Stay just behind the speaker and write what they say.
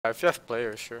If you have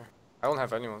players, sure. I don't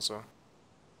have anyone, so.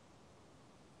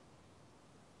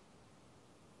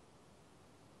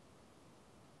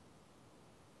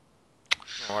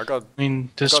 Oh, I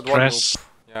mean, this got one press. noob.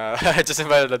 Yeah, I just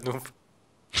invited that noob.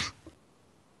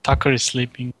 Tucker is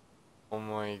sleeping. Oh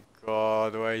my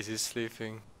god, why is he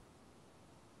sleeping?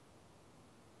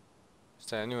 Is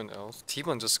there anyone else?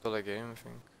 T-Bone just got a game, I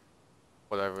think.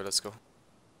 Whatever, let's go.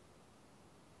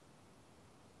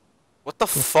 What the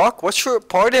fuck? What's your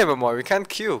party MMR? We can't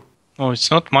queue. Oh, it's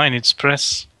not mine, it's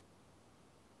press.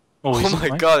 Oh, Oh is it my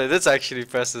mine? god, it is actually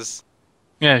presses.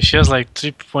 Yeah, she has like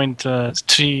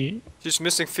 3.3. She's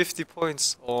missing 50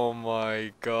 points. Oh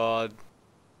my god.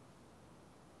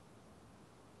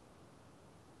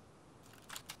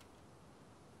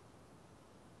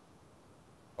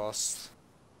 Lost.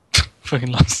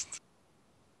 Fucking lost.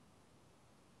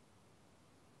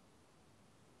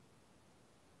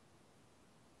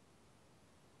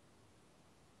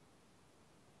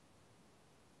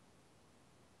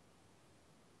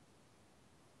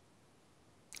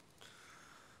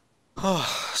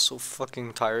 So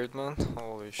fucking tired, man.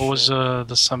 Holy shit. What was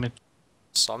the summit?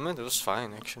 Summit? It was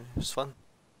fine, actually. It was fun.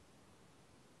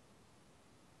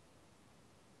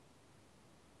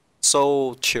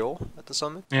 So chill at the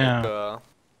summit. Yeah. Like,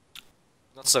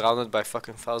 not surrounded by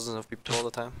fucking thousands of people all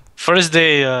the time. First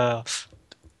day,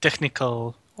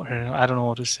 technical, or I don't know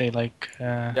what to say, like.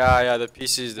 Yeah, the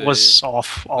PCs, they... Was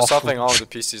off. There's something wrong with the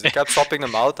PCs. They kept swapping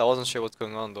them out. I wasn't sure what's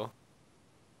going on, though.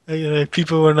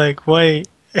 People were like, why?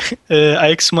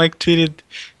 IX Mike tweeted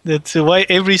that why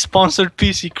every sponsored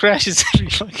PC crashes every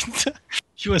fucking time.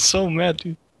 He was so mad,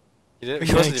 dude.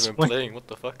 He wasn't even playing, what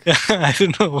the fuck? I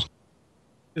don't know.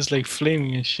 He was like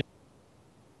flaming and shit.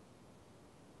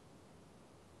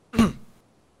 Whatever,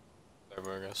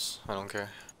 I guess. I don't care.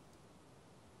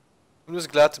 I'm just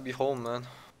glad to be home, man.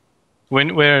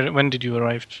 When did you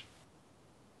arrive?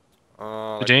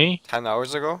 Like Today? 10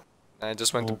 hours ago. And I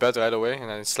just went to bed right away, and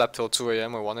I slept till 2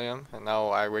 AM or 1 AM, and now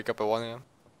I wake up at 1 AM.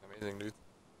 Amazing, dude.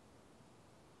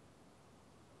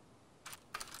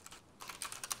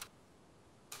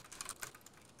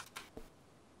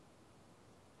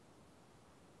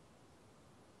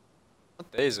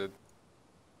 What day is it?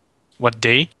 What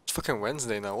day? It's fucking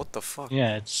Wednesday now, what the fuck?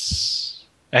 Yeah, it's...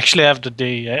 Actually, I have the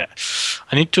day.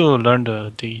 I need to learn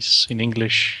the days in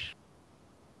English.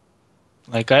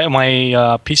 Like, my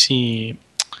PC...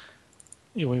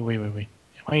 Wait. Am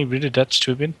I really that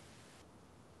stupid?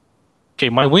 Okay,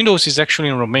 my Windows is actually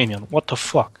in Romanian. What the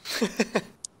fuck?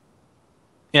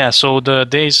 Yeah, so the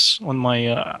days on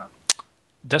my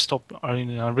desktop are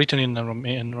written in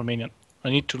Romanian. I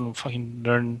need to fucking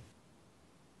learn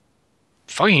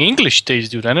fucking English days,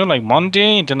 dude. I know like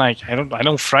Monday, and then I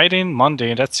know Friday and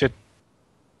Monday, and that's it.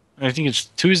 I think it's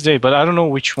Tuesday, but I don't know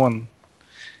which one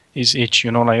is each.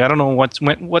 You know, like I don't know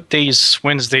what day is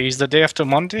Wednesday. Is the day after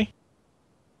Monday?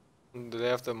 The day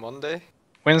after Monday?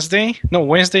 Wednesday? No,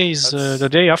 Wednesday is the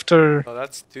day after. Oh,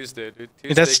 that's Tuesday, dude.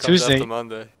 That's comes Tuesday. after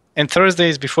Monday. And Thursday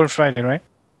is before Friday, right?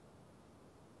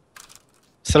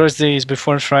 Thursday is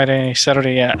before Friday.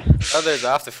 Saturday, yeah. Saturday is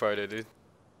after Friday, dude.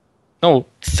 No,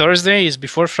 Thursday is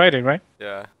before Friday, right?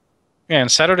 Yeah. Yeah,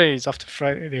 and Saturday is after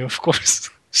Friday, of course.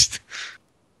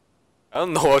 I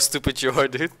don't know how stupid you are,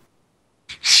 dude.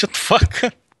 Shut the fuck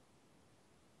up.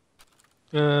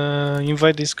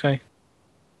 Invite this guy.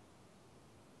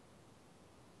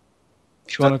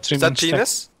 If you wanna trim is that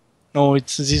Penis? No,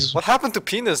 it's this. What happened to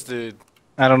Penis, dude?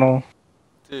 I don't know.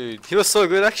 Dude, he was so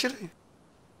good, actually.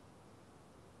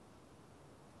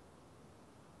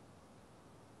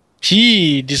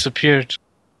 He disappeared.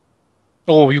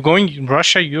 Oh, you going in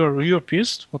Russia? You're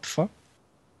pissed? What the fuck?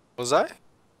 Was I?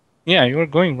 Yeah, you were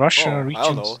going Russia regions. I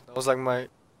don't know. That was like my...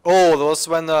 Oh, that was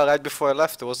when, right before I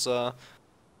left. It was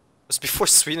before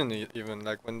Sweden even,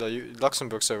 like when the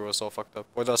Luxembourg server was all fucked up.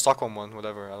 Or the Stockholm one,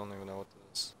 whatever, I don't even know what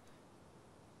it is.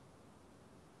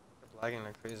 Kept lagging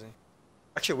like crazy.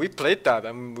 Actually, we played that,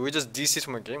 and we just DC'd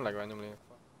from a game like randomly.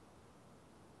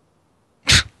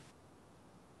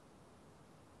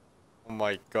 Oh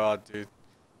my god, dude.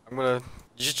 You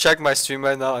should check my stream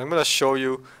right now. I'm gonna show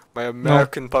you my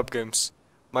American pub games.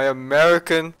 My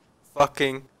American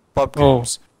fucking pub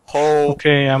games. Holy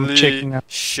okay, I'm checking out.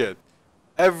 shit.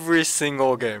 Every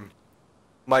single game.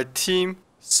 My team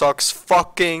sucks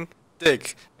fucking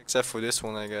dick. Except for this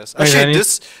one, I guess. Actually,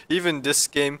 even this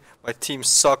game, my team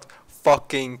sucked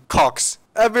fucking cocks.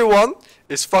 Everyone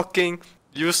is fucking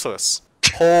useless.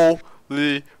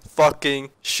 Holy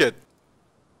fucking shit.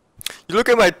 You look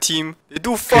at my team, they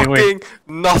do fucking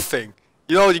nothing.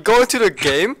 You know, you go into the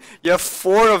game, you have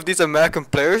 4 of these American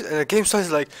players, and the game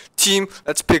starts like, team,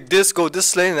 let's pick this, go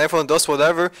this lane, and everyone does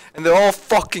whatever, and they all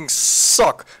fucking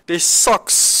suck. They suck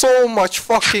so much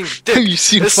fucking dick. You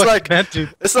seem it's fucking like, mad,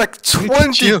 dude. it's like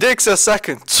 20 dicks a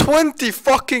second. 20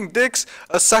 fucking dicks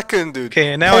a second, dude.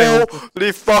 Okay, now I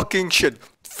Holy fucking shit.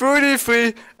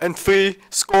 33 and 3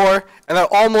 score, and I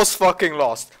almost fucking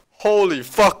lost. Holy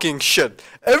fucking shit.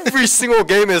 Every single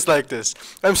game is like this.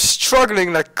 I'm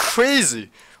struggling like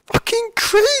crazy. Fucking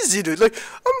crazy, dude. Like,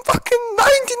 I'm fucking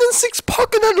 19 and 6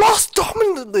 puck and I lost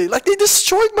dominantly. Like, they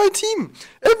destroyed my team.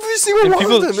 Every single And one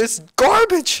people- of them is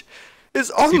garbage.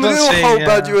 It's unreal say, how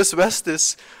bad US West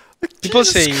is. Like, people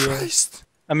Jesus say, Christ.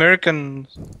 American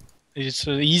is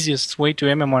the easiest way to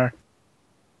MMR.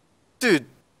 Dude,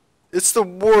 it's the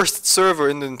worst server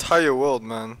in the entire world,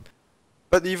 man.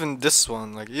 But even this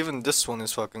one, like, even this one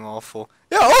is fucking awful.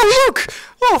 Yeah, oh look!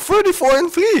 Oh, 34 and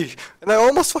 3! And I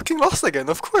almost fucking lost again,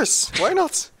 of course. Why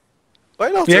not? Why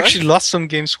not, We right? actually lost some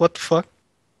games, what the fuck?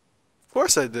 Of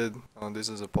course I did. Oh, this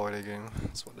is a party game.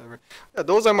 It's whatever. Yeah,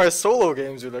 those are my solo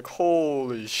games, dude. Like,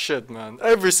 holy shit, man.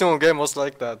 Every single game was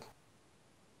like that.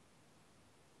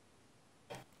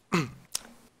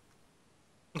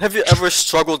 Have you ever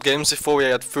struggled games before where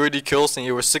you had 30 kills and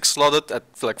you were 6 slotted at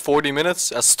like 40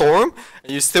 minutes as Storm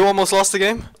and you still almost lost the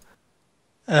game?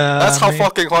 That's how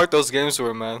fucking hard those games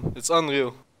were, man. It's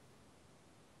unreal.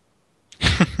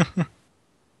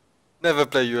 Never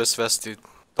play US West, dude.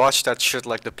 Dodge that shit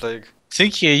like the plague. I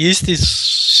think East is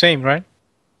same, right?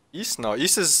 East? No,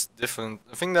 East is different.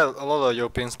 I think that a lot of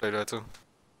Europeans play there too.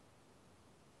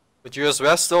 But US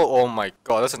West though, oh my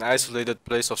god, that's an isolated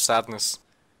place of sadness.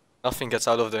 Nothing gets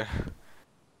out of there.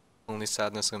 Only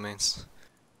sadness remains.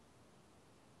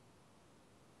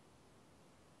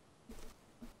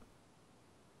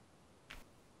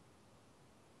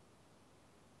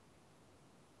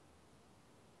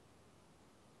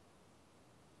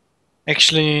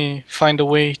 Actually find a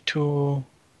way to...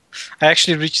 I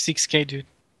actually reached 6k, dude.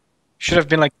 Should have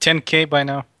been like 10k by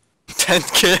now.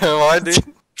 10k, why, dude?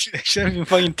 Should have been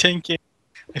fucking 10k.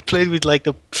 I played with like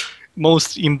the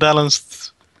most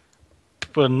imbalanced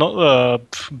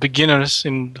beginners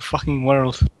in the fucking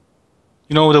world.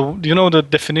 You know the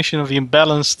definition of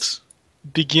imbalanced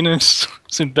beginners,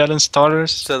 imbalanced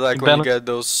starters. So like when you get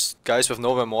those guys with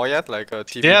no memoir yet, like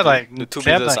TPD, yeah, like the 2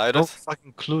 they had, be like, decided. no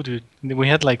fucking clue, dude. We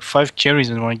had like 5 carries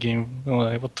in one game. Oh,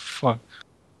 like, what the fuck?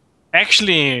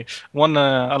 Actually, won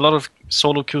a lot of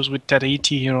solo queues with that AT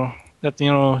hero. That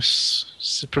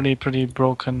is pretty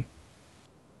broken.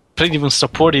 Played even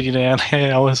supported it, and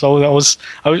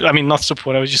I mean not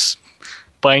support. I was just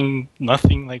buying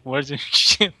nothing, like words and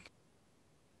shit.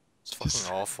 It's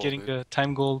fucking awful, Getting dude. the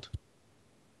time gold.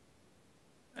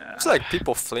 It's like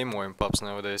people flame more in pubs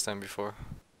nowadays than before.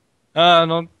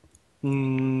 No,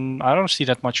 I don't see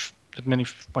that much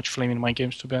flame in my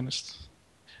games, to be honest.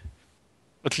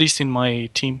 At least in my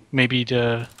team. Maybe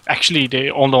they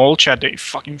on the all chat they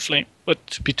fucking flame,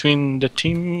 but between the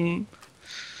team,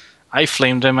 I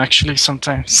flame them actually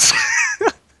sometimes.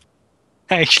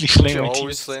 I actually flame You my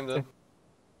always team. flame them.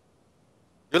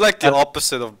 You're like the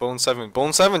opposite of Bone 7.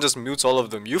 Bone 7 just mutes all of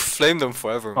them. You flame them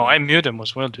forever. Oh, man. I mute them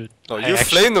as well, dude. No, I you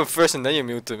actually- flame them first and then you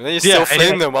mute them. And then you Yeah, still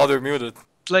flame them while they're muted.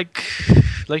 like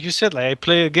you said, like I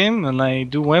play a game and I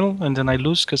do well, and then I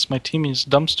lose because my team is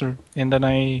dumpster, and then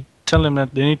I tell them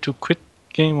that they need to quit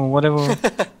game or whatever,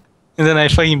 and then I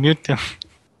fucking mute them.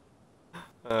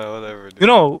 Whatever, dude. You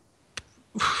know,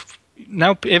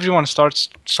 now everyone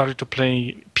started to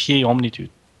play PA Omni, dude.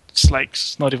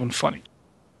 It's not even funny.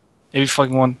 Every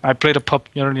fucking one. I played a pub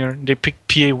earlier. They picked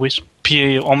PA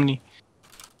Omni.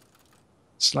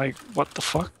 It's like, what the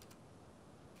fuck?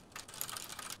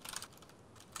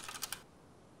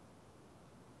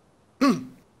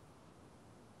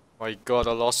 My god,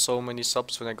 I lost so many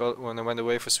subs when I went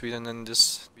away for Sweden and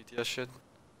this BTS shit.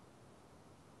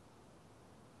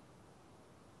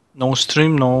 No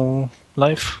stream, no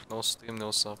live. No stream,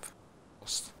 no sub.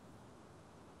 Lost.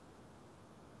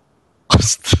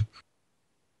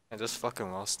 I just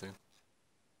fucking lost, dude.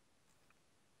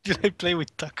 Did I play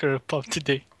with Tucker a pub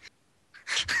today?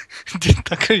 Dude,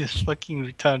 Tucker is fucking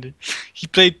retarded. He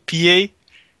played PA.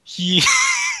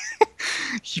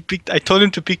 He picked. I told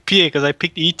him to pick PA because I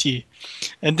picked ET,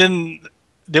 and then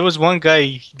there was one guy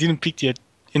he didn't pick yet,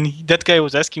 and that guy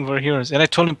was asking for heroes, and I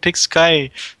told him pick Sky.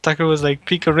 Tucker was like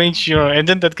pick a range hero, and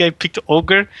then that guy picked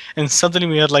Ogre, and suddenly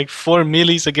we had like 4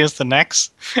 melees against an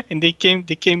Axe, and they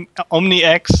came Omni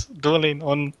Axe dueling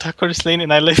on Tucker's lane,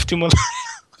 and I left him alone.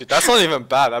 Dude, that's not even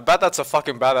bad. I bet that's a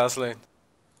fucking badass lane.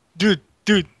 Dude.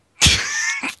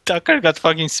 Tucker got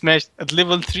fucking smashed at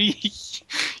level 3.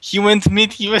 he went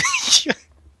mid.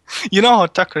 You know how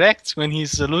Tucker acts when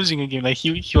he's losing a game. Like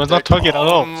he was not talking at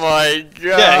all. Oh my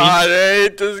god! Yeah, I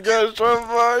hate this guy so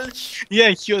much. Yeah,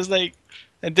 he was like,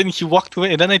 and then he walked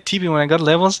away. And then I TP'd him when I got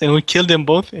levels, and we killed them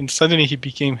both. And suddenly he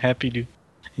became happy, dude.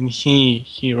 And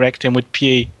he wrecked him with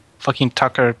PA. Fucking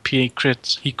Tucker PA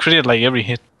crits. He critted like every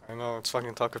hit. I know, it's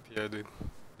fucking Tucker PA, dude.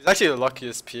 He's actually the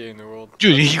luckiest PA in the world.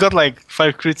 Dude, he got like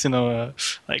 5 crits in a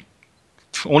like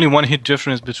only 1 hit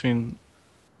difference between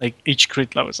like each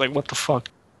crit. I was like, what the fuck?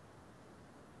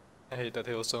 I hate that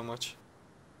hero so much.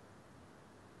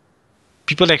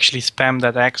 People actually spam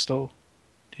that axe though.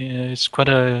 Yeah, it's quite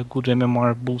a good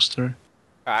MMR booster.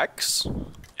 Axe?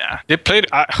 Yeah, they played.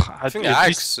 I think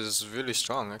Axe is really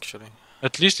strong actually.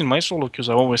 At least in my solo queues,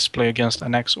 I always play against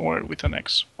an Axe or with an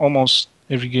Axe. Almost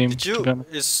every game. Did you?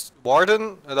 Is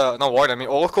Warden? Not Warden. I mean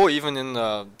Oracle even in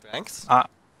ranked?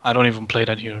 I don't even play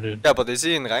that here, dude. Yeah, but is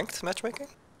he in ranked matchmaking?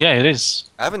 Yeah, it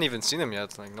is. I haven't even seen him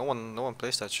yet. Like no one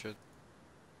plays that shit.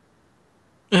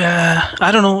 Yeah,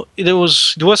 I don't know. It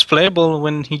was playable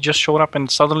when he just showed up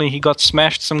and suddenly he got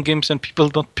smashed some games and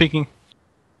people not picking.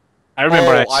 I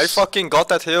remember. Oh, I fucking got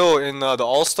that hero in the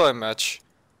All-Star match.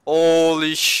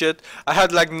 Holy shit. I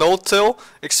had like no till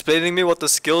explaining me what the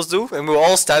skills do, and we were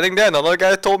all standing there and another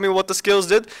guy told me what the skills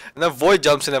did, and then Void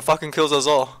jumps in and fucking kills us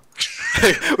all.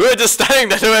 We were just standing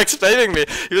there, they were explaining me.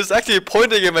 He was actually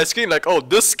pointing at my screen like, oh,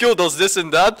 this skill does this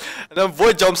and that, and then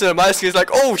Void jumps in and my screen is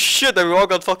like, oh shit, and we all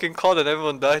got fucking caught and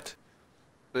everyone died.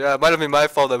 So yeah, it might have been my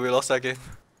fault that we lost that game.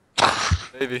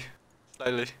 Maybe.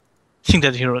 Slightly. I think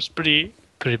that hero is pretty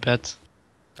bad.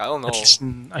 I don't know.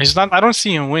 He's not. I don't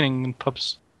see him winning in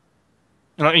pubs.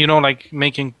 You know, like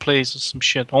making plays or some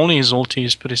shit. Only his ulti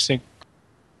is pretty sick.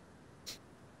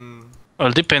 Well,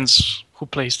 it depends who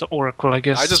plays the Oracle, I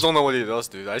guess. I just don't know what he does,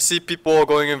 dude. I see people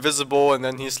going invisible and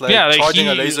then he's like charging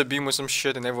a laser beam with some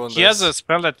shit and everyone He has a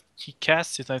spell that he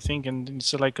casts it, I think, and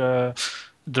it's like a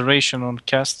duration on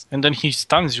cast, and then he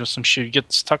stuns you or some shit. You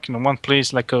get stuck in one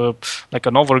place like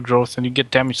an overgrowth and you get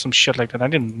damaged, some shit like that. I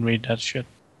didn't read that shit.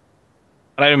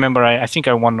 But I remember I think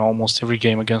I won almost every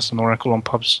game against an Oracle on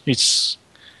pubs. You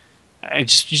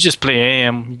just play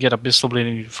AM, you get Abyssal Blade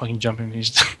and you fucking jump in.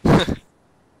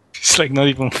 It's like not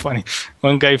even funny.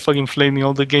 One guy fucking flamed me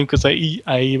all the game because I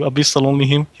Abyssal only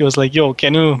him. He was like, yo,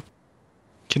 can you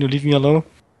leave me alone?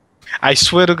 I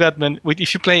swear to God, man,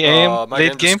 if you play AM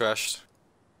late game, crashed.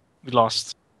 We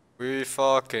lost. We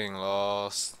fucking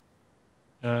lost.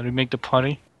 Remake the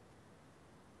party.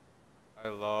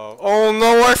 Oh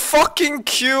no, I fucking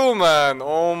Q, man!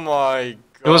 Oh my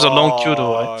god. It was a long queue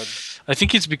though. I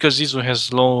think it's because Zizu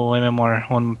has low MMR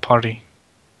on party.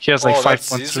 He has like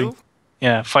 5.3.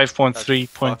 Yeah,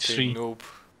 5.3.3.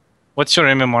 What's your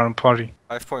MMR on party?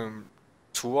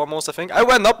 5.2 almost, I think. I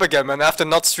went up again, man, after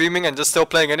not streaming and just still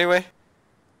playing anyway.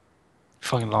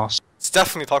 Fucking lost. It's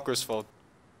definitely Tucker's fault.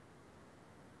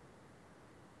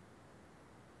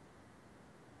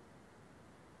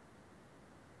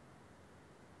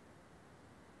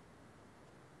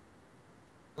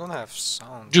 I don't have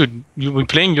sound. Dude, you were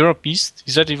playing Europe East?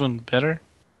 Is that even better?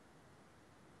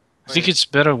 I think it's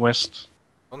better West.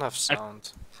 I don't have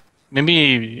sound.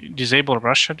 Maybe disable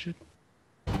Russia, dude.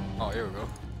 Oh, here we go.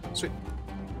 Sweet.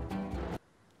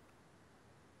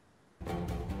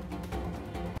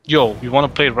 Yo, you wanna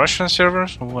play Russian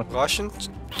servers or what? Russian?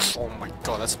 Oh my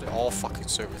god, let's play all fucking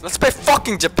servers. Let's play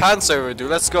fucking Japan server, dude.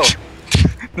 Let's go.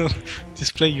 No,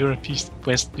 just play Europe East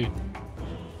West, dude.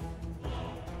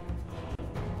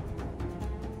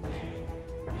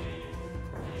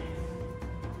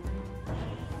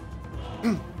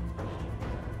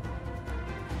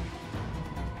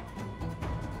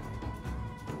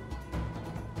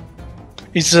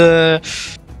 Is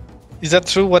that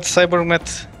true what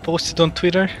Cybermet posted on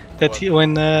Twitter? That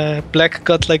when Black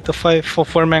got like the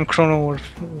 4-man chrono, or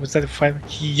was that a 5?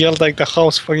 He yelled like the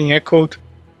house fucking echoed.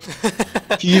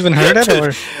 You even heard it,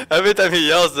 or? Every time he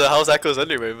yells, the house echoes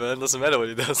anyway, man. Doesn't matter what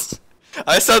he does.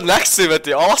 I sat next to him at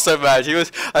the All-Star match.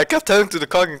 I kept telling him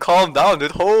to calm down,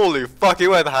 dude. Holy fuck, he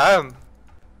went ham.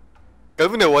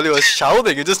 Even when he was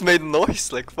shouting, he just made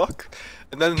noise, like fuck.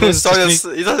 And then he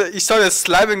started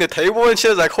slamming the table and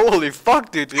shit. I was like, holy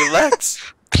fuck, dude,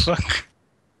 relax. Fuck.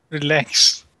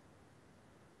 Relax.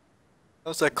 I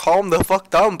was like, calm the fuck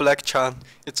down, Black Chan.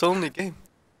 It's only a game.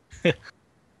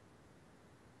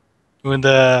 When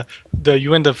you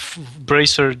went the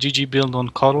Bracer GG build on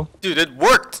Coddle? Dude, it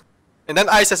worked! And then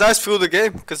Ice threw the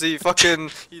game, because he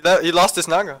fucking, he lost his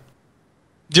Naga.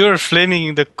 They were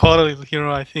flaming the Coddle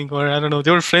hero, I think, or I don't know,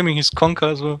 they were flaming his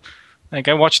Conka as well. Like,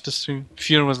 I watched the stream,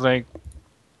 Fear was like,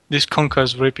 this Conka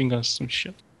is raping us, some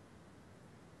shit.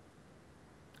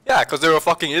 Yeah, because they were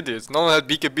fucking idiots. No one had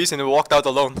BKBs and they walked out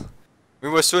alone. We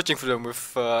were searching for them with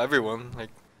everyone. Like,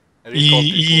 I recall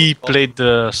He people. played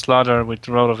the Slaughter with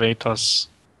a lot of ATOS.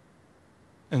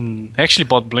 And actually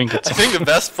bought Blink I itself. think the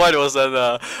best part was that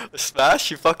Smash,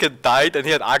 he fucking died and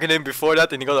he had Aghanim before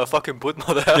that and he got a fucking boot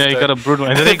mode after. Yeah, he got a Brutal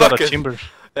and then he got a Timber.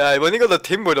 Yeah, when he got the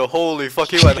Timber, the holy fuck,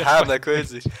 he went ham like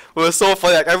crazy. It was so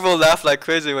funny, like everyone laughed like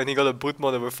crazy when he got a boot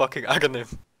mode with fucking Aghanim.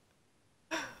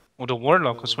 Oh, the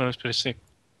Warlock was pretty sick.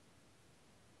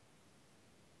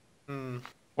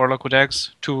 Warlock with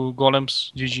eggs, 2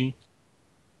 golems, GG.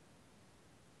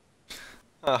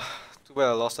 Too bad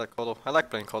I lost that Kodo. I like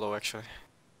playing Kodo actually.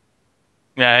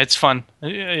 Yeah, it's fun.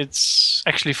 It's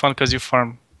actually fun because you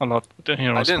farm a lot with the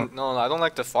heroes. I don't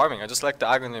like the farming. I just like the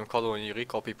Aghanim Kodo when you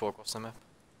recall people across the map.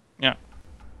 Yeah.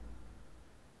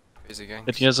 Crazy gangs.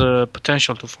 But he has a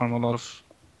potential to farm a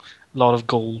lot of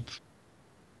gold.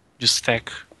 Just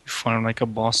stack, you farm like a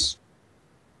boss.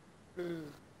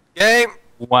 Game!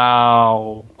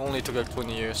 Wow. Only took like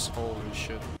 20 years. Holy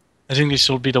shit. I think this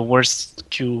will be the worst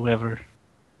queue ever.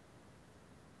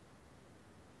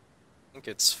 I think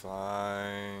it's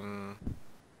fine.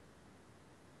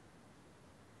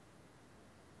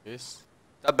 Yes?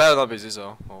 That better not be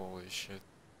Zizo. Holy shit.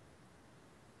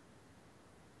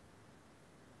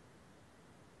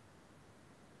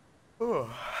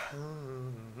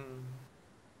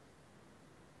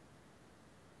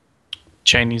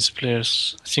 Chinese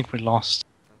players, I think we lost.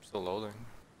 I'm still loading.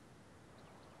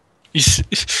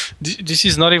 This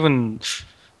is not even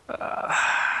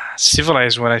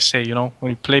civilized what I say, you know? When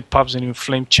you play pubs and you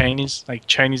flame Chinese, like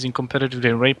Chinese in competitive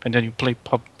they rape, and then you play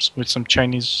pubs with some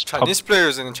Chinese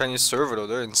Players in a Chinese server though,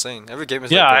 they're insane. Every game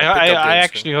is yeah, like I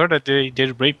actually heard that they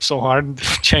rape so hard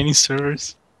Chinese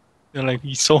servers. They're like,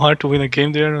 it's so hard to win a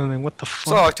game there, and then what the fuck?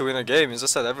 It's not hard to win a game, it's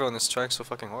just that everyone is trying so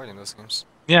fucking hard in those games.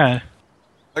 Yeah.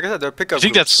 Like I said, they're pickup I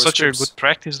think that's groups for such a scrims. good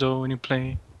practice though when you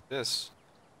play. Yes.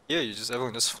 Yeah,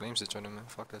 everyone just flames each other, man.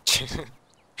 Fuck that shit.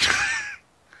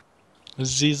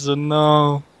 Zizo,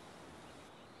 no.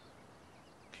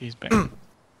 He's back.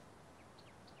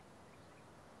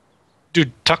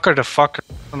 Dude, Tucker the fucker.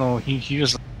 I don't know,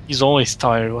 he's always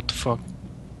tired, what the fuck?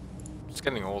 It's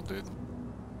getting old, dude.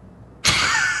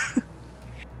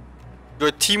 Your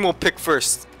team will pick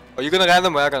first. Are you gonna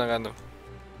random or am I gonna random?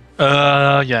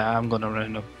 Yeah, I'm gonna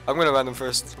random. I'm gonna random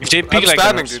first. If they I'm pick like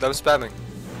spamming, dude. I'm spamming.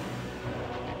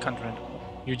 I can't random.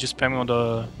 You're just spamming on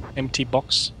the empty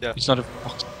box? Yeah. It's not a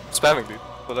box. Spamming, dude.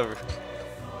 Whatever.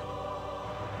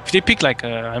 If they pick like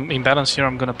I'm imbalanced here,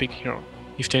 I'm gonna pick hero.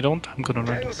 If they don't, I'm gonna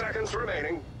random. 10 seconds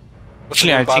remaining.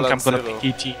 Actually, I think I'm gonna pick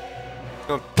ET. You're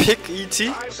gonna pick ET?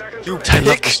 You I love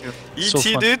pick this hero. ET, So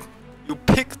fun. dude? You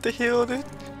pick the hero, dude?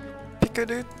 Picker,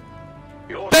 dude?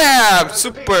 Bam!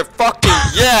 Super fucking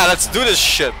yeah! Let's do this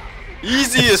shit!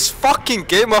 Easiest fucking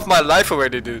game of my life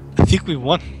already, dude. I think we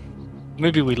won.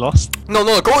 Maybe we lost. No,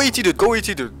 go ET, dude. Go ET,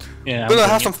 dude. Yeah, I'm gonna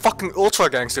have some fucking ultra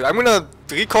gangs, dude. I'm gonna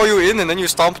recall you in and then you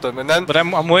stomp them and then... But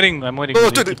I'm waiting. No, with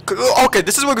dude, ET. okay,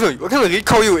 this is what we're gonna do. We're gonna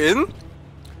recall you in.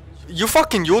 You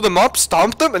fucking yule them up,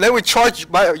 stomp them, and then we charge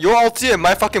your ulti and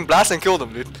my fucking blast and kill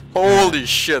them, dude. Holy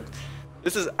shit.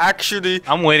 This is actually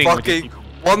I'm waiting with fucking ET.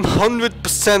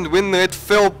 100% win rate,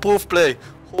 fail proof play.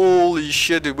 Holy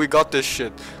shit, dude, we got this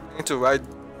shit. I need to ride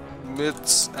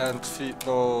mids and feet.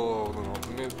 No,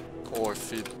 mid or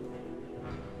feet.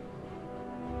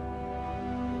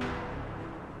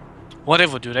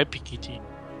 Whatever, dude. I pick ET.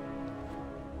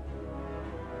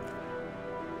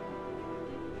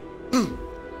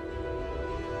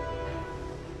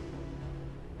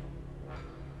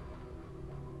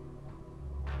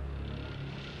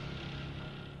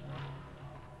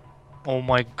 Oh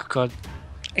my god.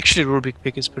 Actually, Rubik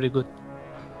pick is pretty good.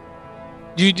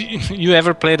 You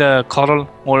ever played a Coddle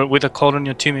or with a Coddle on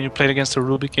your team and you played against a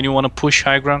Rubik and you want to push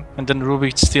high ground and then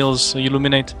Rubik steals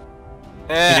Illuminate?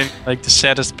 Like the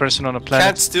saddest person on the planet.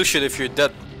 Can't steal shit if you're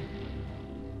dead.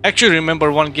 Actually,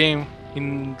 remember one game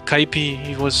in Kaipi.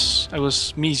 It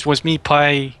was me,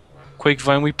 Pi,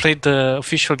 Quakevi, and we played the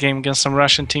official game against some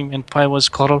Russian team, and Pi was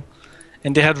Coddle,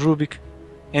 and they had Rubik,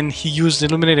 and he used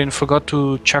Illuminate and forgot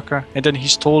to chakra, and then he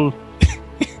stole.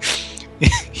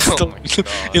 Oh my God.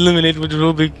 Illuminate with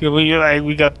Rubik.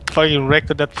 We got fucking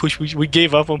wrecked at that push. We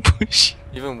gave up on push.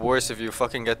 Even worse if you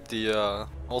fucking get the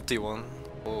ulti one.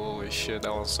 Holy shit,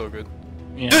 that one's so good.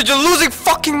 Yeah. Dude, you're losing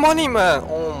fucking money, man!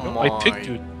 Oh No, my I picked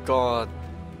you. god.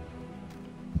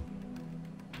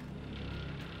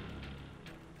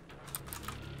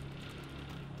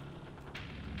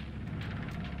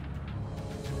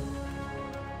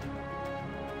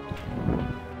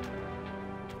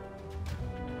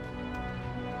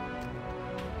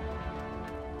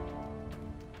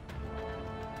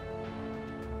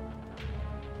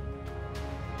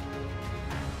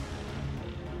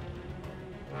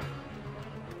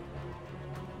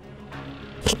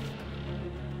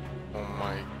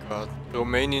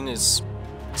 Romanian is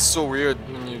so weird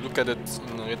when you look at it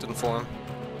in written form.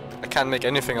 I can't make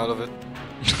anything out of it.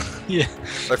 Yeah.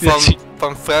 Like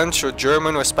from French or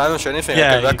German or Spanish or anything,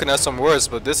 I can recognize some words,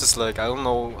 but this is like, I don't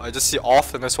know, I just see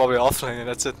off and that's probably offline and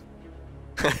that's it.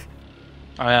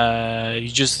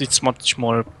 It's much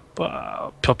more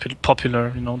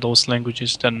popular, you know, those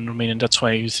languages than Romanian. That's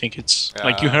why you think it's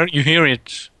like you hear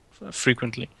it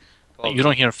frequently. Like, you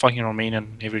don't hear fucking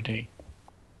Romanian every day.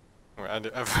 Or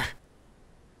ever.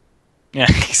 Yeah,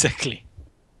 exactly.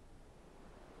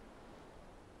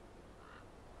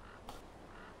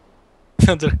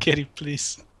 Another carry,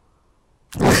 please.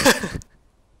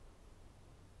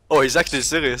 Oh, he's actually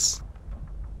serious.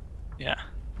 Yeah.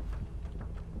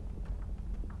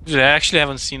 Dude, I actually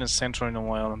haven't seen a centaur in a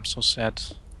while. I'm so sad.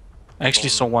 I actually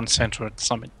saw one centaur at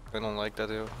Summit. I don't like that,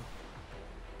 dude.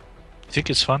 I think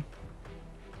it's fun.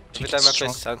 Every time I play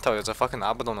centaur, there's a fucking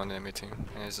Abaddon on the enemy team,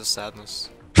 and it's just sadness.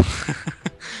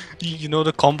 You know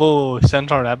the combo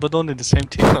centaur Abaddon in the same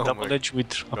team, double edge with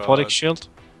apodic shield?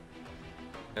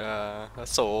 Yeah,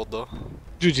 that's so old though.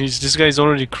 Dude, this guy is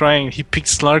already crying. He picked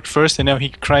Slark first and now he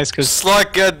cries because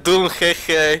Slark get doom,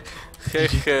 hehe.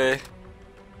 Hehe.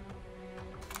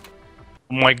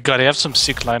 Oh my god, I have some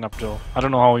sick lineup though. I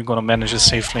don't know how we're gonna manage a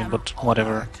safe lane, but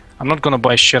whatever. I'm not gonna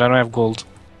buy shit, I don't have gold.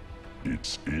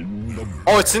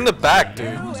 Oh, it's in the back,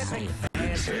 dude.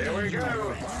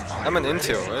 I'm an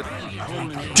intel, right?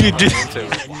 Dude,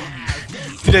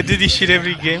 dude, I do this shit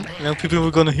every game. You know, people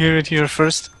were gonna hear it here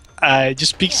first. I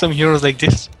just pick some heroes like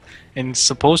this, and it's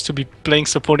supposed to be playing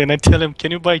support, and I tell him,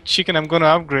 "Can you buy chicken? I'm gonna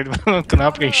upgrade." But I'm not gonna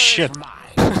upgrade shit.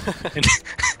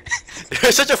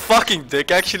 You're such a fucking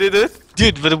dick, actually, dude.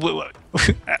 Dude, but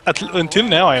until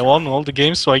now, I won all the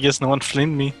games, so I guess no one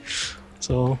flamed me.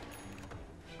 So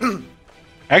I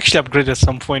actually upgraded at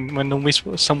some point when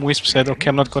some wisp said, "Okay,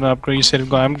 I'm not gonna upgrade." You said, "I'm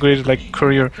gonna upgrade like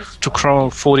courier to crawl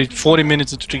 40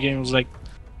 minutes into the game." It was like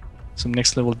some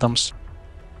next level dumps.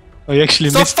 I actually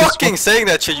missed Stop fucking saying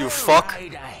that shit, you fuck.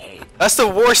 That's the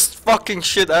worst fucking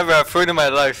shit ever I've heard in my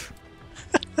life.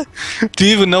 Do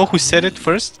you even know who said it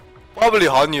first? Probably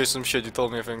Honey or some shit you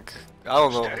told me, I think. I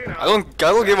don't know. I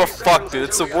don't give a fuck, dude.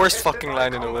 It's the worst fucking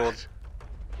line in the world.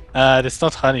 That's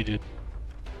not Honey, dude.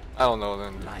 I don't know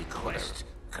then. My quest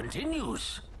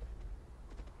continues.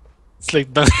 It's like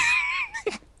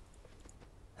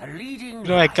You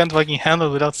know, I can't fucking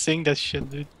handle without saying that shit,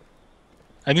 dude.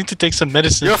 I need to take some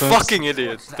medicine. You're a first. fucking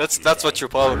idiot. That's what your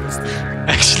problem is, dude.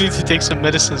 I actually need to take some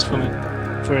medicines for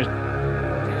it.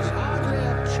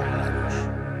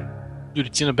 Dude,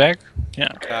 it's in the bag?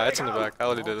 Yeah. Yeah, it's in the back. I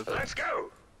already did it. Let's go.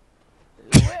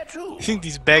 I think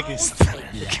this bag is...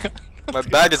 My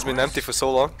bag has been empty for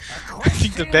so long. I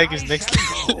think the bag is next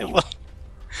level. I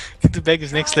think the bag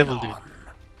is next level, dude.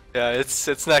 Yeah,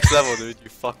 it's next level, dude. You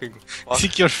fucking fuck. I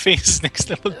think your face is next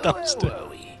level dumpster.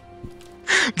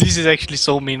 This is actually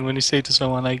so mean when you say to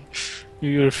someone like,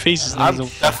 your face is next I'm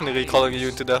level. definitely calling you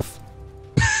to death.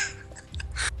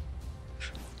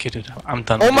 Okay, dude, I'm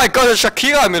done. Oh my god, there's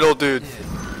Shakira middle, dude.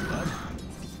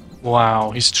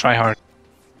 Wow, he's tryhard.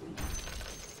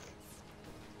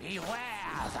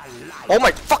 Oh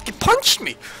my fuck, he punched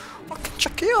me! Fucking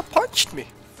Shakira punched me.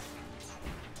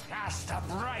 Cast a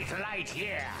bright light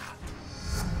here.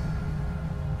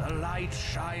 The light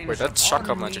shines. Wait, that's upon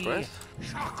chakra magic, me. right?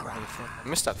 Chakra. I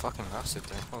missed that fucking last hit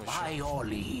there. Holy By shit. your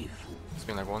leave. It's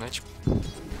been like 1 HP.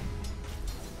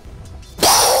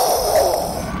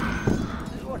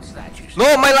 What's that you say?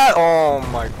 No, my oh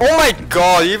my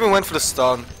god, he even went for the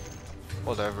stun.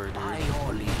 Whatever, dude. By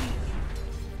your leave.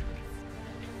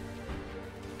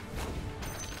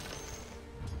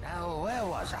 Now where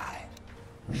was I?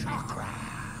 Chakra.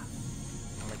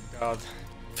 Oh my god.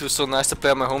 Feels so nice to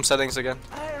play on my home settings again.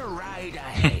 I'll ride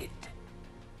ahead.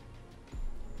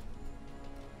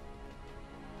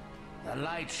 The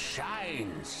light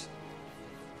shines.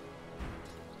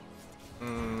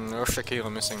 Or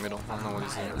Shakira missing middle. I don't know what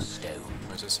he's doing. Milestone.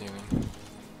 Where's his healing?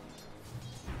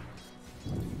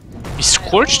 He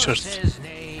scorched her. Says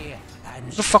nay,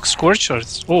 and What the fuck scorched her?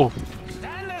 Oh,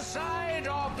 stand aside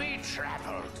or be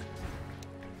trampled.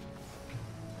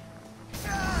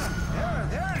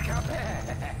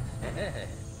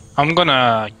 I'm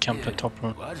gonna camp the top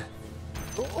row. What?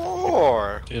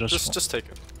 Or Yeah, that's just take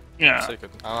it. Yeah. Just take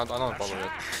it. I don't bother it.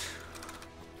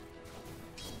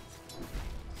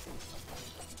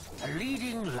 A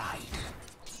leading light.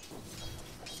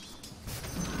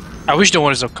 I wish there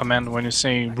was a command when you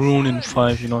say rune in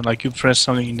 5, you know, like you press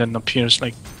something and then appears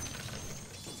like,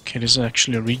 okay, this is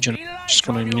actually a region. Just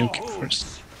gonna nuke it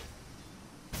first.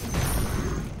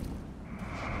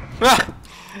 Ah!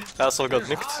 Asshole got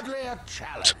nicked. Hardly a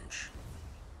challenge.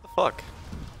 The fuck?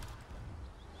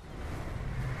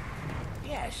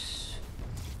 Yes.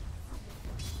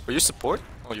 Are you support?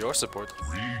 Oh, you're support.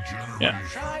 Yeah.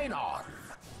 Shine on.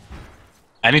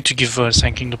 I need to give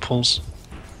Sanking the pulse.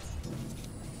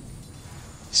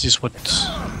 This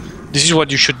is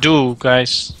what you should do,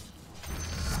 guys.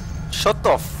 Shut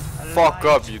the fuck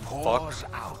up, you fuck. Pours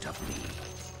out of me.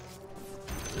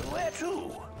 Where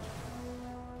to?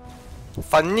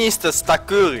 Fanista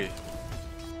Stakuri.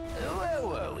 Where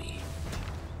were we?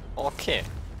 Okay.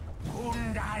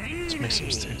 Let's make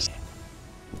some stairs.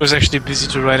 I was actually busy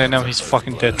to write, and now he's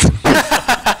fucking dead.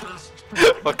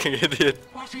 Fucking idiot.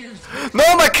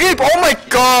 No, my creep! Oh my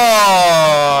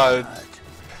god!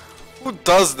 Who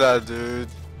does that, dude?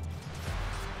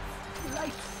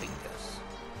 Light fingers.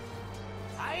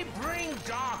 I bring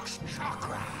Dark's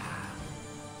chakra.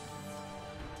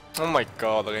 Oh my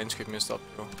god, the range creep messed up,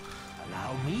 bro.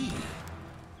 Allow me.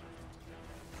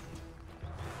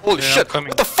 Holy Yeah, shit! I'm coming.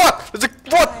 What the fuck? There's a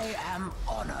what? I am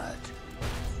honored.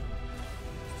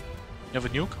 You have a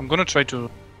nuke? I'm gonna try to.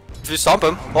 If you stomp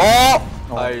him. Oh!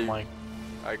 Oh my.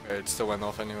 It still went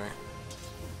off anyway.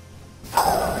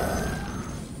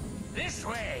 This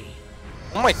way.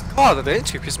 Oh my god, the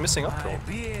range creep is missing up, My bro.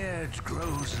 beard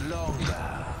grows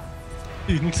longer.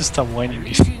 You need to stop whining.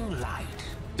 Reaching light.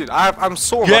 Dude, I'm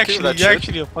so You're lucky with that you're shit.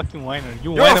 actually a fucking whiner.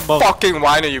 You You're whine a about fucking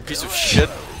whiner, you piece of shit.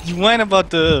 you whine about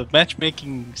the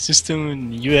matchmaking system in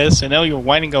the US, and now you're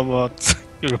whining about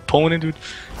your opponent, dude.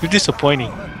 You're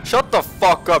disappointing. Shut the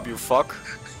fuck up, you fuck.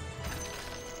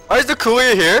 Why is the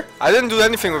career here? I didn't do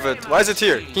anything with it. Why is it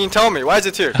here? Can you tell me? Why is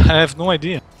it here? I have no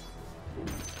idea.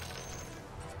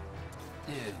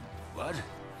 What?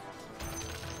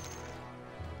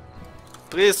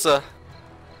 Presa.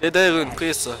 Ederun,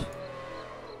 presa.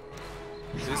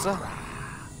 Presa?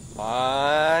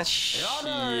 Ah, The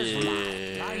honor is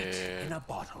mine. Light shit. in a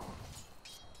bottle.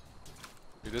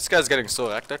 Dude, this guy's getting so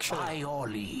wrecked, actually. By your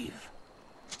leave.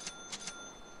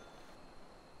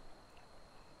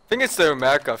 I think it's the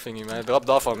America thingy, man. It dropped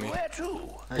off on me. Where to?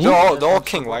 They're all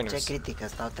king Ce whiners. critică,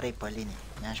 stau 3 pe linie.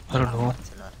 Mi-aș I don't know.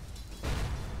 morților.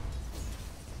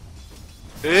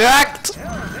 React!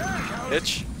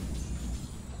 Bitch.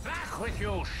 Back with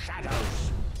you,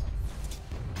 shadows.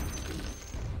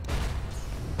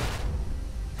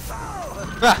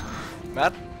 Ah,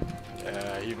 mad?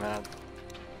 Yeah, he mad.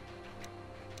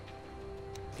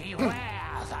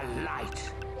 Beware the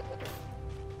light.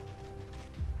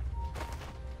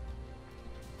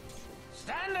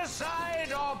 Stand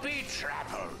aside or be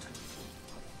trampled.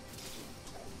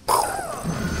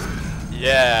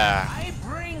 Yeah. I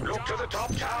bring Look to the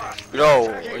top tower.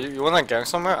 Yo, you wanna gang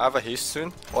somewhere? I have a haste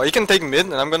soon. Or you can take mid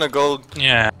and I'm gonna go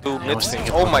Yeah. do I mid was thing.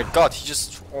 thinking Oh my god, he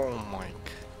just. Oh my.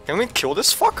 Can we kill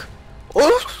this fuck?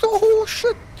 Oh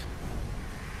shit.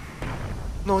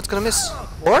 No, it's gonna miss.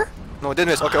 Or? No, it didn't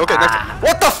miss. Okay, okay, next.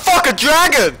 What the fuck, a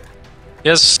dragon?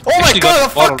 Yes. Oh my actually god, got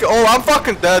a fuck. Oh, I'm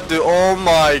fucking dead, dude. Oh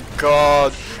my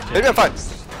god. Maybe I'm fine.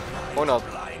 Oh no.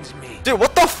 blinds me. Dude,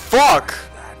 what the fuck?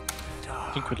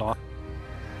 I think we lost.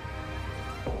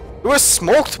 We were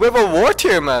smoked. We have a ward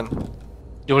here, man.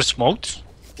 You were smoked?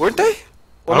 Weren't they?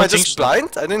 Or I am I don't think just so. blind?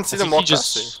 I didn't see I them think he walk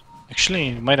past just. Actually,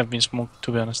 it might have been smoked,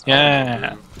 to be honest.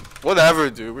 Yeah. Whatever,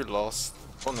 dude. We lost.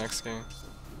 Till next game.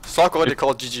 Sock already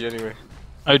called GG anyway.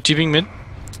 Are you TPing mid?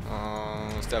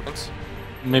 Stabbins.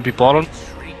 Maybe bottom?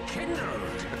 Rekindled.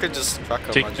 I could just track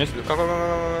up. Take my mid. GG.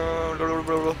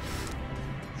 Come.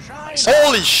 Shine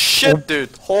Holy shit,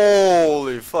 dude.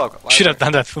 Holy fuck. Should have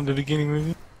done that from the beginning,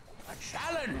 maybe. a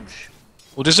challenge.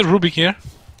 Oh, there's a Rubik here.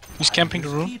 He's camping the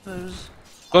room. Keepers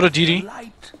Got a of the DD.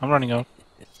 light. I'm running out.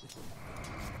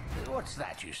 What's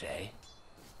that you say?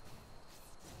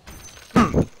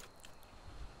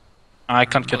 I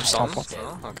can't get a stomp off.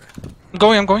 Oh, okay.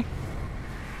 I'm going.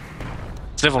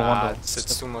 It's level 1 though.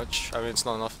 It's too much. I mean, it's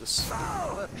not enough. This.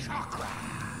 Chakra.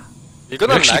 You're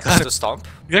gonna You actually max got the stomp?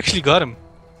 You actually got him.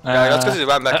 Yeah, that's because he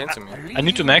ran back I- into me. I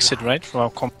need to max it, right? For our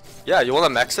comp. Yeah, you wanna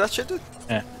max that shit, dude?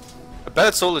 Yeah. I bet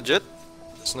it's so legit.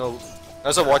 There's no.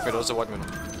 There's a white middle. There's a white middle.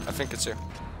 I think it's here.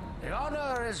 The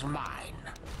honor is mine.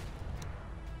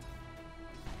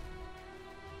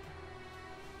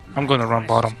 I'm gonna run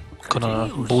bottom. Gonna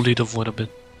bully the void a bit.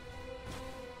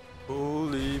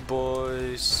 Holy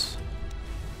boys.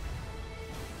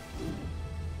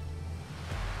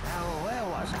 Now, where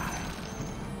was I?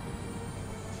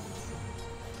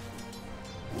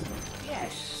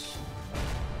 Yes.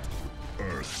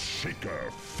 Earthshaker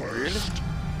Really? first.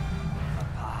 The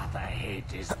path ahead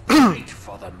is great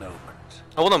for the moment.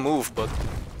 I wanna move, but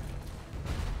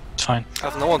It's fine. I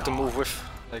have no one to move with.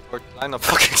 Like, our lineup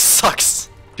fucking sucks.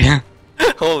 Yeah.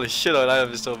 Holy shit, our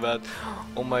lineup is so bad.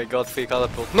 Oh my god, fake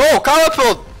catapult. No,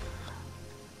 catapult!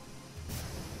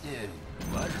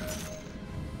 What?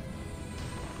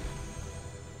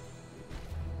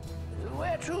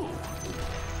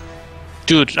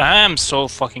 Dude, I am so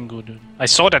fucking good, dude. I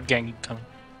saw that gang coming.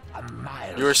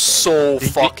 You're so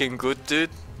fucking good, dude.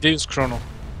 They use Chrono.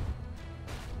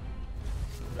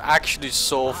 You're actually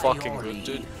so fucking good,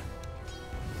 dude.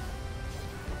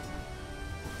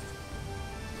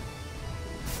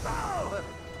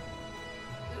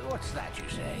 What's that you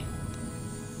say?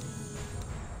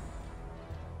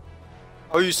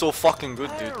 How are you so fucking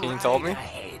good, dude? Can you tell me?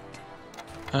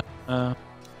 I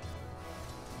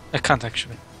can't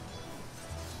actually.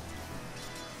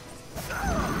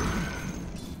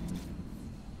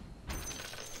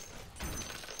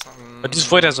 But this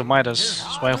void has a Midas,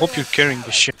 so I hope you're carrying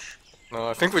the shit. No,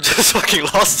 I think we just fucking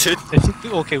lost it.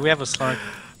 Okay, we have a slug.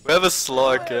 We have a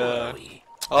slug, yeah.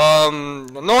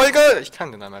 No, you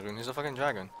can't deny my rune, he's a fucking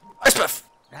dragon. Ice Breath!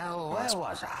 Now, where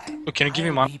was I? Oh, can you give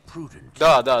him one?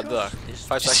 Duh.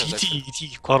 5 seconds.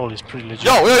 ET Quarrel is pretty legit.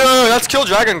 Yo, let's kill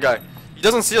dragon guy. He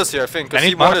doesn't see us here, I think, because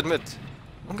he won't admit.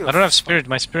 I don't have spirit,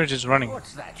 my spirit is running.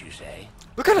 What's that you say?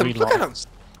 Look at him, look at him.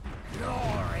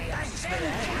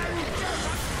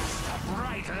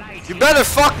 You better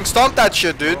fucking stomp that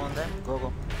shit, dude. Go on then.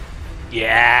 Go.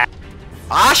 Yeah!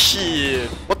 Ah, shit.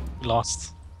 What? We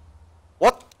lost.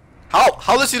 What?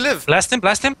 How does he live? Blast him,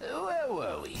 blast him! Where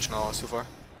were we? No, it's too far.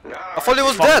 I thought he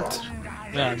was dead.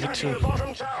 Yeah, me too.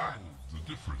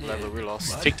 Never, we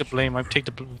lost. Take the blame, we should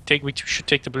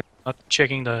take the blame. Not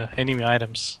checking the enemy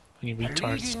items. Fucking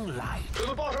retards.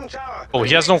 Oh,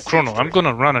 he has no chrono. I'm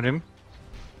gonna run at him.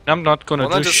 I'm not gonna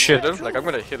Wanna do just shit. hit him? Like, I'm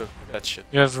gonna hit him with that shit.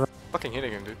 You have. Fucking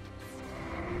hitting him, dude.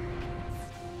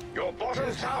 Your bottom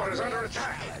tower is under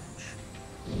attack.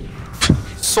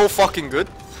 So fucking good.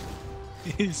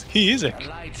 He is actually.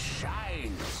 Light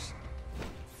shines.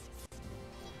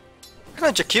 What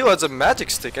kind of Jakiro has a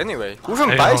magic stick anyway? Who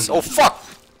even I buys? don't- Oh fuck!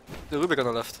 The Rubik on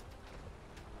the left.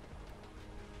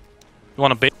 You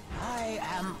wanna bait? I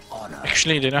am honored.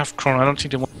 Actually, they don't have chrono. I don't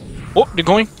think they want. Oh, they're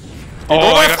going. Oh,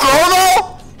 I have got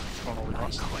Chrono! chrono. We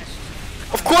lost.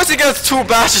 Of course he gets 2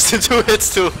 bashes and 2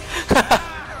 hits too.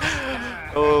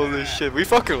 Holy shit, we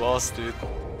fucking lost, dude.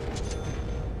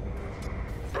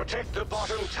 Protect the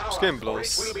bottom tower. This game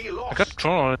blows. I got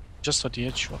chrono just at the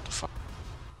edge. What the fuck?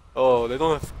 Oh, they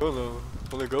don't have Chrono.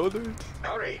 Wanna go, dude?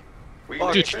 Hurry.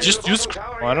 Fuck. Dude, just use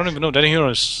chrono. I don't even know. That hero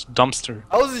is dumpster.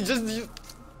 How is he just you?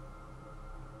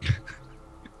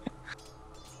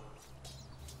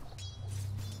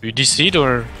 You DC'd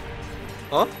or?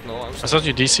 Huh? No, I'm I sorry. thought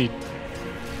you DC'd.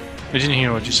 I didn't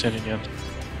hear what you said in the end.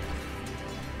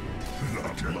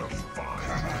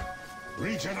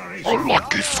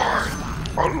 Unlucky fire.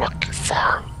 Unlucky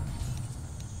fire.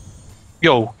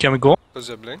 Yo, can we go? Does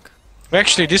it blink?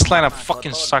 Actually, this lineup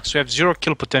fucking sucks. We have 0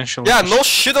 kill potential. Yeah, no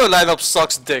shit, our lineup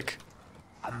sucks, dick.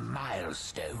 A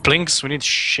milestone. Blinks, we need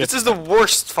shit. This is the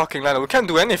worst fucking lineup. We can't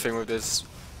do anything with this.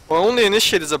 Our only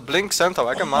initiate is a blink centaur.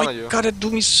 I can mana you. God, that do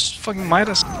me fucking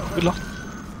Midas. We lost.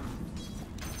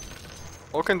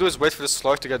 All we can do is wait for the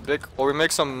slug to get big, or we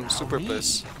make some super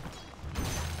plays.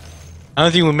 I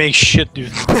don't think we make shit,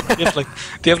 dude.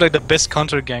 they have like the best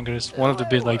counter gangers. One of the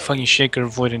best, like fucking Shaker,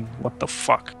 Void, and what the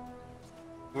fuck.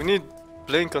 We need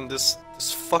blink on this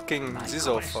fucking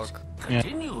Zizo fuck. Yeah.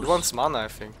 He wants mana, I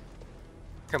think.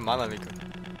 I can mana leak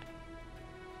him.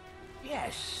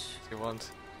 Yes. He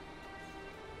wants.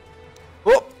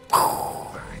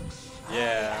 Oh! I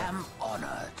Yeah. am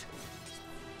honored.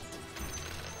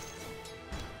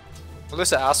 Well,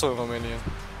 there's an asshole in Romania.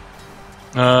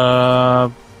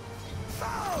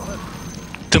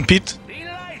 Tampit. Be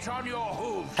light on your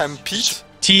hooves. Tampit?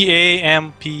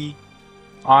 Tampit.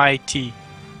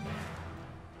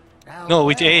 Now No,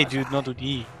 with where A, was dude, I? not with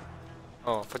E.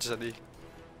 Oh, what is that?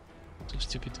 So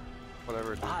stupid.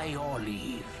 Whatever. Dude. By your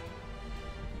leave.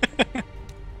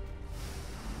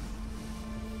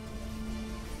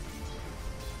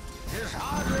 Tis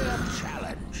hardly a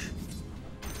challenge.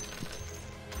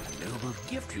 A noble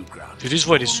gift you grant. Dude, this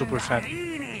Void is super fat.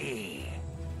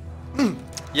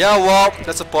 Yeah, well,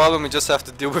 that's a problem we just have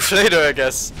to deal with later, I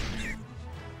guess.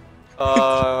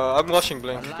 I'm rushing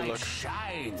blink. Good Light luck.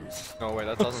 shines. No, wait,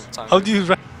 that doesn't time. How do you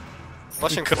run?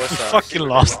 Rushing You first. fucking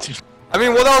lost, dude. I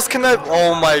mean, what else can I?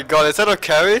 Oh my god, is that a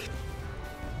carry?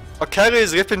 A carry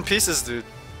is ripping pieces, dude.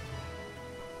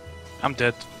 I'm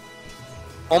dead.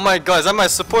 Oh my god, is that my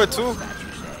support too?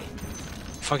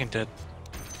 Fucking dead.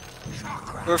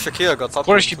 Or Shakira got top. Of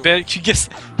course, too.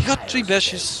 he got 3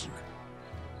 bashes.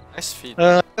 Nice feed.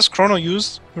 That's chrono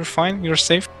used. We're fine. You're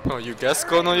safe. Oh, you guessed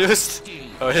Chrono used?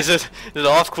 Oh, is it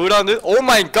off cooldown, dude? Oh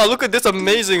my god, look at this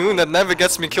amazing rune that never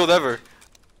gets me killed ever.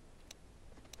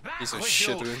 Piece of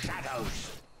shit, dude. You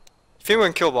think we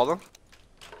can kill bottom?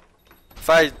 If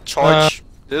I charge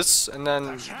this and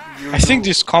then you I think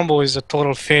this combo is a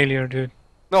total failure, dude.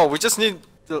 No, we just need.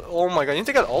 Oh my god, you need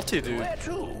to get ulti, dude.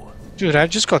 Dude, I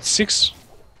just got 6.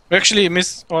 Actually,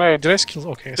 missed. Oh, yeah, did I skill?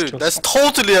 Okay, I Dude, skilled that's some.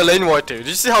 totally a lane ward, dude. Did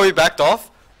you see how he backed off?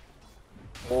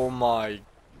 Oh my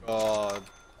god.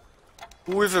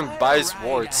 Who even buys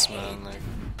wards, man? Like,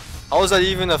 how is that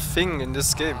even a thing in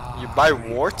this game? You buy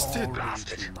wards, dude? They're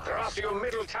after your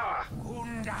middle tower.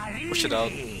 Push it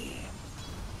out.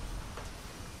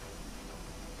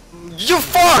 You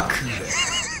fuck!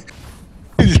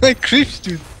 He's like creeps,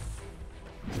 dude.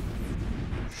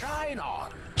 Shine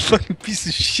on. Fucking piece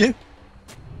of shit.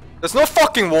 There's no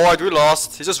fucking ward, we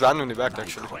lost. He just randomly backed,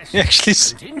 actually. He actually.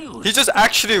 Continues. He just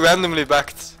actually randomly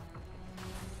backed.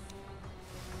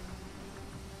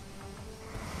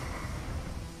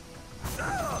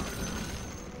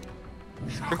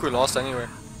 I think we lost anyway.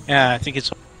 Yeah, I think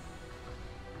it's.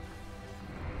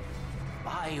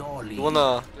 By your leave. You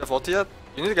have ulti yet?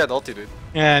 You need to get ulti, dude.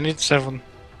 Yeah, I need 7.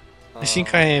 I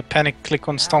think I panic click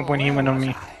on stomp when he went on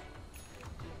me.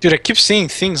 Dude, I keep seeing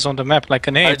things on the map like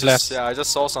an A blast. I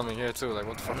just saw something here too. Like,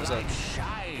 what the fuck is that?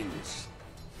 Shines.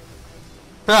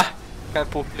 Ah! Can't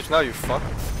pull pitch now, you fuck.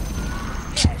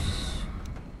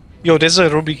 Yo, there's a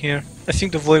Ruby here. I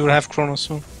think the Void will have Chrono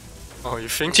soon. Oh, you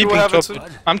think you TPing have it top.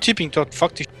 too? I'm TPing top.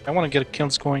 Fuck this shit. I wanna get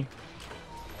kills going.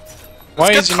 Let's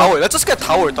get is he tower. not? Let's just get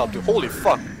tower top, dude. Holy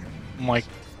fuck. Oh my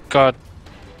god.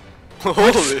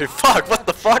 Holy fuck, what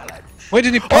the fuck? Why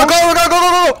did he Oh, pause? go!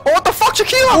 Oh, what the fuck,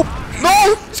 Shakira?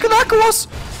 No! He's gonna echo us!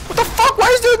 What the fuck? Why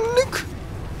is there a nuke?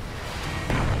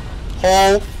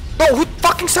 Oh. No, who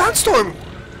fucking sandstorm?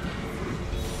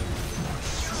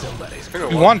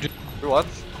 We won, dude. You what?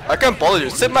 I can't bother you.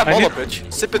 Sip my I bottle, did-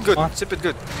 bitch. Sip it good. What? Sip it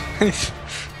good.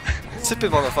 Sip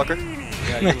it, motherfucker.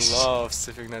 Yeah, you Nice. love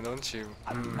sipping that, don't you?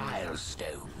 A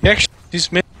milestone. He actually,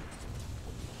 he's mid.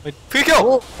 Free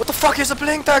kill! What the fuck is a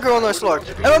blink dagger on our slug?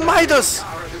 And Midas!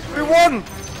 We won!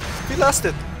 We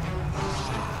lasted.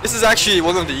 This is actually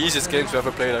one of the easiest games we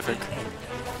ever played, I think.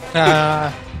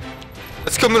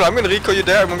 Let's come in, I'm gonna recall you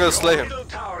there and we're gonna slay him. Middle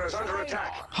tower is under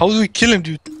attack. How do we kill him,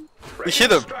 dude? We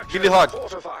hit him really hard.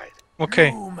 Fortified.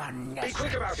 Okay, Be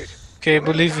quick about it. okay,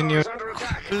 believe in you. Is under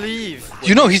attack. Believe.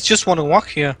 You know, he's just wanna walk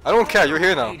here. I don't care, you're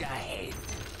here now.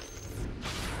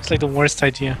 It's like the worst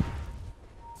idea.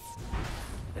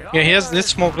 Yeah, he has. Let's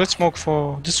smoke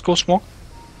for. Just go smoke.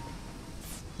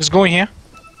 Let's go in here.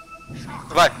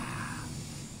 Right,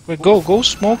 Wait, go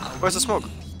smoke. where's the smoke?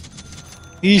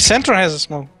 The center has a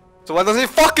smoke. So why doesn't he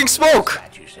fucking smoke?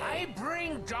 I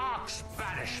bring Dark's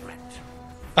banishment.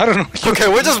 I don't know. Okay,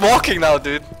 we're just walking now,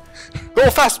 dude. Go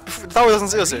fast before the tower doesn't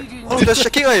see us here. Oh, there's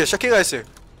Shakira here, Shakira is here.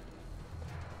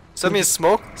 Send me a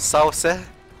smoke, sauce.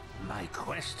 My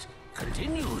quest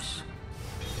continues.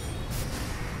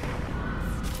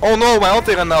 Oh no, my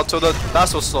ulti ran out, so the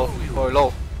dash was slow. Or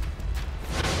low.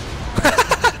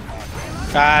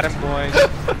 Got him, boys.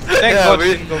 Thank Yeah, God we-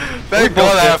 you didn't go. Thank We God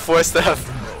both I did. have 4 staff.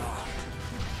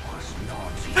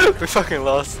 We fucking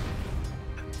lost.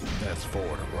 That's 4 in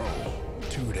a row.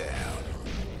 2 down.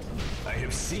 I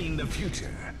have seen the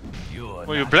future. You're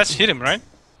Well, your blast hit him, right?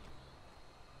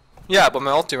 Yeah, but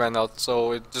my ulti ran out,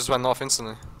 so it just went off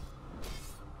instantly.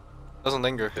 Doesn't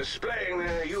linger. Displaying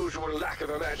their usual lack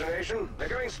of imagination, they're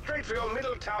going straight for your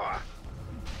middle tower.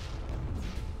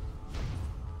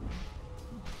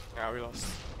 Yeah, we lost.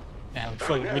 Yeah,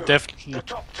 Oh, we no. definitely. The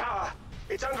top tower,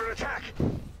 it's under attack.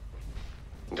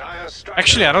 Dire strike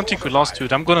Actually, I don't think we lost,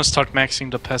 dude. I'm gonna start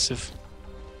maxing the passive.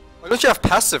 Why don't you have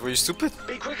passive? Are you stupid?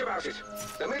 Be quick about it.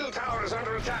 The middle tower is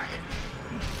under attack.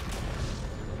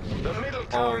 The middle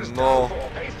tower Oh is no. down for.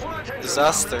 Pay full attention.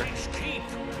 Disaster. Keep.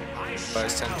 By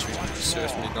sentry.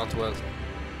 Serves me not well.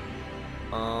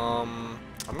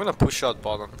 I'm gonna push out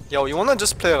bottom. Yo, you wanna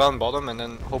just play around bottom and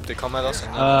then hope they come at us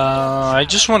and then... I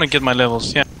just wanna get my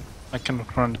levels. Yeah, I can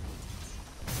run.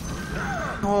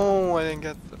 No, I didn't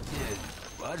get that.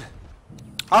 What?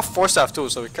 I have 4 staff too,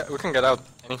 so we can get out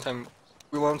anytime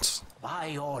we want. By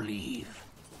your leave.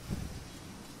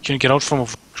 Can you get out from a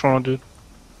chrono, dude?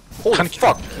 Holy Can't-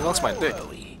 fuck, he wants my dick. Where are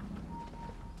we?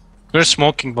 We're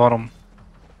smoking bottom.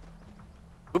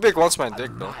 Rubik wants my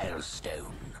dick though.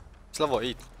 Milestone. It's level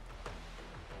 8.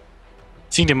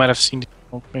 I think they might have seen the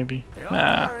smoke, maybe.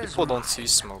 Nah. People don't see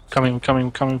smoke. Coming.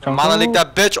 Mana leak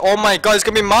that bitch! Oh my god, it's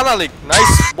gonna be mana leak!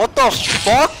 Nice! What the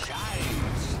fuck?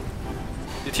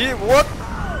 Did he? What?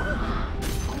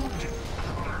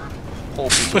 Oh,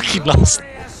 Fucking lost.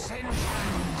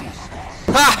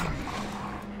 ha!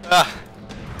 Ah.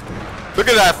 Look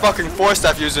at that fucking 4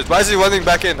 staff usage. Why is he running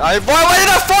back in? Why did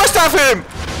I 4 staff him?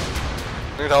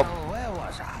 Need help. Where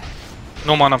was I?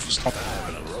 No mana for stop.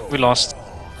 We lost.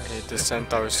 I hate this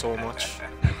centaur so much.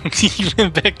 He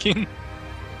went back in.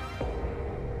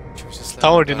 She was just like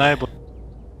tower deniable.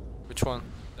 Which one?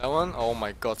 That one? Oh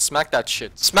my god, smack that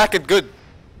shit. Smack it good!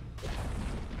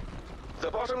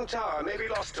 The bottom tower may be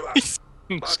lost to us,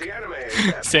 but the enemy is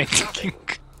left with Shanking. nothing.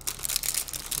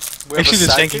 We have Actually, a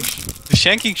the shanking? shanking. The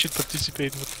shanking should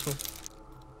participate. What the fuck?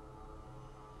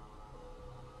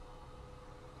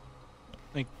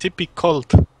 Like typical.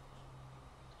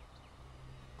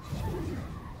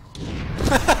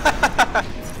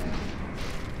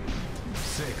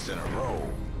 6 in a row.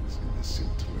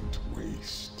 Scintillant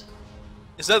waste.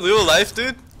 Is that real life,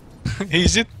 dude?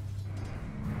 Is it?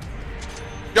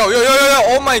 Yo!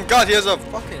 Oh my god, he has a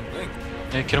fucking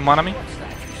blink. Kill Manami?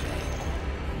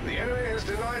 The enemy has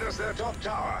denied us their top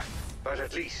tower, but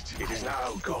at least it is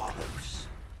now gone.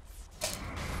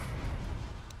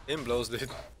 Him blows, dude.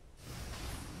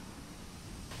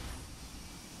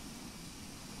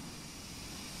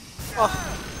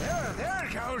 There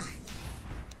it goes.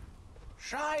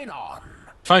 Shine on.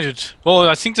 Find it. Oh,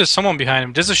 I think there's someone behind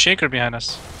him. There's a shaker behind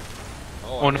us.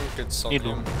 Oh, Oh, I no. think it's on Need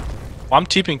him. Oh, I'm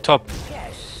tipping top.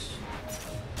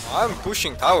 I'm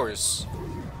pushing towers.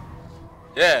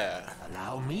 Yeah.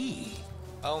 Allow me.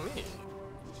 Allow me.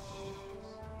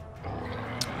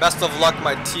 Best of luck,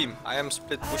 my team. I am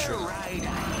split pusher. Right.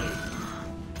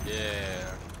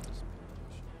 Yeah.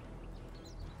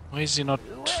 Why is he not?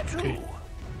 Okay.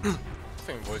 I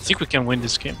think I think we can win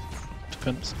this game.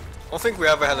 Depends. I don't think we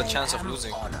ever had a chance of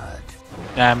losing. Honored.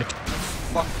 Damn it.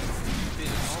 Fuck.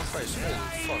 Jesus Christ.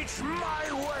 Holy fuck.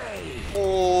 My way.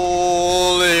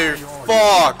 Holy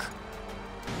fuck.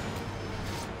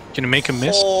 Can you make a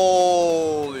miss?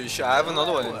 Holy shit. I have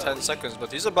another one in 10 seconds,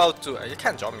 but he's about to. He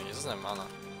can't jump me. He doesn't have mana.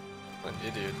 What an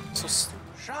idiot. So stupid.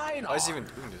 Shine Why is he on. even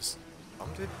doing this? Dumb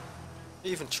dude. He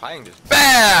even trying this.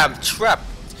 BAM! Trap!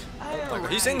 Oh my god,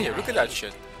 he's in here. Look at that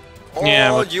shit. Oh,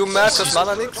 Yeah, but- you mad cause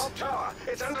mana nicks? Top tower,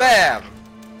 it's under BAM!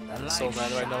 The So light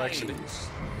mad right now, actually. shines.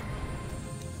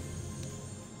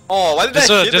 Oh, why did There's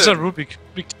I a hit there's a him? Rubik.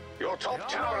 Your top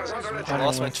tower is under I attack.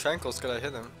 lost my trankles, could I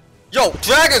hit him? Yo,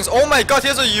 dragons! Oh my god, he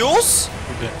has a use?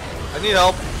 Okay. I need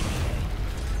help.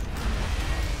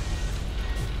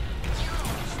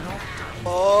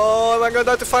 Oh my god,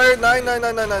 I have to fire. 9.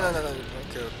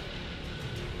 Okay.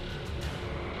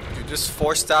 Dude, this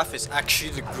force staff is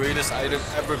actually the greatest item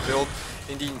ever built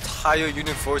in the entire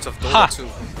universe of Ha! Dota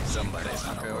 2.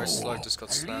 Okay, our slug just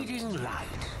got slammed. Leading light.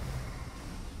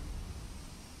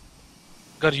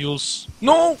 Got use.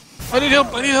 No! I need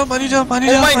help! I need help! I need help! I need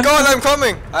Oh help! my god, I'm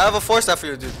coming! I have a force staff for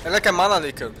you, dude. And I can mana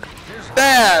leak him.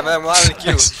 Bam! I'm mana leak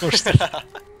you.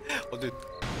 Oh, dude,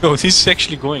 Yo, this is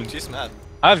actually going. she's mad.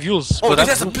 I have use. Oh, but dude, I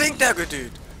there's a blink dagger,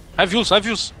 dude. have use. I have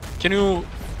use. Can you?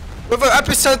 We have an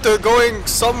epicenter going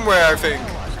somewhere, I think.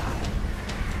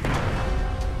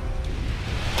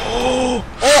 Oh!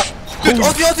 Dude,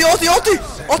 ulti!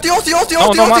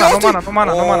 No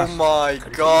mana. Oh my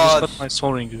Just god. got my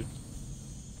soaring, dude.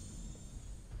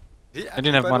 He I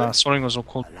didn't have mana. Soaring was so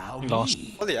cold. Allow He lost.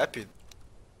 me. Holy epi.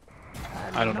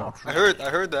 I don't know. I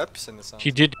heard the epicenter sound.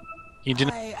 He did. He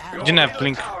didn't. I He am didn't have Your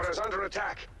blink. tower is under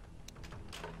attack.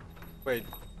 Wait.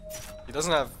 He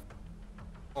doesn't have...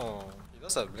 Oh, he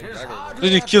does have blink dagger. though.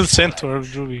 Did he kill Centaur,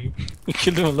 Ruby? He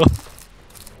killed him alone.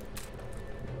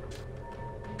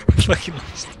 Fucking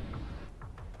lost.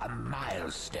 a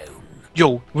milestone.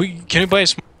 Yo, can you buy a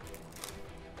smoke?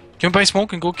 Can you buy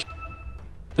smoke and go kill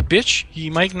the bitch?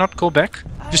 He might not go back.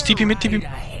 Just TP mid, TP. Right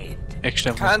ahead.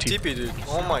 Actually, I Can't won't TP. TP, dude.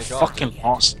 Oh my god. Fucking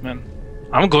lost, man.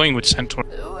 I'm going with Centaur.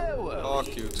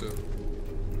 Fuck you too.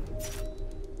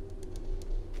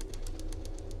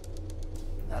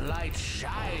 The light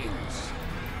shines.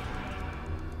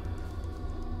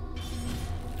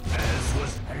 As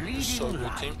was a leading So good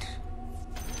light. team.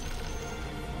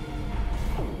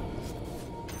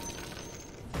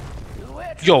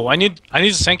 Yo, I need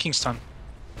a sanking stun.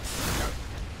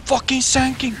 Fucking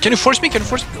sanking! Can you force me? Can you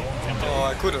force me? Oh,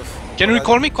 I could've. Can you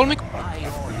recall me? Call me.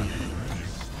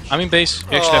 I'm in base.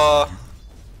 You actually have.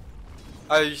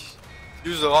 I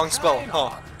used the wrong spell,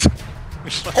 huh?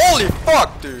 Holy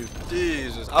fuck, dude!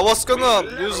 Jesus. I was gonna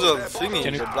use the thingy,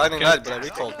 Can you- the blinding can- light, but I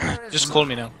recalled. Just call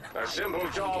me now. A simple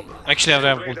job. Actually, I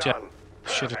have simply ult, yeah. done.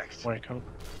 Shit, Perfect. worry, Carl.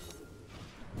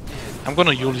 I'm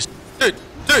gonna use this.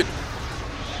 Dude!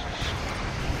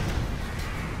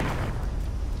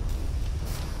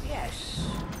 Yes.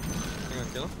 You gonna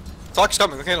kill him? Slug's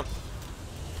coming, look at him.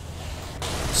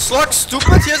 Slug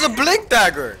stupid, he has a blink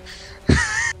dagger!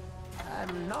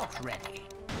 I'm not ready.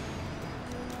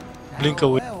 Blink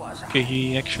away. Where was I? Okay,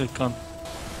 he actually can't.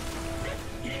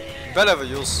 Better have a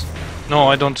use. No,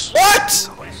 I don't. What?!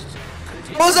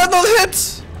 Was that not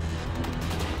hit?!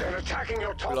 They're attacking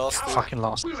your top Lost. tower. Fucking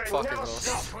lost. Will they Fucking never lost.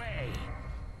 stop?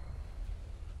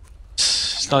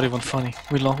 It's not even funny.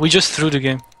 We just threw the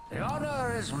game. They're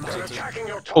attacking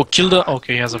your top Oh, kill the. tower.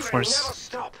 Okay, he has a They never force.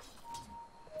 stop.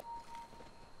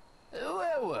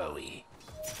 Where were we?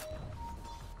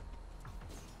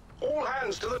 All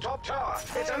hands to the top tower.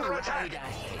 It's under attack. You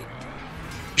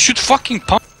should fucking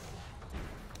pump.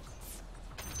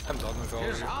 I'm done with all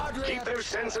of you. Keep those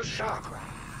sensors sharp.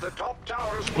 The top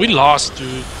tower is. We lost,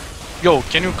 dude. Yo,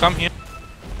 can you come here?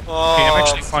 Okay, I'm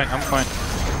actually fine. I'm fine.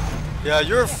 Yeah,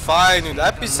 you're fine, dude.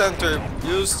 Epicenter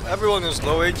used. Everyone is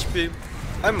low HP.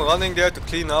 I'm running there to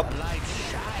clean up.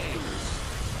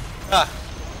 Ah,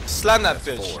 slam that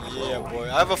bitch. Yeah, boy.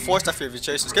 I have a force staff here if he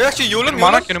chases. Can you actually Yule him?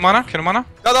 Can you mana? Can you mana?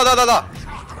 Da.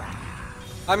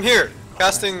 I'm here,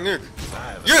 casting nuke.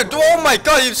 You, oh my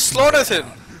god, you slaughtered him.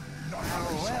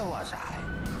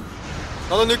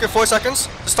 Another nuke in 4 seconds.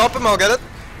 Stop him, I'll get it.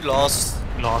 You lost.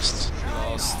 Lost.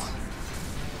 Lost.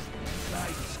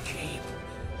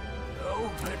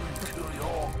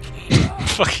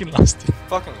 Fucking lost it.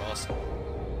 Fucking lost.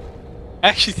 I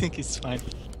actually think it's fine.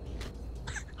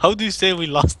 How do you say we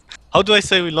lost? How do I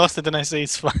say we lost it and I say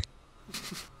it's fine?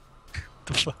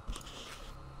 The fuck?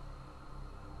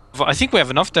 Well, I think we have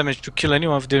enough damage to kill any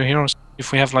of their heroes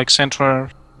if we have like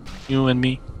Centra, you and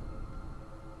me.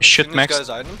 Shit, These Max. guys'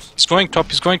 items? He's going top.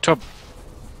 He's going top.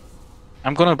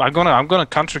 I'm gonna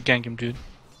counter gank him, dude.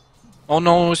 Oh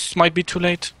no, this might be too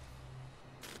late.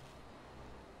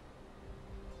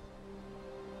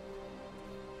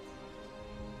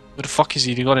 Where the fuck is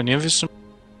he? He got an invisible.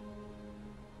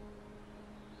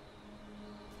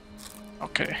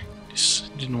 Okay, this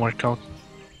didn't work out.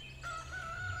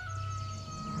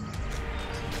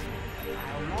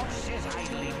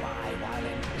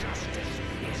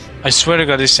 I swear to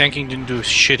God, this tanking didn't do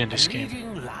shit in this game.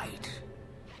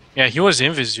 Yeah, he was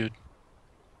invis, dude.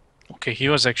 Okay, he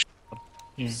was actually.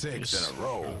 Yeah, 6 in a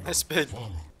row. I spit.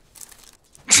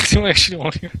 Still actually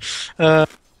on here.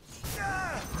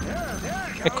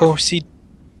 Echo seed.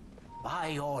 By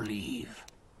your leave.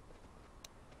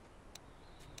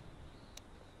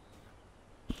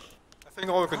 I think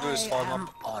all we can do is farm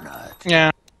up. Honored.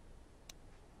 Yeah.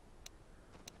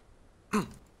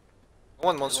 No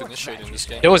one wants to initiate in this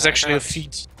game. There was actually a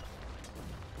feed.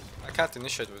 I can't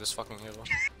initiate with this fucking hero.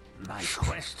 My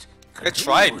quest. I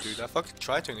tried, dude. I fucking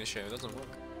tried to initiate. It doesn't work.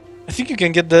 I think you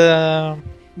can get the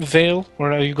veil.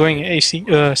 Or are you going AC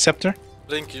scepter?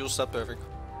 Blink, use that perfect.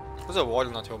 There's a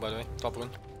ward not here, by the way. Top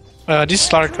one. This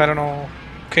Stark, I don't know.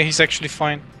 Okay, he's actually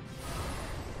fine.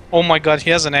 Oh my God, he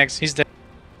has an axe. He's dead.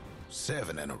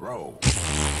 7 in a row.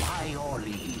 By your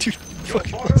leave. Dude, Your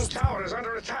fucking bottom tower is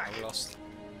under attack. We lost.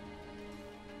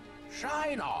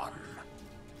 Shine on.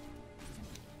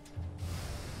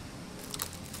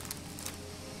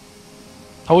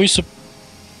 How are you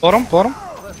bottom?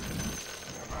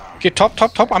 Okay, top.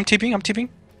 I'm TPing.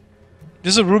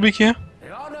 There's a Rubik here.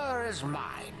 The honor is mine.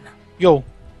 Yo,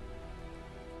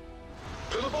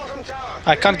 To the bottom tower.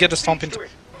 I can't get a stomp into.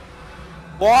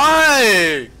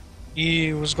 Why?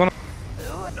 He was gonna.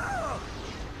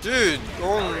 Dude,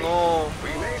 oh We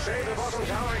may save the bottom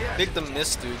tower yet. no. Make them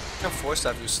miss, dude. You can force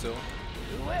that you still.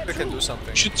 We can do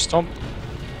something. Should stomp.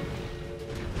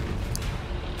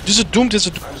 There's a doom.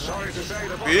 I'm sorry to say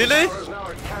the bottom Really? tower is now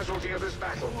a casualty of this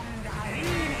battle.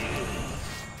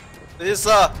 There's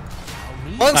 1 I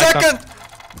can't- second!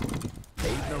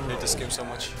 I hate this game so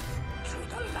much.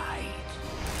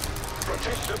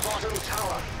 Protect the bottom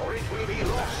tower, or it will be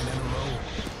lost.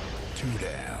 2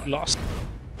 down. Lost.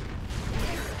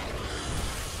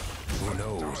 Who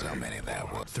knows how many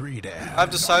that was? 3 down. I've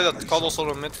decided that Cuddle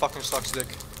Solo mid fucking sucks dick.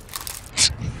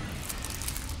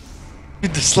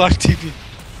 With the Slark TV.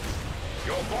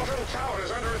 Your bottom tower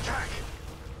is under attack.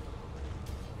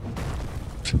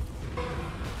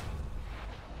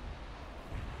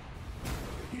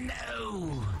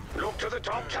 No. Look to the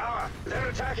top tower. They're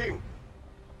attacking.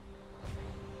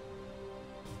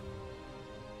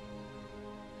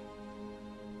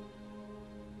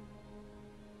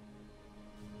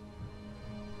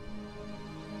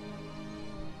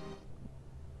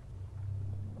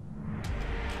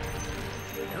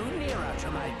 No nearer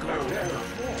to my goal.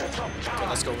 The top tower.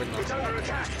 Let's go win It's now. under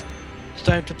attack. It's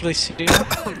time to play CD.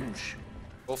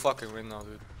 Go fucking win now,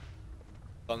 dude.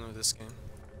 Done with this game.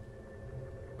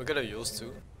 We gotta use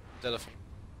too. That a thing.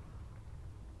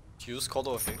 Use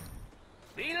Cuddle a thing.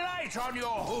 Be light on your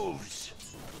hooves.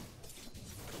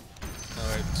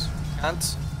 Alright. Can't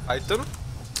fight them.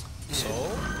 So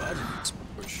let's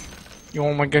push.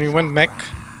 Oh my God, you went mech.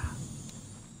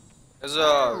 There's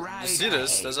a you see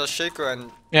this? There's a shaker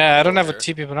and Yeah, I don't have a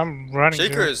Here. TP, but I'm running.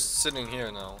 shaker here. is sitting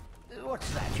here now. What's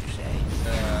that you say?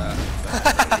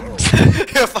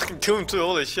 You're fucking doom too,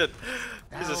 holy shit.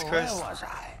 Jesus Christ.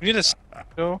 We need a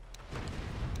go.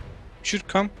 Should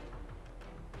come.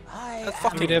 That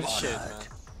fucking Need a- shit,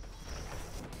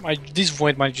 man. This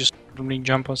void might just randomly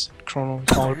jump us Chrono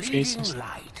with our faces.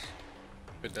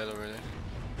 We're dead already.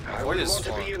 I Void wouldn't is want to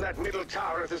far. be in that middle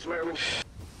tower at this moment.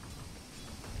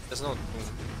 There's no.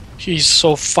 He's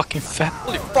so fucking fat.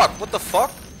 Holy fuck! What the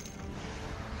fuck?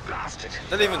 Blast it.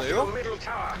 That even Blast you? your middle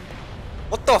tower.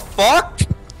 What the fuck?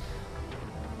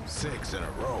 6 in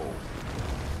a row.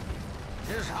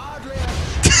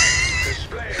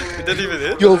 Displaying Did that even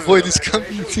hit? Your void is coming.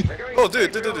 Oh,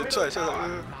 dude, try. He's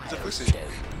a pussy.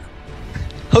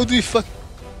 How do you fuck?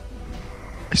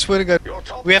 I swear to God. Your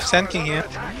top We have tower Sand is King under here.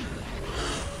 attack.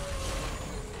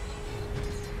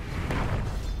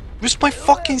 Where's my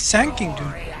fucking Sand King, dude?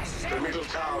 The middle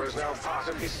tower is now part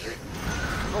of history.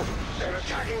 Oh, they're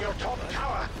attacking your top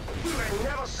tower. Will they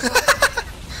never stop?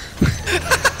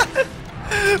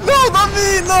 No, not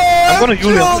me! No! I'm gonna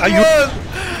Yulian. Are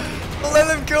you? Don't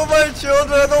let him kill my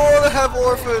children. I don't want to have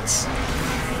orphans.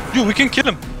 Dude, we can kill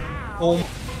him. Oh.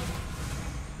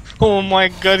 Oh my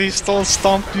God, he's still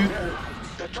stomped, dude.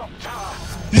 The top tower.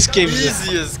 This game is.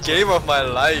 Easiest game of my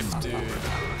life, dude.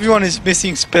 Everyone is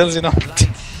missing spells in our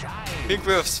team. Think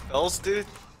we have spells, dude?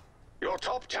 Your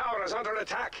top tower is under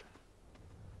attack.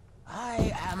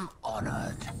 I am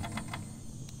honored.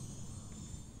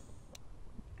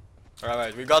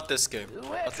 Alright, we got this game.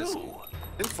 Got this.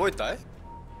 Didn't Void die?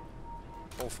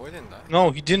 Oh, Void didn't die. No,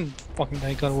 he didn't fucking die.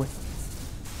 He got away.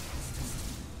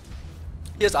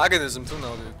 He has agonism too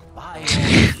now, dude. I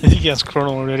think he has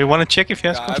Chrono already. Wanna check if he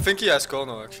has Yeah, Chrono? I think he has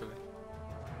Chrono actually.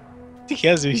 I think he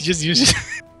has it. He just uses it.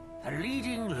 A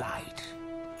leading light.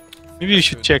 Maybe you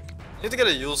should check. You need to get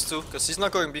a Yules too, because he's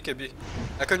not going BKB.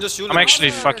 I can just Yule I'm him. actually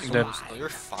fucking dead. No, you're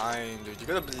fine, dude. You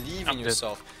gotta believe I'm in dead.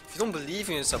 yourself. If you don't believe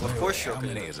in yourself, of course you're How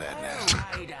okay. many is that now?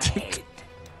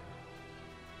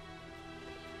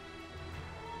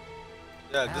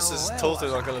 Yeah, this is totally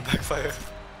not gonna backfire.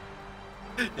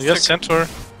 He has Centaur.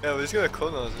 Yeah, but he's gonna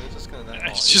Chrono, so he's just gonna die.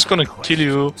 He's just gonna kill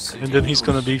you, and then he's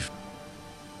gonna be.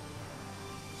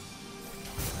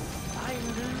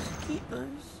 Finders,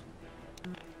 keepers.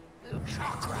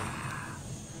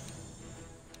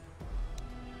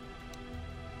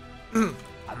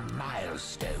 A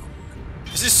milestone.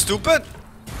 Is he stupid?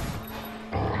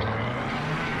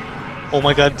 Oh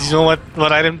my God! Do you know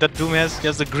what item that Doom has? He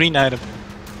has the green item.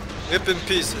 Rip in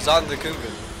peace, it's on the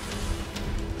Kungen.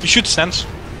 You should sense.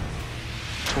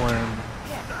 To him.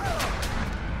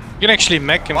 You can actually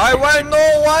mech him. Why,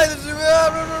 no, why did you...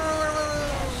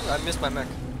 I missed my mech.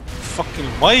 Fucking.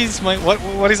 Why is my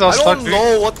what is our I start don't doing?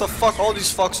 know what the fuck all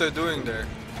these fucks are doing there.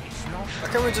 Why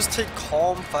can't we just take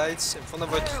calm fights in front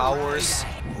of our towers?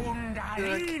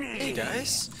 Like, hey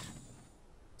guys,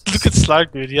 Look at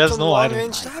Slark, dude. He has some no long item.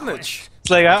 range damage. It's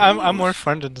like I'm more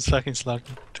fun than the fucking Slark.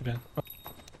 Too bad.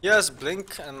 He has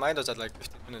Blink and Midas at like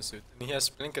 15 minutes, dude. And he has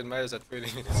Blink and Midas at 30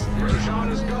 minutes. Roshan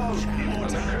is gone. And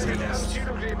the Kungan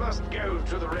absolutely must go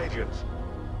to the Radiant.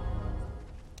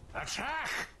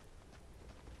 Attack!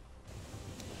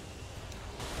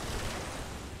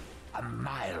 A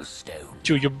milestone.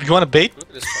 You wanna bait? Look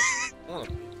at this fuck. Oh,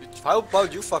 how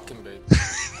about you fucking bait?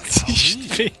 You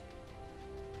should bait.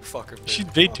 You fucking bait.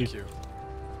 Should bait, Fuck dude. you.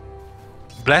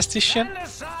 Blast this shit.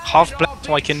 Half blast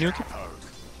so I can nuke it.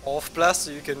 Off blast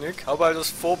so you can nuke? How about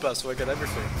just full blast so I get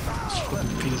everything?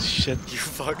 Piece of shit. You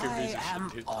fucking piece I of am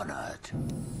shit, dude. honored.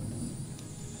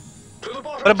 To the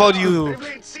bottom What about tower. you? They've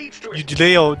laid siege to You it.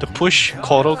 delay the push,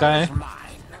 Koro guy.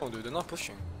 Oh, dude, they're not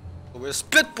pushing. We're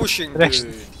split pushing, But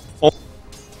actually- dude.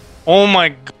 Oh my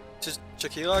god. Just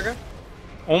Shakira again?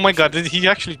 Oh my god, did he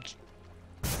actually...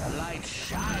 The light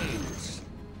shines.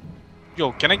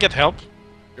 Yo, can I get help?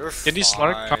 You're Can this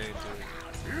Slark fine,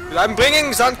 dude. I'm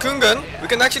bringing Zan Kungen. We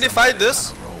can actually fight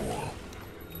this.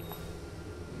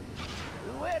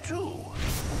 Where to?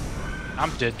 I'm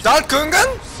dead. Zan Kungen?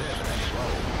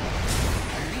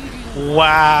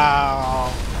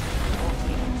 Wow.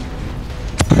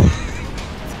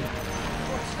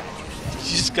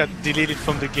 He just got deleted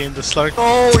from the game, the Slark.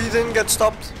 Oh, he didn't get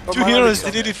stopped. But Two my heroes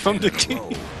Alex deleted from the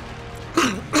game.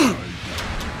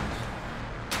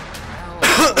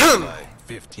 Like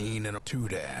 15 and a 2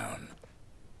 down.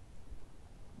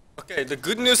 Okay, the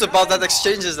good news about that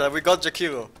exchange is that we got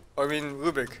Jakiro. I mean,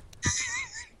 Rubik.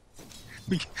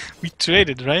 We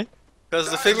traded, right?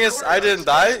 Because the thing is, I didn't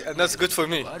die, and that's good for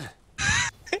me.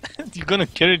 You're gonna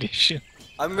carry this shit.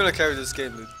 I'm gonna carry this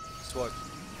game, dude. That's what.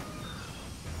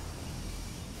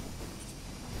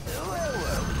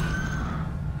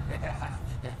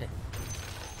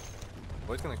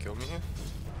 Void's gonna kill me here?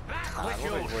 I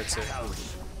don't think Void's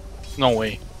safe. No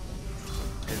way.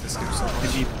 Hate this game so much.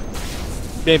 GG.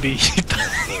 Maybe.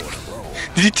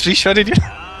 Did he three-shot it?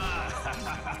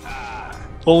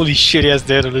 Holy shit, he has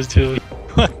Daedalus too.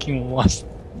 Fucking lost.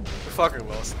 We fucking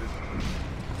lost, dude.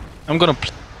 I'm gonna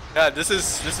play. Yeah, this is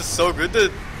so good,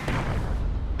 dude.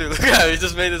 Dude, look at him, he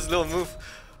just made this little move.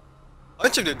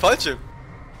 Punch him, dude, punch him.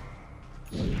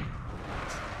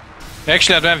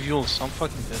 Actually, I don't have Yules, so I'm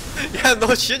fucking dead. Yeah,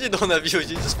 no shit, you don't have views,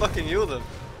 you just fucking heal them.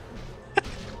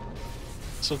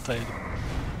 So tired.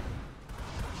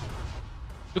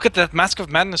 Look at that Mask of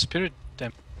Madness spirit,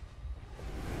 damn.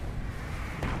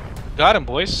 Got him,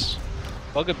 boys.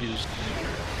 Bug abused.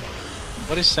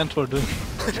 What is Centaur doing?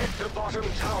 Protect the bottom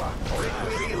tower, or it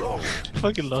will be lost.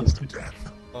 Fucking lost, dude.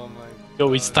 Oh my.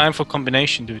 Yo, it's time for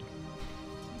combination, dude.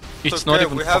 It's not okay,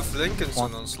 even. we have Lincoln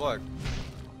soon on Slug.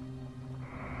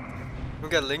 We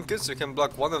get Lincolns, we can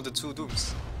block one of the two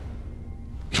dooms.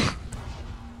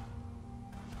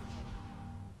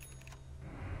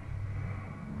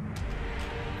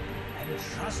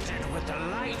 Entrusted with the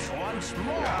light once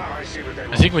more. I see what they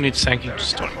I think we need Sanking to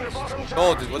start. want. Bottom tower.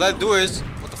 Oh, dude, what I do is.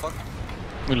 What the fuck?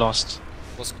 We lost.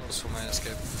 Was close for my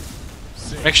escape.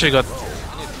 Actually got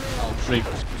raped.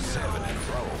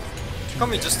 How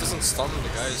come he just doesn't stun the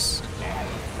guys?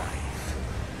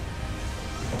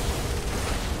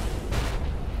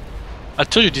 I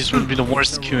told you this would be the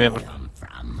worst queue ever.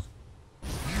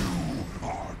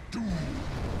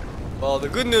 Well, the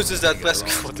good news is that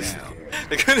Prescott.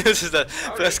 The good news is that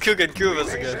Prescott can kill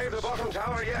us again. Save the bottom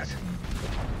tower yet.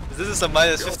 This is a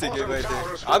minus 50 game right there.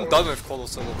 I'm done with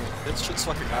Colossal. This shit's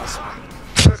fucking awesome.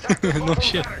 No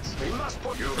shit. We must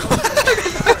put you.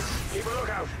 Keep a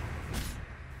lookout.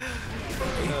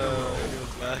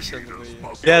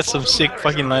 Yeah, some sick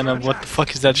fucking lineup. What the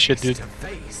fuck is that shit, dude?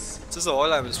 This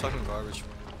all-line is fucking garbage.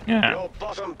 Yeah. Your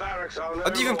bottom barracks are How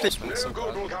do you even play no so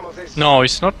good bad? will come of this. No,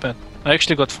 it's not bad. I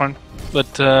actually got fun. But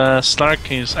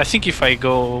Slark is. I think if I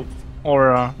go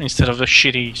Aura instead of the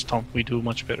shitty Stomp, we do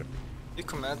much better. You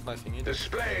command my thingy.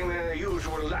 Displaying their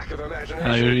usual lack of imagination.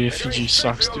 Your They're refugee doing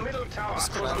sucks, your dude. middle tower.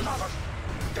 Just command.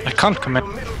 I can't command.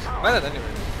 Your middle tower. Command it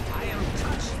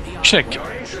anyway. Check. Your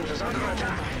ancient is under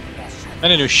attack. I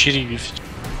need a shitty refugee.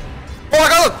 Oh, I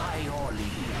got him!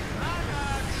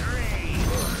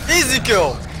 Easy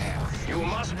kill! You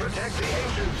must protect the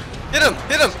ancients. Hit him!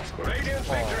 Hit him! Radiant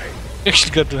victory.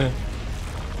 Actually got the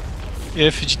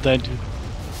refugee died, dude.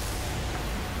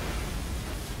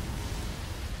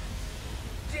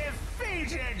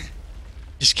 Defeated.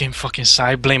 This game fucking sucks.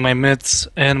 I blame my mids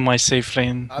and my safe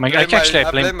lane. I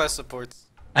blame my supports.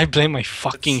 I blame my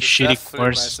fucking It's shitty definitely my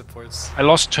course. supports. I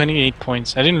lost 28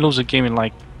 points. I didn't lose a game in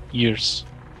like years.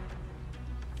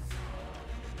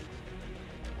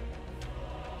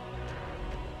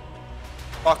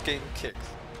 Fucking kick.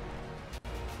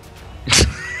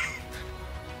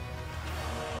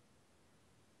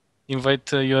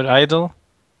 Invite your idol,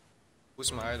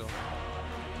 Who's my idol?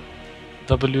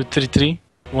 W33,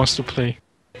 wants to play.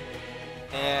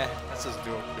 Eh, let's just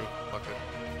do a quick. Fuck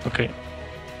it. Okay.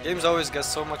 Games always get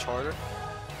so much harder.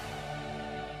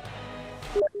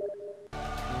 Can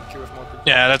you queue with more people?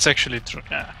 Yeah, that's actually true.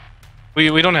 Yeah.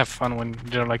 We don't have fun when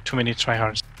there are like too many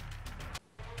tryhards.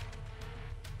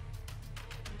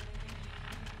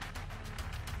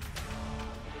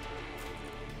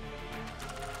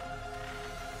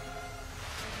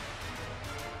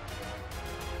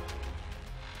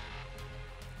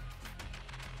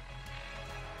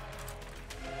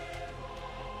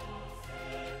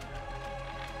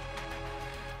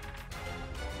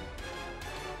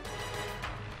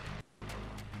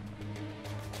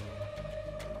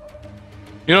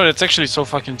 You know, that's actually so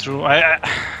fucking true. I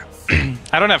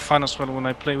I don't have fun as well when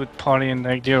I play with party and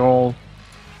like they're all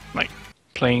like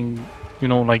playing, you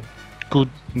know, like good.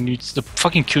 And it's the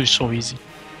fucking queue is so easy.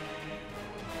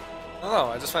 I don't know,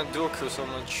 I just find dual queue so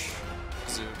much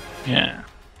easier. Yeah.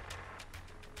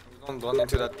 You don't run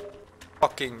into that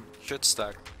fucking shit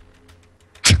stack.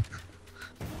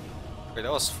 Wait,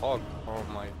 that was fog. Oh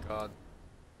my god.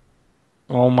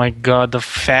 Oh my god, the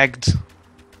fagged.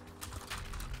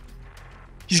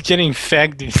 He's getting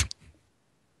fagged, dude.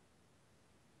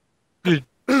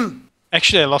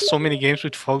 Actually, I lost so many games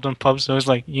with Fogged on pubs. It was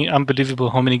like unbelievable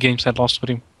how many games I lost with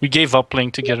him. We gave up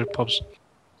playing together pubs.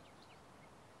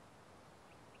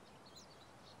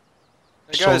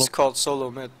 The guy is Solo. called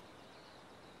Solo Mid.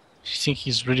 I think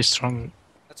he's really strong.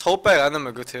 Let's hope I run him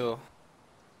a good hero.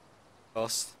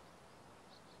 Lost.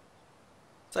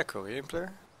 Is that a Korean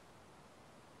player?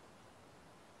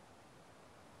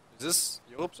 Is this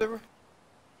Europe server?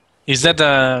 Is that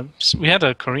we had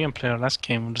a Korean player last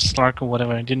game, the Slark or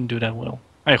whatever. I didn't do that well.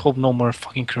 I hope no more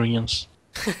fucking Koreans.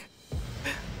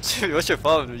 What's your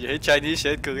problem? You hate Chinese,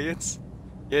 you hate Koreans?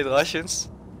 You hate Russians?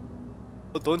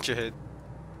 What don't you hate?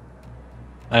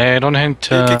 I don't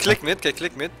hate. Okay, click mid,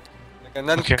 like, and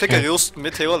then Okay, click okay. a real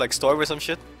mid hero like Storm or some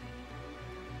shit.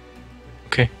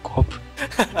 Okay, cool.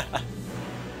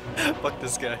 Fuck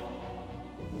this guy.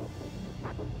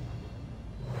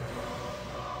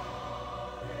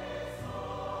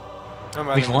 I'm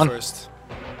We've random won. first.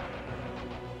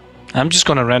 I'm just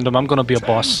gonna random. I'm gonna be a 10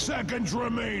 boss. seconds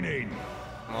remaining.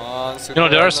 Come on, You know,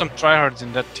 there are random. some tryhards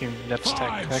in that team, that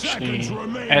stack. 5 Actually, seconds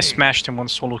remaining. I smashed him on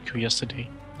solo queue yesterday.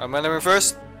 I'm randoming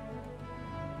first.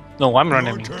 No, I'm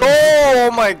running. Your turn.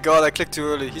 Oh my god, I clicked too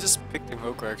early. He just picked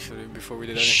Invoker actually before we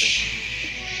did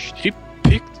anything. He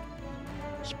picked?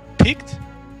 He picked?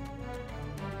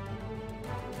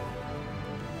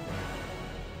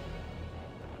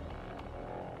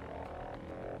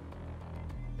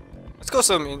 Let's go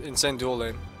some insane duel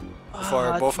lane.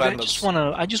 For both Dude,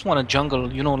 randoms. I just wanna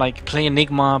jungle, you know, like play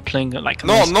Enigma, playing like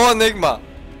No, no Enigma!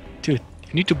 dude,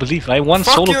 you need to believe. I won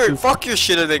solo queue. Fuck your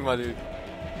shit Enigma, dude.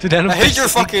 Dude, I, don't I hate your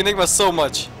play- fucking Enigma so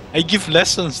much. I give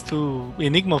lessons to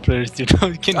Enigma players, dude.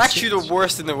 You can Actually the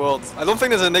worst in the world. I don't think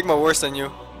there's an Enigma worse than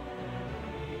you.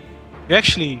 You're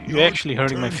actually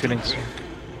hurting my feelings.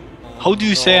 How do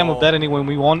you say I'm a bad Enigma when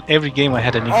we won every game I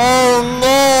had Enigma? Oh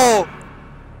no!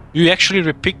 You actually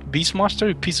repicked Beastmaster,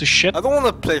 you piece of shit? I don't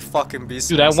wanna play fucking Beast.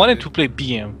 Dude, I wanted to play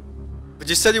BM. But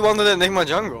you said you wanted Enigma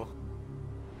jungle.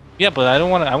 Yeah, but I don't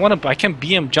want to. I can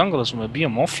BM jungle as well.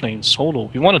 BM offlane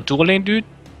solo. You want a dual lane, dude?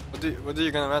 What are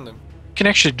you gonna random? You can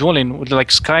actually dual lane with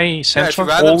like Sky Yeah, if Central.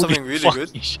 you random Holy something really fuck.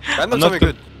 good. I'm Random not something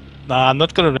gonna- good. Nah, I'm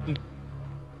not gonna.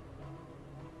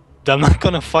 I'm not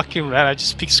gonna fucking ran. I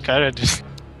just pick Skyred. Just,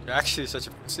 You're actually such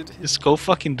a pussy. just go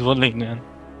fucking dual lane, man.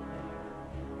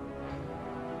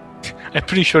 I'm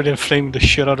pretty sure they're flaming the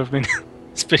shit out of me,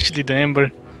 especially the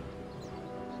Ember.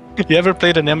 You ever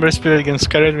played an Ember Spirit against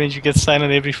Skyred range? You get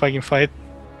silent every fucking fight.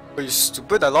 Are you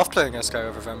stupid? I love playing against Sky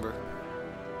of November.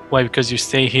 Why? Because you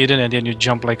stay hidden and then you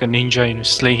jump like a ninja and you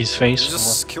slay his You face. or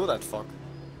just kill that fuck. what?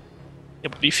 Yeah,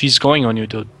 but if he's going on you,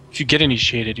 dude, if you get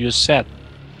initiated, you're sad.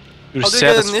 You're How do you sad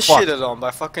get as fuck. initiated on?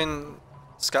 By fucking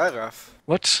Skyraf?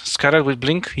 What? Skyred with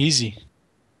blink? Easy.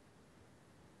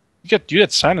 You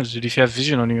get silence, dude, if you have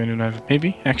vision on you and you have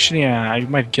maybe. Actually, you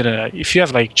might get a. If you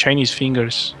have like Chinese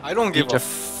fingers. I don't give Ninja. a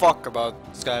fuck about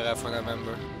Skyraf when I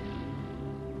remember.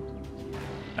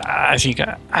 I think.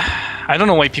 I don't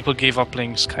know why people gave up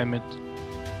playing Sky mid.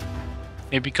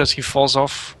 Maybe because he falls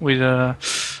off with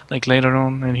like later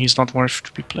on and he's not worth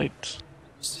to be played.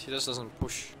 He just doesn't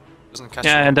push. Doesn't catch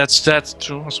Yeah, you. and that's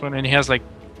true as well. And he has like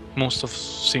most of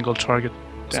single target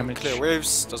Doesn't damage. clear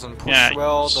waves, doesn't push Yeah,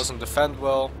 well, he's- doesn't defend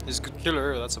well. He's a good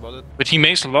killer, that's about it. But he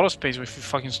makes a lot of space with his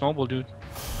fucking snowball, dude.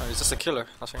 He's just a killer,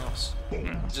 nothing else.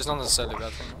 It's just not necessarily a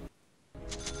bad thing.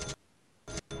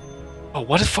 Oh,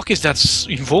 what the fuck is that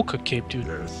Invoker cape, dude?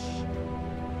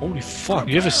 Holy fuck,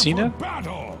 you ever seen that?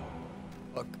 Battle.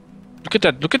 Look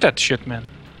at that shit, man.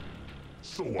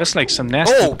 That's like some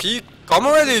nasty... Oh, can you come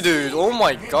already, dude? Oh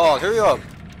my god, hurry up.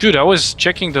 Dude, I was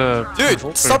checking the Dude,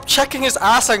 Invoker. stop checking his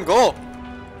ass and go.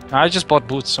 I just bought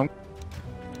boots, so...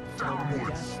 I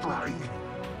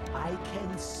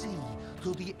can see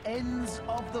to the ends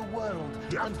of the world,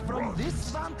 and from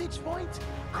this vantage point,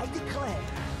 I declare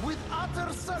with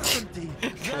utter certainty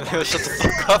that Shut the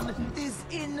fuck up. is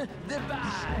in the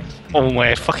bag. Oh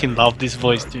my, I fucking love this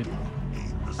voice, dude.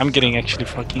 I'm getting actually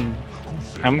fucking...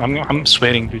 I'm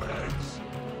sweating, dude.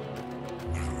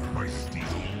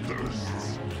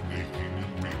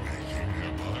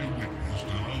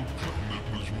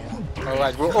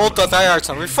 Alright, we're ultra tryhards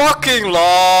and we fucking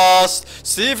lost!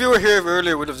 See, if you were here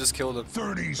earlier, we would have just killed him.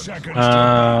 30 seconds.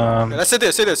 Yeah, let's sit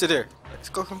there, sit there, sit there. Let's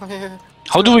go, come here.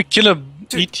 How do we kill a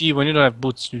ET when you don't have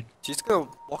boots, dude? She's gonna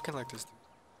walk in like this.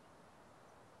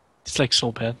 It's like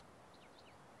so bad.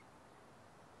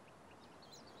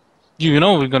 You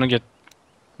know we're gonna get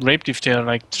raped if they're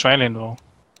like tri-lane though.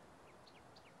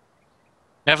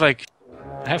 I have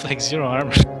like 0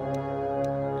 armor.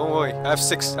 Don't worry, I have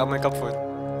 6, I'll make up for it.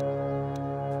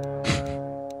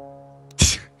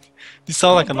 This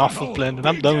sounds like an awful plan, and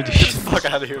I'm done with this shit. Fuck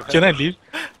out of here, man. Can I leave?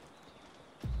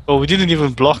 Oh, we didn't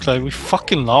even block, like, we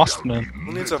fucking lost, man.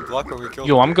 Who needs a block when we kill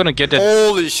Yo, him? I'm gonna get that.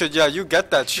 Holy shit, yeah, you get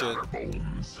that shit.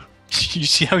 You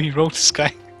see how he rode the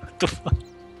sky? What the fuck?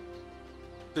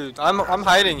 Dude, I'm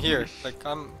hiding here. Like,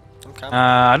 I'm camping.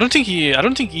 I don't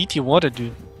think ET wanted,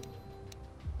 dude.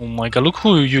 Oh my god, look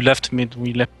who you left mid.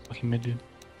 We left fucking mid, dude.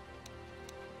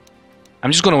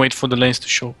 I'm just gonna wait for the lanes to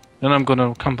show. Then I'm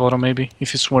gonna come bottom maybe,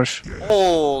 if it's worth.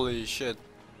 Holy shit.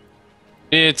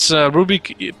 It's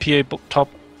Rubik PA top,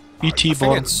 ET I think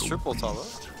bottom. it's triple tower.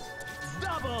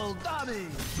 Double dummy.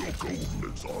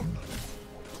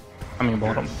 Coming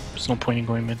bottom. There's no point in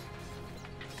going mid.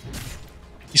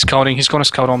 He's scouting. He's gonna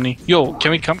scout Omni. Yo, can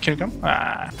we come? Can we come?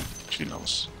 Ah, she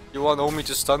knows. You want Omi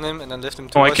to stun him and then lift him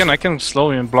to Oh, us? I can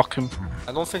slow him and block him.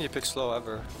 I don't think he picks slow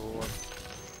ever. You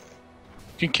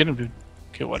can kill him, dude.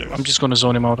 Okay, whatever. I'm just gonna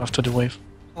zone him out after the wave.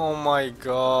 Oh my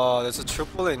god, it's a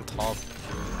triple lane top.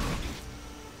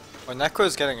 My Neko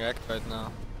is getting wrecked right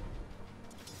now.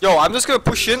 Yo, I'm just gonna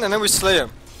push in and then we slay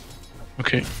him.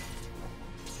 Okay.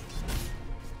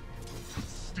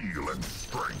 Steel and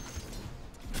strength.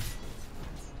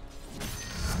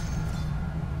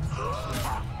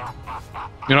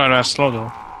 You're not as slow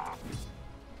though.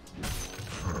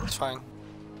 It's fine.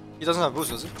 He doesn't have boost,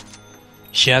 does he?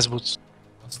 He has boots.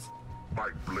 My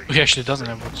blade. He actually doesn't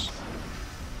have boots.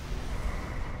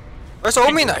 Where's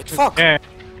Omi Knight? Fuck! Yeah.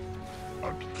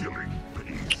 A killing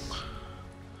pace.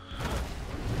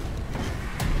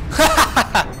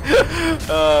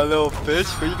 Little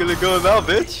bitch, where you gonna go now,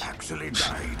 bitch? Actually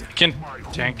died. I can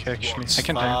tank actually. I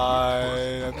can tank.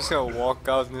 Fine. I'm just gonna walk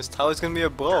out and this tower's gonna be a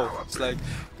bro. It's like,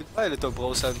 goodbye little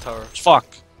bro centaur. Fuck.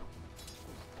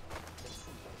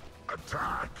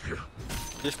 Attack.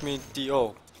 Give me DO.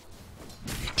 Oh,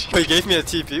 he gave me a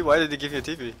TP? Why did he give me a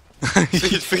TP?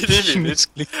 Free TP, bitch.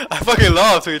 I fucking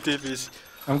love free TPs.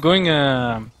 I'm going.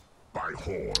 By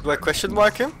horn. Do I question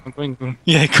mark him? I'm going.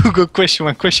 Yeah, go question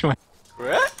one. Question one.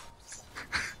 What?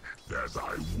 As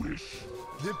I wish.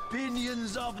 The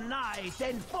pinions of night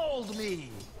enfold me.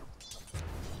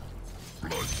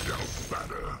 Blood shall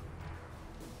spatter.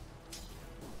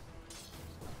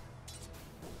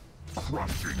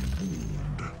 Crushing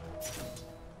wound.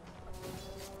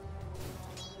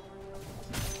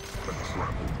 A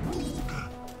traveled road.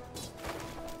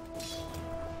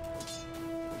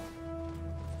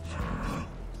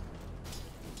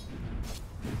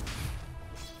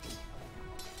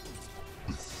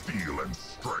 With steel and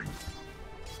strength.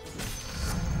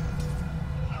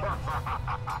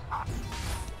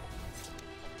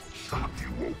 Chop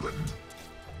you open.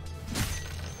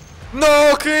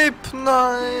 No creep! Is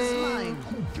Nice! mine.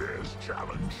 Who dares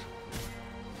challenge?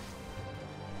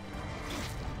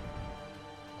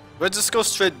 Let's just go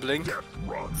straight blink. Death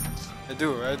runs. I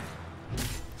do, right?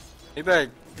 Maybe I...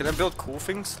 Can I build cool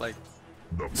things? Like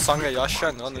The Sanga Yasha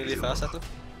and run really fast at them?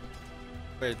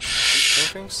 Wait, cool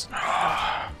things?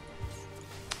 That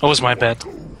was my bad.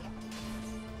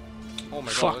 Oh my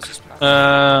god, Fuck. what's this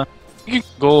path? You can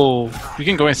go. You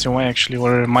can go SY actually,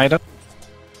 or Maida.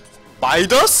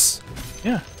 Midas?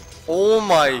 Yeah. Oh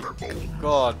my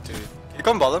god, dude. Can you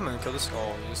come bottom and kill this?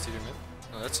 Oh, you just TV mid?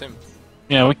 No, that's him.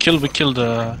 Yeah, we killed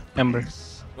Ember. You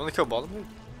wanna kill bottom mid?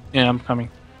 Yeah, I'm coming.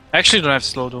 I actually don't have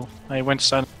slow though. I went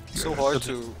silent. It's so hard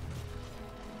to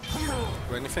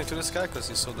do anything to this guy because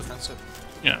he's so defensive.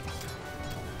 Yeah.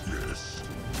 Yes.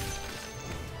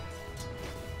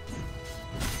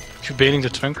 You baiting the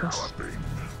Twinkles?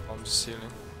 I'm just healing.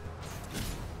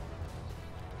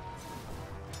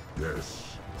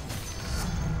 Yes.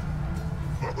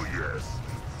 Oh yes.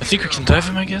 I think we can dive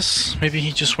him, I guess. Maybe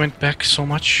he just went back so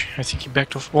much. I think he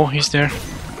backed off. Oh, he's there.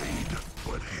 Blade,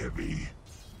 but heavy.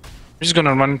 We're just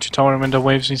gonna run into tower when the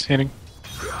waves is hitting.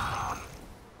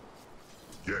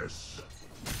 Yes.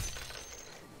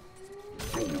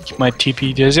 He might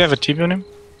TP. Does he have a TP on him?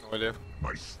 No idea.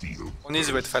 My steel. One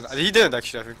easy way to find. He didn't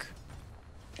actually, I think.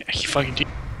 Yeah, he fucking TP.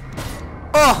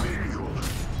 Oh!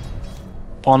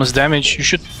 Bonus damage. You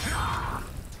should.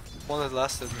 One that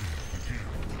lasted.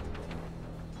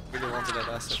 Really wanted that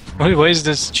lasted. Why is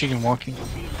this chicken walking?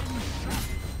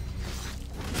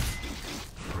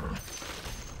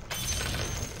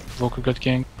 Vocal got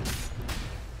gang.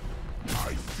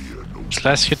 I fear no. This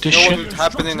last hit this You know what shit. would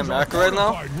happen in America right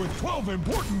now? With 12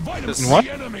 important vitamins. What?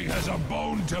 The enemy has a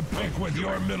bone to pick with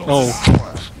your middle Oh.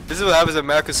 tower. This is what happens in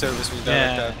American service when you die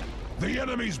like that. The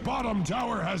enemy's bottom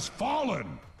tower has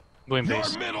fallen. Going Your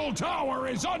base. middle tower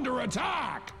is under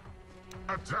attack.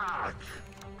 Attack.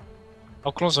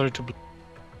 How close are you to blue?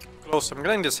 Close, I'm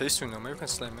getting this haste soon now, maybe we can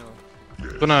slay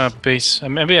middle. Gonna base.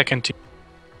 Maybe I can TP.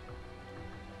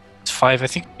 It's 5. I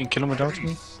think you can kill him without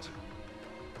me.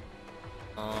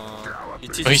 He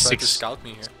he's teaches like to 6. scout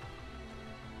me here.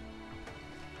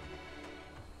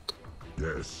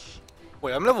 Yes.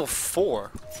 Wait, I'm level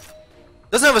 4.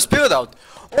 Doesn't have a spirit out.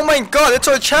 Oh my god, it's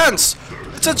our chance!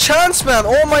 It's a chance, man!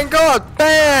 Oh my god!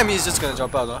 Bam! He's just gonna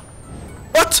jump out, huh?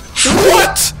 What?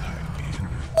 What?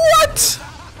 What?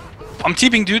 I'm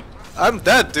TPing, dude. I'm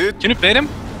dead, dude. Can you bait him?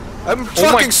 I'm my-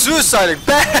 fucking suiciding.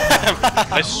 Bam!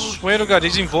 I swear to God,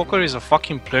 this invoker is a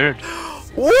fucking player.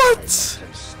 What?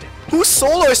 Who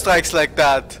solo strikes like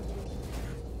that?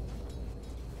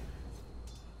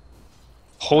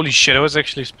 Holy shit, that was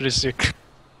actually pretty sick.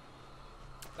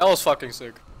 That was fucking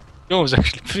sick. Yo, it was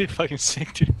actually pretty fucking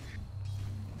sick, dude.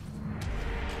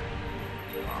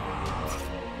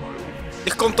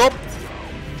 Ich kom top!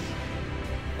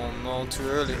 Oh no, too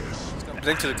early. He's gonna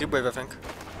blink to the creep wave, I think.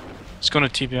 It's gonna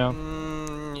TP out.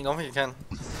 You don't think he can.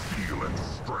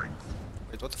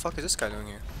 Wait, what the fuck is this guy doing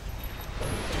here?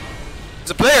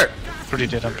 He's a player! Pretty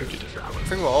dead, I'm pretty dead. I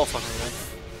think we're all fucking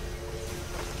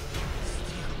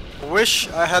dead. Wish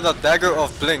I had a dagger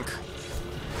of blink.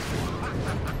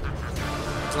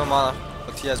 There's no mana,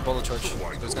 but he has bullet charge. So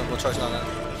he's gonna bullet charge now then.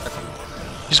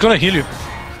 He's gonna heal you.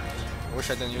 I wish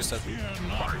I didn't use that.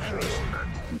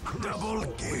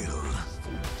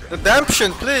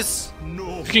 Redemption, please!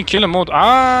 You can kill him out.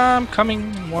 I'm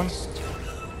coming once.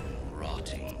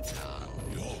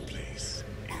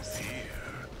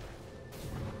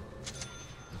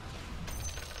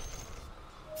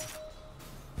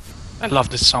 I love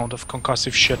the sound of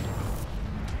concussive shit.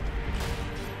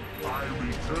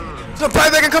 So buy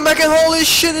back and come back and holy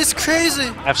shit, it's crazy!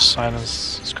 Have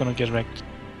silence. It's gonna get wrecked.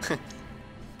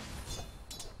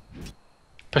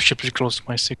 Actually pretty close to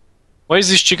my sick. Why is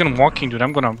this chicken walking, dude?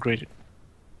 I'm gonna upgrade it.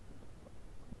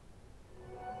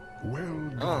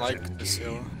 Well, I don't like this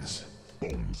hill.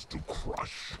 bones to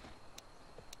crush.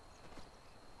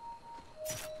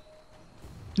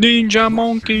 Ninja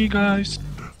monkey, guys.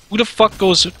 Who the fuck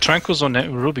goes Tranquils on that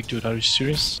Rubik, dude? Are you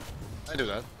serious? I do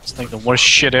that. It's like the worst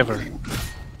shit ever.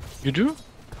 You do?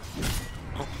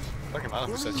 Fucking man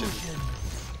who said shit.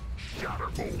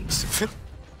 Stupid.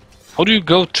 How do you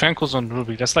go Tranquils on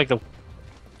Rubik? That's like the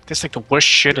worst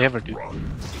shit ever, dude.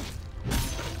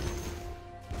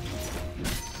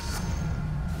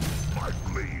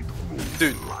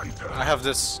 Dude, I have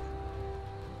this.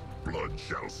 Blood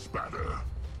shall spatter.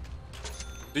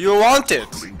 Do you want it?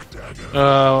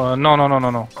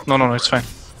 No, it's fine.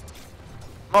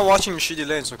 I'm not watching shitty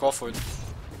lanes, so go for it.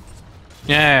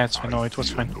 Yeah, it's fine. No, it was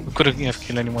fine. We couldn't have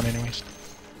killed anyone anyways.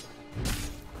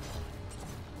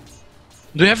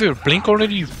 Do you have your blink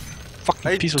already, you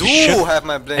fucking I piece do of shit? have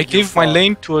my blink. I gave my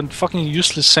lane to a fucking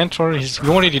useless centaur. He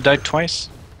already died twice.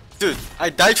 Dude, I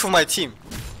died for my team.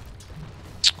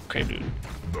 Okay, dude.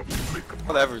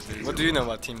 Whatever, dude. What do you know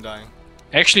about team dying?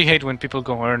 I actually hate when people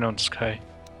go earn on Sky.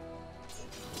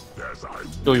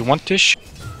 Yo, you want this?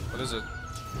 What is it?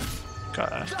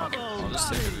 God, fuck. Oh, let's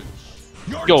take it,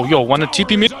 dude. Yo, wanna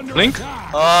TP me? Blink?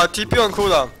 TP on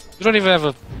cooldown. You don't even have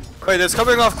a... Wait, it's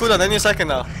coming off cooldown any second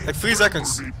now. Like 3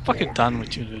 seconds. Fucking done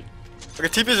with you, dude. Okay,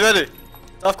 TP is ready.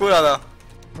 It's off cooldown now.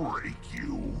 Break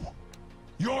you.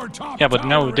 Your top Yeah, but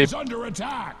now tower they... is under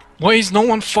attack. Why is no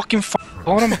one fucking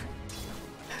bottom?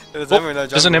 There's Oh,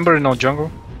 there's an Ember in our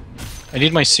jungle. I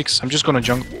need my 6. I'm just gonna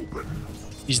jungle.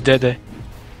 He's dead there.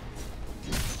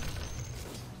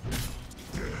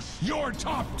 Your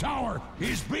top tower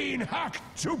is being hacked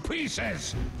to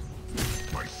pieces.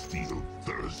 My steel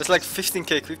thirst There's like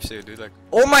 15k creeps here, dude. Like,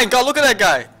 oh my god, look at that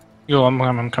guy. Yo, I'm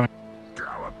coming.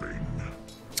 galloping.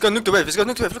 He's gonna nuke the wave. He's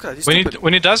gonna nuke the wave. Look at that. He's stupid.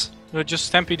 When he does, just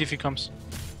stampede if he comes.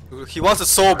 He wants it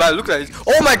so bad. Look at that.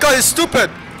 Oh my god, he's stupid.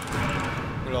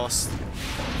 We lost.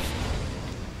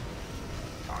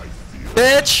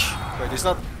 Bitch. Wait, he's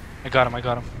not. I got him.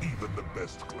 Even the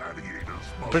best gladiators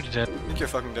I'm must pretty dead. I think you're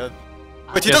fucking dead.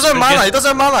 Wait, he Yes, doesn't have mana. yes. He doesn't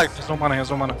have mana. He has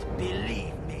no mana.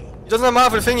 He doesn't have mana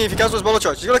for the thingy if he cancels his bullet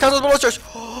charge. He's gonna cancel his bullet charge.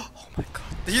 Oh my god.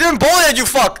 He didn't bullet it, you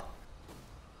fuck.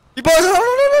 He bullet.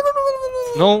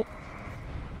 No.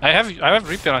 I have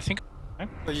repair, I think. Right?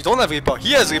 No, you don't have repel.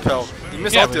 He has repel. He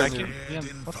missed Yeah, out but I on you. can... Yeah,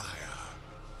 what?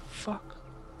 Fuck.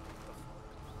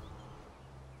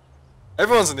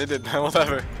 Everyone's an idiot, man.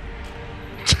 Whatever.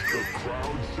 The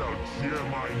crowd shall cheer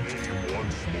my name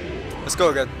once more. Let's go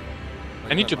again.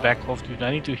 I need to back off, dude. I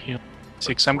need to heal.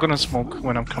 6. I'm gonna smoke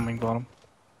when I'm coming bottom.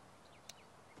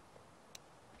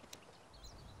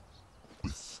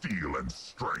 With steel and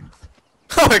strength.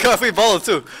 Oh my god, free bottle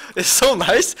too. It's so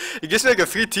nice. He gives me like a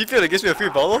free TP and he gives me a free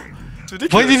bottle. It's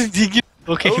ridiculous. Why didn't he give...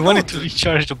 Okay, I he don't wanted know, to dude.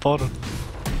 recharge the bottle.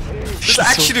 This is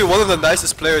actually one of the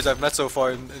nicest players I've met so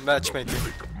far in matchmaking.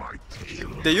 My tail.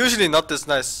 They're usually not this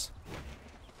nice.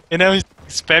 And now he's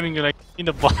spamming you like in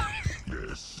the bottom.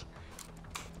 Yes.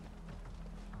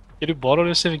 Get a bottle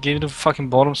instead of getting the fucking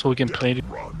bottom so we can play it.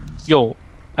 Yo,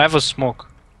 I have a smoke.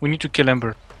 We need to kill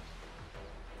Ember.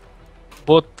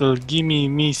 Bottle, gimme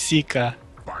me Sika.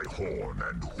 By horn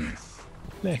and hoof.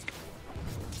 Like.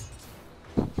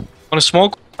 Wanna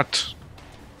smoke? What?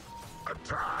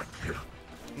 Attack.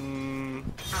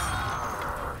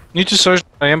 Need to search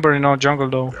the Ember in our jungle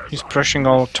though. He's pressuring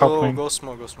our top lane. Go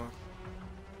smoke, go smoke.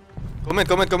 Go mid,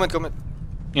 go mid, go mid, go mid.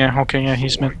 Yeah, okay, yeah,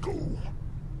 he's mid. Go.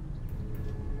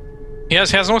 He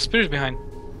has no spirit behind.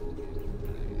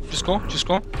 Just go.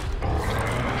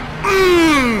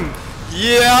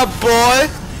 Yeah, boy!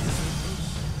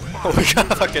 Oh, we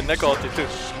got a fucking neck ulti too.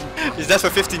 He's dead for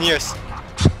 15 years.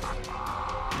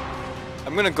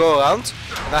 I'm gonna go around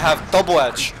and I have double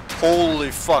edge.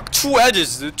 Holy fuck. 2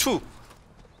 edges, dude. 2.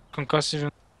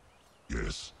 Concussive.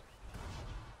 Yes.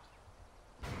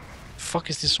 Fuck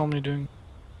is this Omni doing?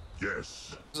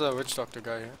 Yes. There's a witch doctor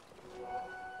guy here.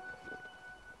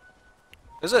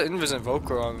 There's an Invis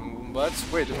Invoker on. What?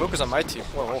 Wait, the Invoker's on my team.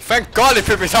 Whoa, thank God he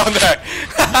put me down there!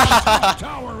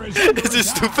 Tower is Is he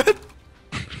stupid?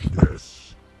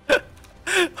 Yes.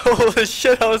 Holy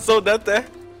shit, I was so dead there.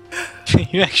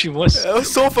 You actually was. I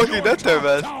was so fucking dead there,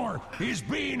 man. tower is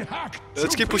being hacked.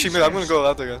 Let's to keep pushing mid. I'm gonna go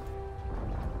around again.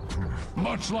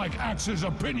 Much like Axe's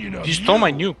opinion of You stole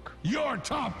my nuke. Your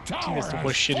top tower that's the has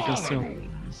worst shit you can steal. fallen.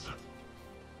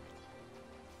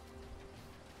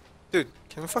 Dude,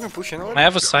 can we fucking push in already? I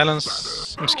have a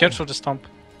silence. I'm scared for the stomp.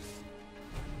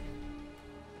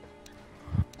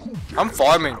 I'm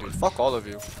farming, dude. Fuck all of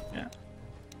you. Yeah.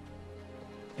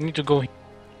 I need to go. I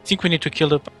think we need to kill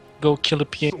the. Go kill the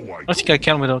PA. I don't think I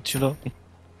can without you though.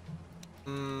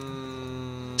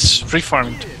 It's free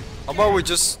farming. How about we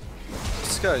just...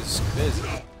 This guy is crazy.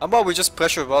 How about we just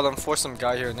pressure well and force some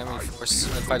guy here and then we force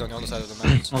and fight on the other side of the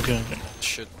map. Okay, okay.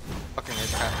 Shit. Fucking hate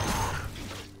that.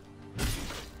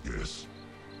 Yes.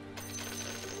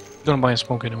 Gonna buy a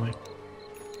smoke anyway.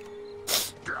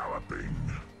 Galloping.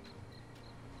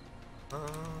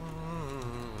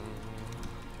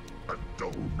 A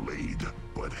dull blade,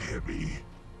 but heavy.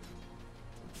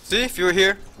 See, if you were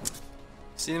here.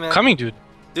 See, man. Coming, dude.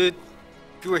 Dude,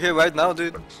 if you were here right now,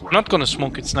 dude. I'm not gonna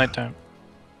smoke. It's nighttime.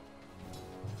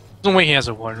 No way he has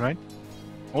a ward, right?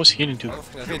 I was healing too. I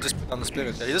think he just put down the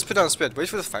spirit. Yeah, he just put down the spirit. Wait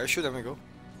for the fire shoot, then we go.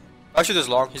 Fire shoot is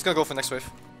long. He's gonna go for next wave.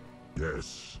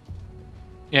 Yes.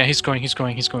 Yeah, he's going. He's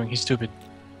stupid.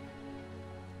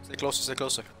 Stay closer, stay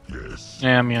closer. Yes.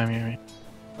 Yeah, me.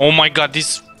 Oh my god,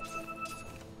 this.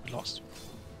 We lost.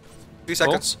 3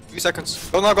 seconds. 3 seconds.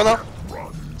 Go now, go now.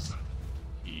 Runs.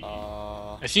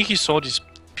 I think he saw this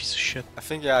piece of shit. I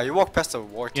think, yeah, you walked past the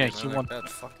war team. Yeah, man, he like won. that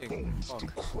fucking Bones to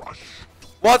fuck. crush.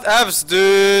 What abs,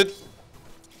 dude?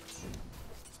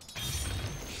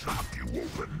 Chop you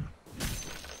open.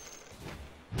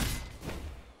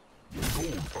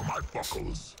 Gold for my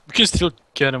buckles. We can still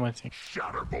get him, I think.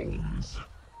 Shatter bones.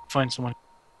 Find someone.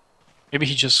 Maybe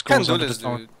he just Can't goes do under this, the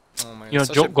tower. dude. Oh my Yeah,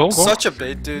 god. Joe, go. Such a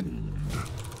bait, dude.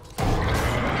 I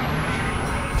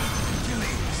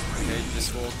hate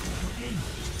this wall.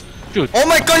 Dude, Oh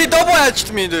my god, he double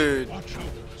edged me, dude.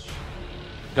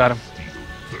 got him.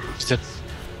 He's dead.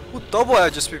 Who double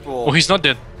edges people? Oh, he's not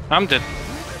dead. I'm dead.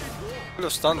 I could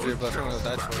have stunned you, but I think I would have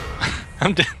died for it.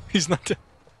 I'm dead. He's not dead.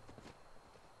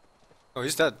 Oh,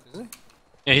 he's dead, is he?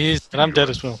 Yeah, he is. And I'm dead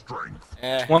as well. Strength.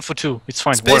 Yeah. 1 for 2. It's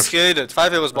fine. Space Worth. created.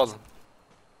 5 heroes bottom.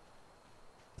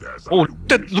 As Oh,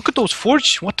 I look at those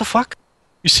forge. What the fuck?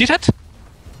 You see that?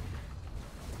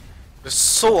 They're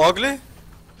so ugly.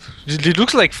 It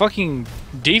looks like fucking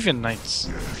Davian Knights.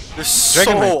 They're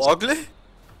Dragon so Knights. ugly.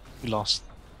 We lost.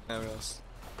 Yeah, we lost.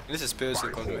 This is spirits by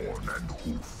control. horn and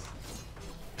hoof.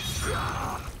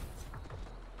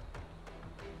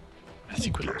 I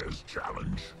think we lost. Dares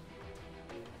challenge.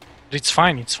 But it's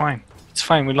fine. It's fine. It's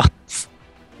fine. We lost.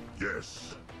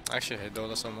 Yes. I actually hate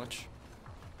Dola so much.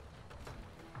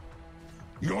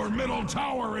 Your middle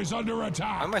tower is under Why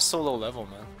attack. am I so low level,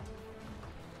 man?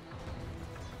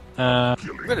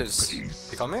 Killing Look at this. peace.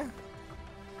 He come here?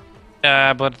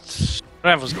 Yeah, but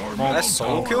Rev was Your wrong. middle I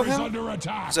solo kill tower is him? under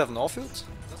attack. Does he have an all-field?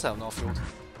 Does have an all-field?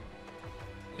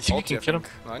 I think we can kill him.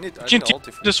 No, I need Can an you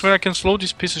ulti for this where I can slow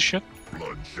this piece of shit?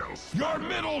 Blood shall Your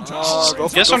middle tower Oh, go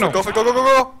is for Yes it, or go no? for it, go for it, go, go,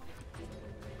 go, go!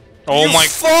 Oh You my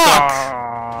fuck!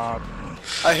 god!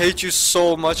 I hate you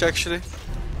so much, actually.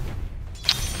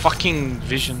 Fucking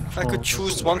vision. If I for could this.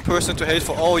 choose one person to hate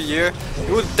for all year, it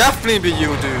would definitely be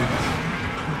you, dude.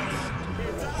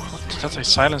 That I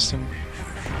silenced him.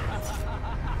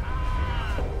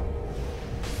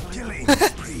 Killing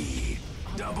spree.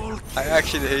 Double I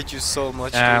actually hate you so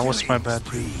much, Yeah, dude. what's my bad?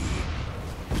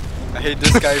 I hate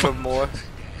this guy even more.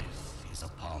 is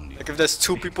upon you. Like, if there's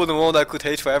 2 people in the world I could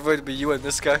hate forever, it'd be you and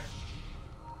this guy.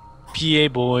 PA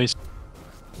boys.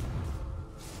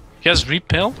 He has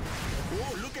repel?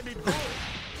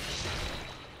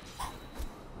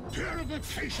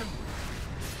 Purification.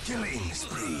 Killing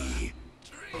spree.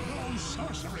 No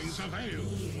sorceries avail.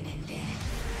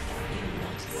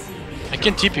 I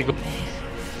can TP go.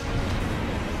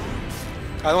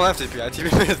 I don't have TP, I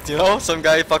TP mid, you know? Some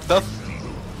guy fucked up.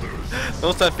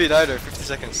 Don't stand feet either, 50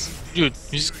 seconds. Dude,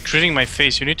 he's critting my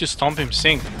face. You need to stomp him,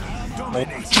 sink.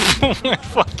 Oh my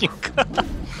fucking god.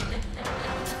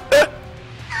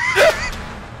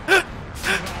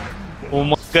 Oh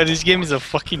my god, this game is a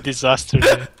fucking disaster,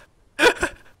 dude. I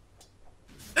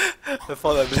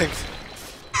thought I blinked.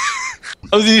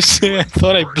 How did you say I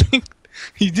thought I blinked?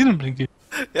 He didn't blink it.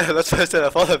 Yeah, that's why I said I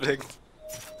thought I blinked.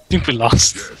 I think we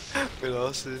lost. We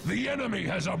lost it. The enemy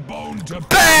has a bone to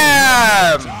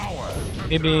BAM! tower.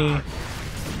 Maybe...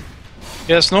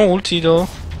 There's no ulti though.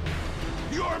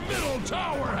 Your middle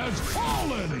tower has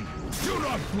fallen. Do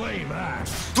not blame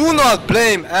Axe. Do not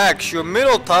blame Axe, your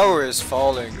middle tower is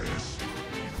falling.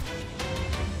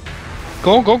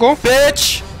 Go, go, go.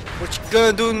 Bitch! What you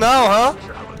gonna do now, huh?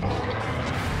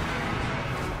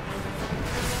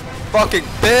 Fucking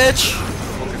bitch!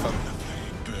 Okay, fine.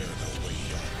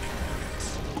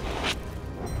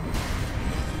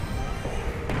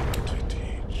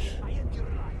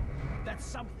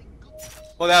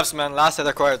 What else, man? Last hit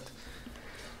acquired.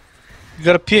 You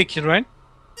got a pick, right?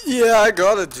 Yeah, I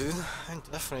got it, dude. I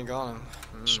definitely got him.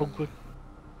 So good.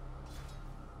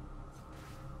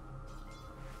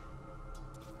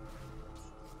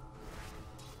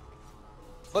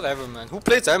 Whatever, man. Who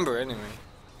plays Ember anyway?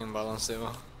 In Balance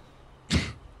Zero.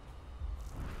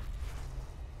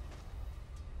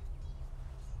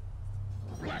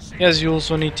 Yes, you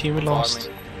also need team. We lost.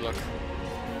 Farming. Look.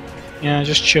 Yeah,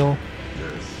 just chill.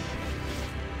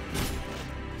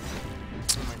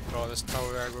 Oh my god, this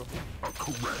tower aggro. A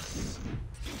caress.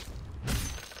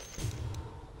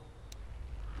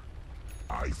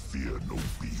 I fear no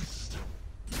beast.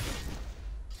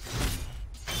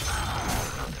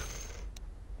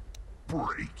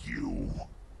 Break you.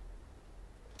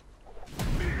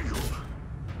 Kneel.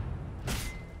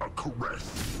 A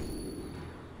caress.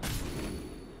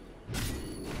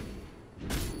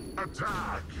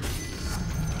 Attack.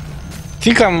 I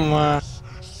think I'm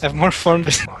have more fun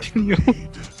than you.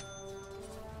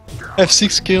 I have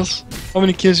 6 kills. How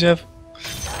many kills you have?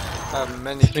 I have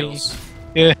many 3. kills.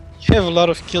 Yeah, you have a lot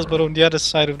of kills, but on the other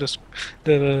side of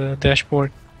the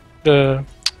dashboard, the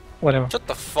whatever. Shut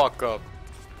the fuck up.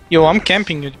 Yo, I'm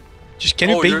camping, dude. Just can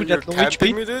you bait with that low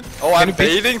camping HP? me, dude? Oh, I'm you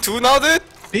bait? baiting too now, dude?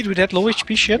 Bait with that low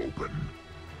HP shit?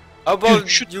 How about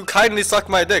should- you kindly suck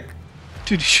my dick?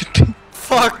 Dude, you should be.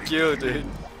 Fuck you, dude.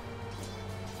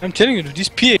 I'm telling you, dude, this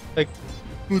PA, like,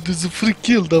 oh, there's a free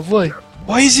kill, давай.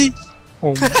 Why is he?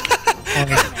 Oh my.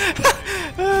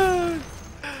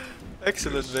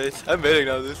 Excellent, mate. I'm baiting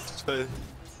now, dude. It's fine.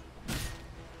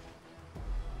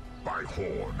 By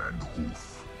horn and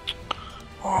hoof.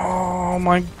 Oh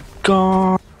my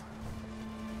god.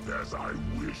 As I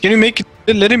wish. Can you make it?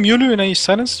 Let him Yulu and I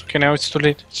silence? Okay, now it's too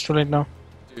late. It's too late now.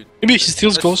 Dude. Maybe he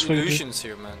steals There's goals for you. Dude. illusions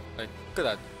here, man. Like, look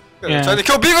at that. Look at Yeah. that. Trying to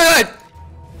kill Beaver Knight!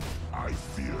 I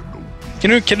fear no beast.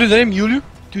 Can you let him Yulu?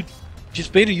 Dude,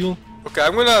 just bait a Yule. Okay,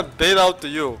 I'm gonna bait out the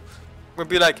Yule. I'm gonna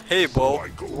be like, hey, bro.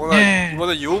 Yeah. You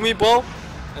wanna Yule me, bro?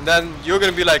 And then you're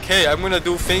gonna be like, hey, I'm gonna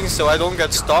do things so I don't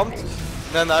get stomped.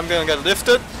 And then I'm gonna get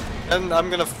lifted. And I'm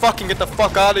gonna fucking get the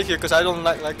fuck out of here because I don't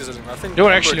like this anymore. I think There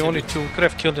were Ember actually can only be- 2. Could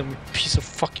have killed him, piece of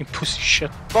fucking pussy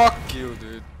shit. Fuck you,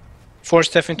 dude.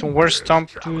 Forced Steph into worst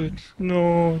stomp, dude.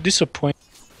 No, disappoint.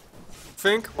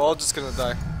 Think? We're all just gonna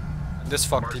die. And this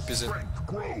fuck TP's in. Strength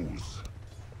grows.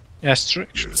 Yeah,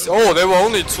 strict. Oh, there were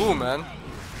only 2, man.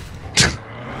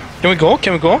 Can we go?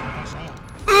 Can we go?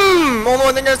 Oh no,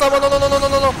 I think I stopped. No, no, no, no, no,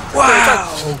 no, no.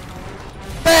 Wow!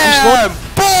 Bam!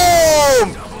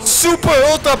 Boom! Super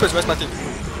ult up. Where's my team?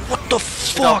 What the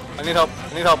fuck? I need help.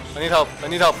 I need help. I need help. I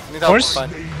need help. I need help. Horse? Fine.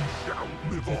 They shall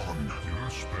live on. Your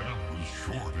span was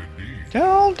short indeed.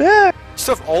 Down there.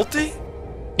 Still have ulti?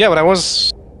 Yeah, but I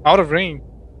was out of range.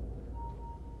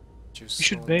 You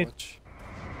should bait.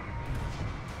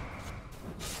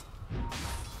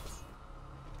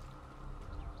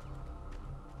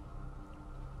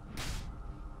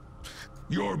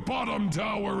 Your bottom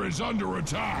tower is under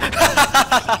attack.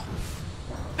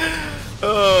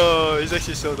 Oh, he's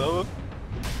actually so dumb.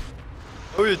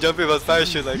 Oh, you're jumping about fire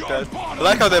shit like that. I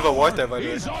like how they have a ward there, by the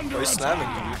way. Oh, he's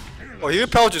slamming you. Oh, he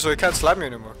repelled you so he can't slam you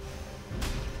anymore.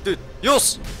 Dude,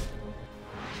 Yus!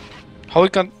 How we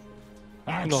can?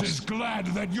 Axe Lost. is glad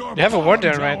that your You have a ward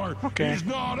there, bottom right? tower Okay. is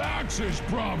not Axe's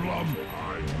problem.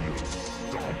 I will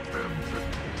stomp them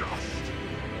to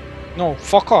dust. No,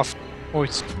 fuck off. Oh,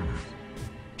 it's.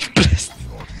 You blasted.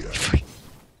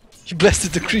 You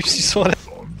blasted the creeps, you saw that?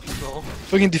 No.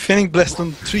 Fucking defending blast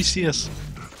on 3 CS.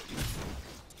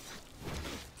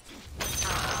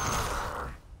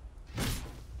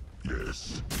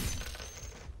 Yes.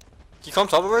 Can you come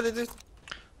top already, dude?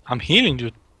 I'm healing,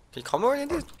 dude. Can you come already,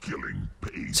 dude? Killing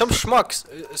pain. Some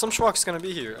schmuck's gonna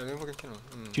be here, and then we're gonna kill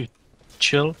him. Dude,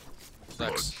 chill.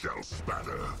 Blood Next. shall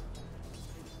spatter.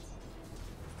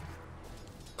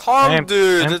 Calm, I'm-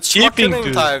 dude. I'm It's schmuck keeping, killing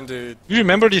dude. time, dude. You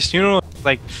remember this, you know,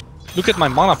 like Look at my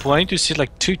mana pool. I need to sit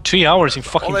like 3 hours in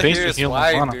fucking All I base hear to is heal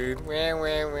my why, mana. dude.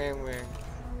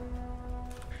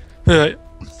 Wah.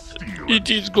 It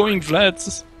is going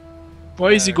flats.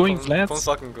 Why is he going From flats?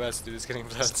 fucking glass, dude. It's getting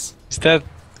flats. Is that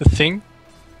the thing?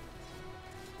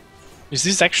 Is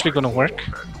this actually gonna work?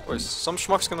 Of course, some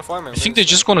schmuck's gonna farm him. I think they're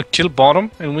just gonna kill bottom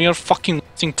and we are fucking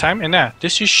wasting time. And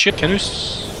this is shit. Can you?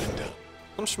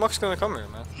 Some schmuck's gonna come here,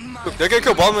 man. Look, they're gonna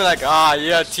kill bottom and like,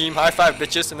 yeah, team, high five,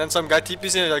 bitches. And then some guy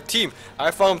TP's in like, team,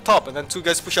 high five him top. And then 2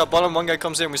 guys push out bottom, 1 guy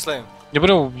comes in and we slay him. Yeah, but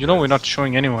you know we're not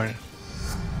showing anywhere.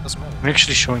 Doesn't matter. We're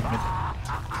actually showing it.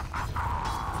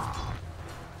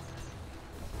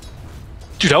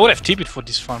 Dude, I would have TP'd for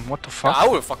this farm. What the fuck? I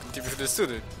would've fucking TP for this too,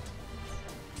 dude.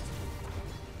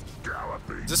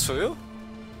 Is this for real?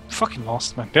 Fucking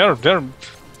lost, man. They're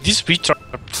these beats are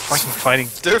fucking fighting.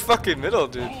 They're fucking middle,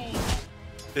 dude.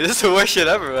 This is the worst shit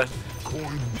ever, man.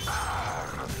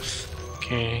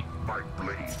 Okay.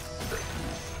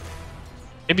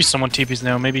 Maybe someone TP's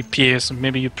now. Maybe PS.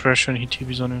 Maybe you pressure and he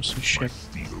TP's on him. Some shit.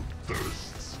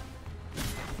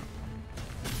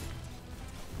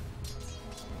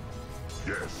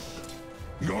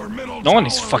 No one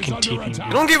is fucking TPing.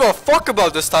 You don't give a fuck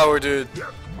about this tower, dude.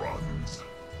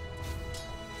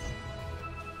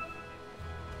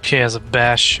 He has a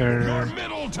basher. Your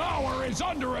middle tower is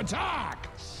under attack.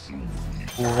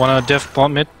 Wanna def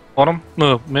bottom bottom?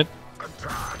 No, mid.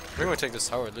 We're gonna take this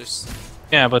tower at least.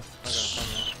 Yeah, but Not gonna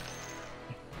come, man.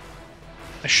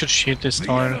 I should shoot this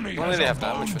tower. Don't really have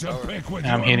damage for tower.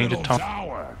 Yeah, I'm hitting the top.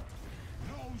 Are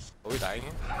we dying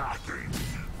here?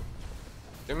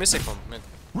 They're missing from mid.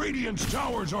 Radiant's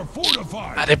towers are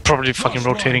fortified. They're probably fucking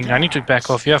rotating. I need to back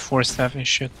off. You have 4 staff and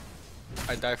shit.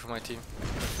 I die for my team.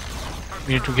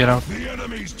 We need to get out. The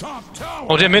enemy's top tower.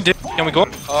 Oh, they're mid. Can we go?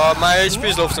 My HP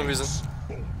is low for some reason.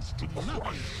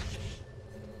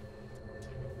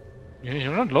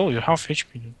 You're not low. You're half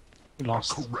HP. Dude. You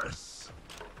lost.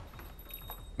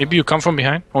 Maybe you come from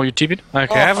behind. Oh, you TP'd?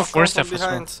 Okay, I have a 4 staff as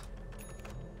well.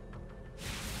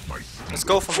 Let's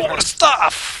go from 4 behind.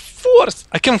 staff! Force!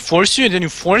 I can force you and then you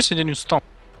force and then you stop.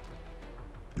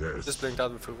 Just blinked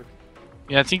out with it.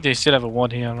 Yeah, I think they still have a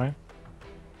ward here, right?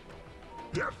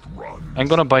 I'm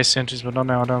gonna buy sentries, but not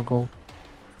now. I'll go.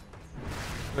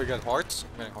 We're getting hearts.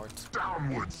 I'm getting hearts.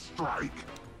 Downward strike.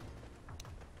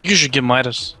 You should get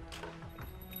Midas.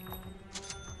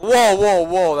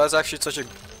 Whoa. That's actually such a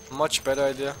much better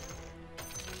idea.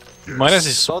 Midas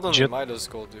is so Suddenly legit. Midas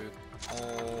gold, dude.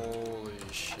 Holy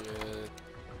shit.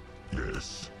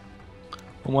 Yes.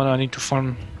 I need to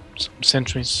farm some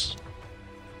sentries.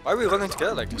 Why are we running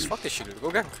together like this? Fuck this shit, dude. Go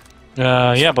gank.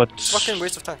 Yeah, but It's fucking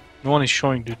waste of time. no one is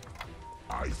showing, dude.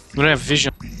 We don't have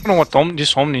vision. I don't know what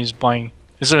this Omni is buying.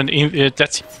 Is there an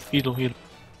that's heal.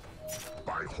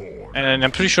 And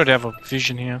I'm pretty sure they have a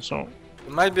vision here, so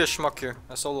It might be a schmuck here.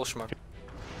 A solo schmuck.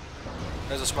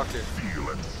 There's a schmuck here.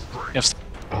 yes.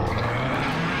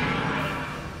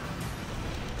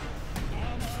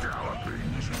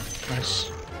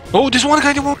 Nice. Oh, this one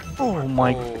guy. Oh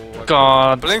my Oh,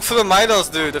 god. blink for the Midas,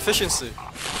 dude. Efficiency.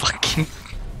 Fucking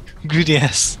greedy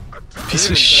ass. Piece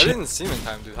of I shit. didn't see him in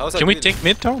time, dude. How's that Can we greedy? take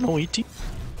mid tower? No ET.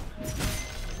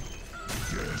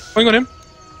 Going on him.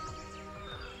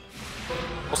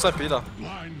 What's that Peter?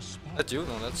 That you?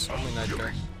 No, that's only night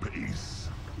guy.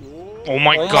 Oh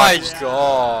my Oh god. my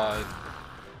god.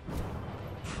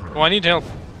 Oh, I need help.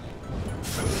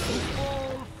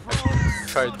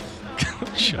 Tried.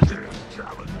 Shut it.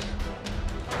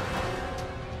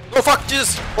 Oh fuck,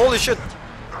 Jesus! Holy shit!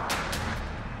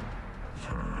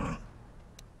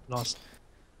 Lost.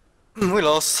 We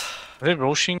lost. Are they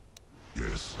rushing? I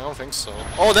don't think so.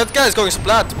 Oh, that guy's going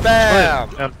splat!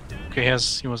 Bam! Okay,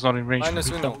 he was not in range.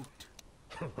 Minus We Uno.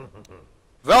 fell.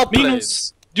 Well played!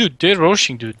 Minus. Dude, they're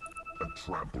rushing, dude.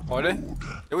 Are they?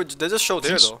 They just showed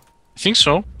here though. I think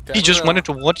so. Okay, He I'm just gonna- wanted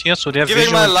to watch here, so they have Giving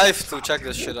vision. my life to check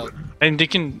this shit out. And they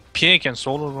can PA can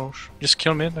solo rush. Just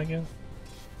kill mid, I guess.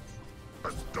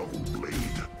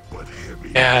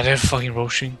 Yeah, they're fucking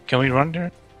rushing. Can we run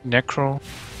there? Necro.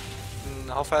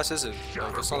 How fast is it?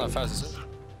 Like, it's not that fast, is it?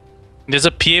 There's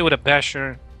a PA with a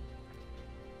basher.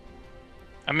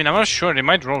 I mean, I'm not sure. They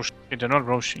might rush. They're not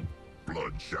rushing.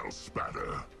 Blood shall spatter.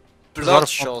 lot Blood of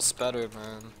fun. shall spatter,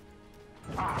 man.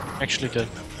 Actually, dead.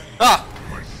 Ah!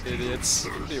 Idiots.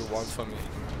 What do you want from me?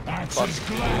 Fuck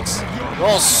idiots. You're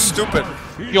all stupid.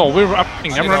 Yo, we're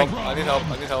upping. I'm running. I need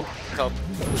help. Help.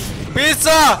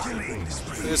 Pizza!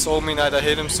 This Omi Knight, I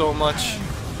hate him so much.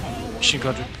 She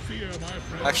got it.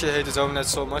 Actually, I hate his Omi Knight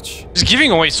so much. He's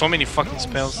giving away so many fucking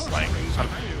spells. Like,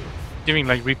 giving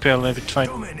like repel every fight.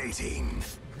 Dominating.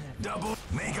 Double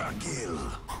mega kill.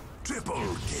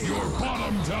 Triple kill. Your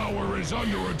bottom tower is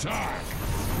under attack.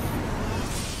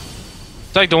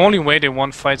 It's like the only way they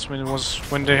won fights was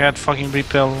when they had fucking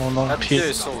repel on That P. tier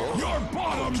is so low. Your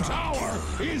bottom tower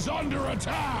is under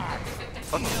attack.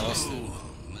 Fucking nasty.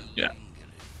 Yeah.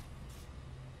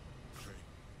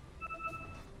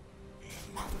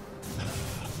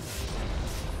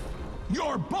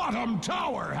 Your bottom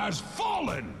tower has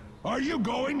fallen. Are you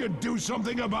going to do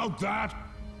something about that?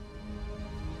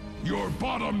 Your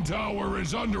bottom tower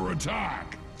is under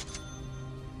attack.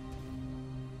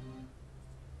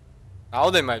 Now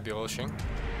they might be rushing.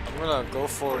 I'm gonna go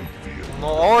for it. No,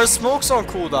 our smoke's on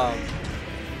cooldown.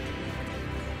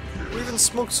 We even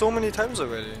smoked so many times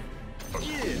already.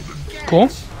 Cool.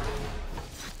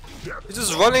 He's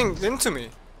just running into me.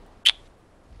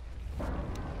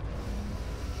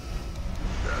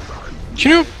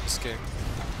 Can you? This game.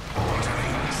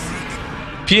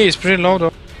 PA is pretty low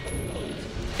though.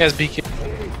 Yes, BK.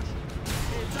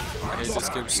 I hate this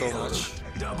game so much.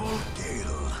 Double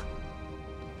kill.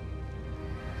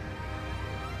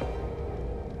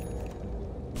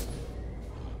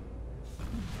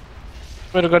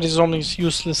 Swear to God, this zombie is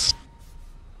useless.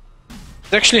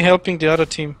 It's actually helping the other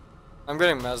team. I'm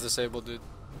getting mass disabled, dude.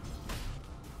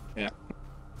 Yeah.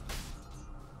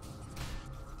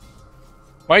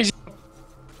 Why is he...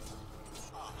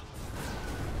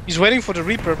 He's waiting for the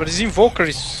Reaper, but his Invoker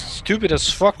is stupid as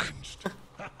fuck.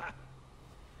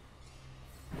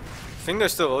 Think they're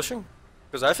still rushing?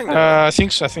 Because I think they're I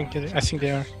think so. I think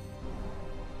they are.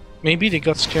 Maybe they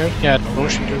got scared. Yeah,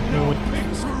 Roshan dude. No.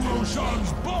 Through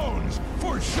Roshan's bones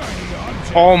for shiny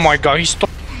objects. Oh my God, he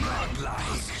stopped.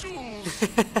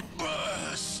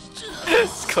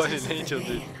 It's quite an angel,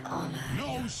 dude.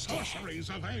 No sorceries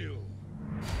avail.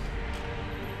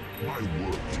 My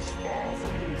work is far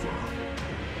from over.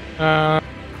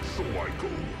 So I go.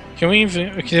 Can we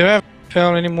even? Do we have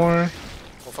Pel anymore?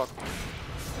 Oh fuck.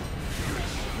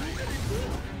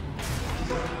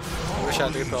 I wish I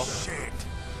had repel.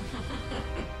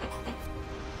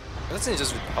 Why doesn't he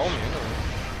just repel me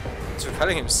anyway? He's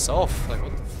repelling himself. Like,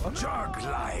 what the fuck?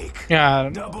 Jug-like. Yeah.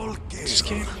 Double kill. Just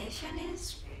kidding.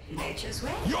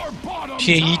 Your bottom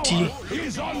PAET. tower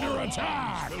is under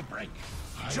attack.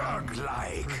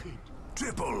 Jug-like.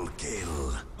 Triple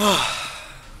kill.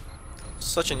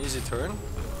 Such an easy turn.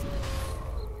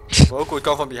 Roku would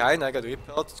come from behind, I got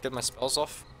repelled, to get my spells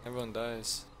off, everyone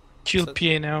dies. Kill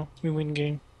PA now. We win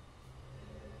game.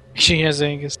 Actually, has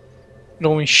Angus.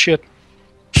 Don't win shit.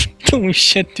 Don't win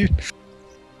shit, dude.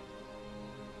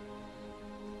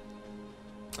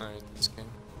 Alright, this game.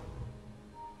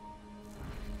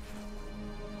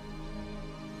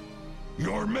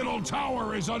 Your middle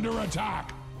tower is under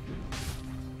attack.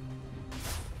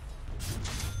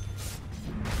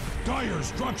 Dire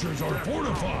structures are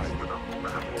fortified.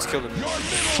 Let's kill them.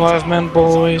 5-man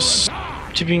boys.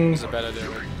 Tipping. It's a bad idea.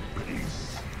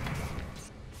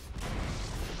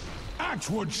 Axe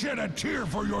would shed a tear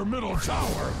for your middle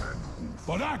tower,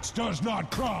 but Axe does not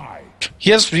cry.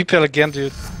 He has repel again,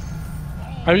 dude.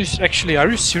 Are you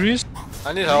serious?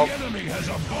 I need help. The enemy has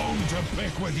a bone to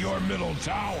pick with your middle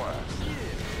tower.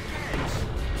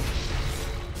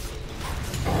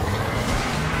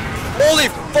 Holy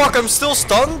fuck, I'm still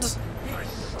stunned?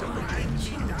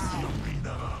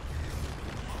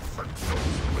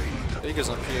 Eagle's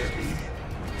up here.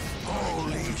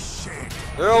 Holy shit.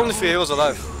 There are only 3 heroes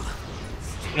alive.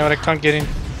 No, I can't get in.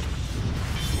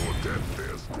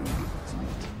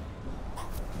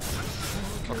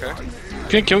 Okay.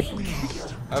 Can kill.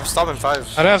 I have stop in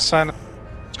 5. I don't have sign.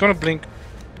 It's gonna blink.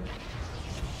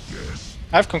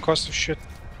 I have concussive shit.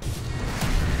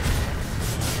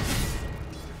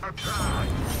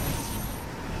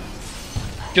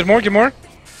 Get more, get more.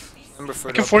 Number I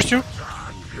 3. can force you.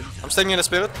 I'm staying in the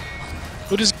spirit.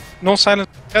 Who is no silence?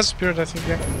 Has spirit, I think.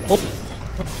 Yeah. Oh.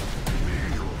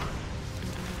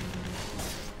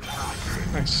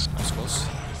 Nice. That's close.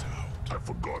 I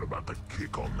forgot about the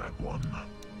kick on that one.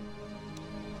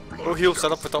 Go heal,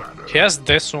 set up for top. He has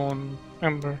this on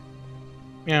Ember.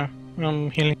 Yeah, I'm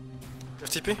healing. You have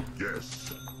TP?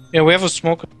 Yes. Yeah, we have a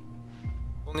smoke.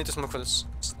 We'll need to smoke for this.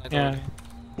 It's night Yeah. already.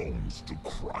 Bones to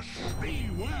crush. Be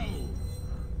well.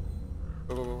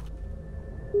 Go, go, go.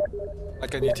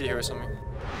 Like an ET here or something.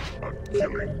 A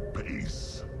killing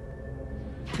pace.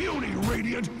 Puny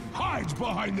Radiant hides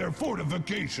behind their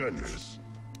fortifications.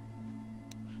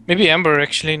 Maybe Ember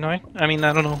actually, no? I mean,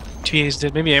 I don't know. TA is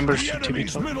dead. Maybe Ember The should TP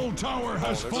enemy's top. middle tower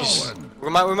has fallen. We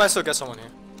might still get someone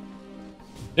here.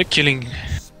 They're killing.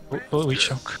 Oh, we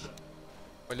choke.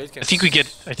 Wait, late game. I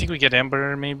think we get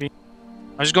Ember maybe.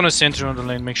 I'm just gonna center on the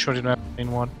lane, make sure they don't have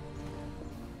lane one.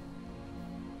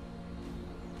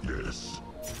 Yes.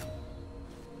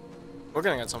 We're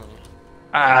gonna get someone.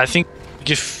 I think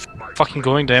if fucking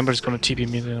going, the Ember is gonna TP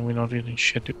me, then we're not really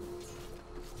shit, dude.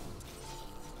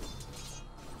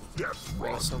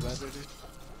 That's so bad, dude.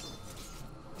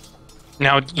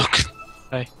 Now look.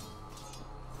 Hey.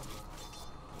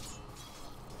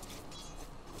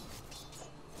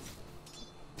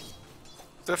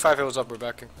 If they're 5 heals up, we're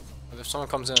backing. But if someone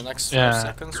comes in the next 5 Yeah.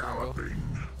 seconds, we'll go.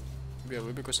 Maybe a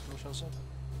Rubic or something shows up.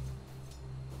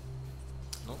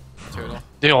 No, not here at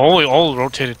all. They all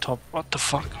rotated top. What the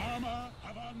fuck?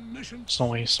 There's no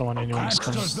way someone anyone is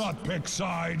coming. Does not pick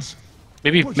sides.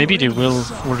 Maybe they will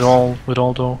with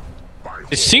all though.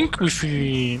 I think if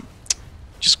we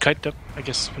just kite that, I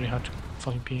guess it's very hard to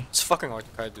fucking be. It's fucking hard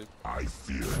to kite, dude. I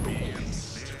fear being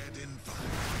dead in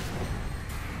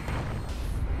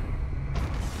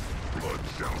blood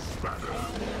shall spatter.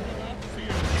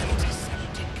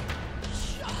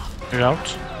 You're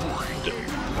out.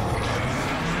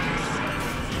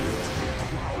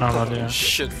 No, not there.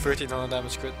 Shit, 1300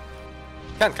 damage crit.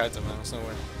 Can't kite them, man. There's no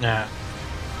way. Yeah.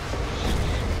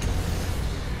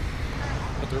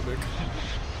 But they're big.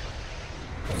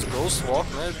 Let's ghost walk,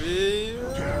 maybe.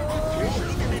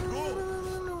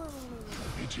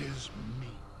 It is me.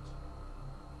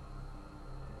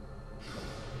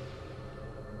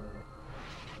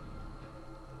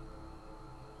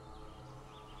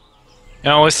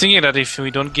 Yeah, I was thinking that if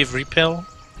we don't give repel,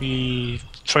 we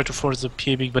try to force the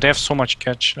PB, but they have so much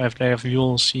catch. They have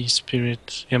Yule, Sea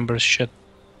Spirit, Ember, shit.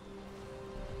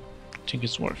 I think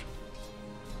it's worth.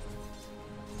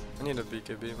 I need a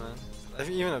BKB, man. I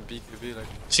think even a BKB, like.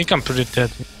 I think I'm pretty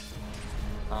dead.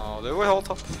 Oh, they will hold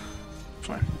top.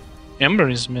 Fine. Ember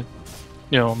is mid.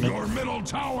 Yo, mid. Your middle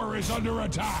tower is under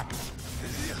attack.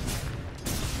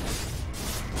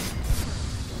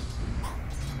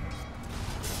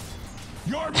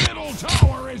 Your middle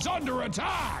tower is under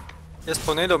attack. Yes,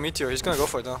 Tornado Meteor. He's gonna go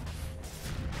for it now.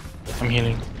 I'm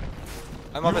healing.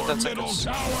 I'm up in Your 10 middle seconds.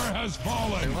 tower has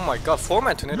fallen. Oh my god,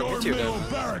 4-man Tornado Your Meteor there, middle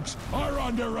man. barracks are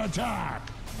under attack.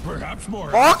 Perhaps more.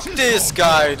 Fuck this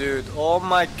guy, dude. Oh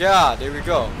my god, there we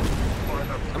go.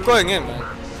 I'm going in, man.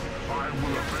 I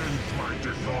will avenge my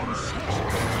dishonor.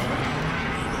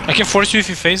 I can force you if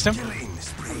you face them.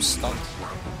 I'm stunned.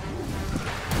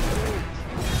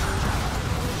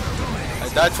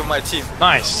 I died for my team.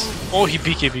 Nice. Oh, he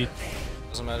BKB.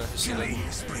 Doesn't matter. He's still dead.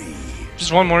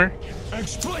 Just one more.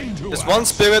 Explain to There's us. one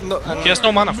spirit, no, and He has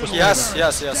no mana for yes.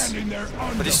 Standing there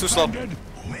But he's too slow. undefended.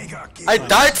 I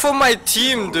died for my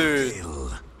team, dude.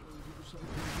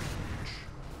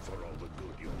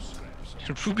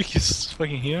 Rubik is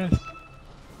fucking here.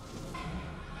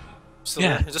 Still Yeah.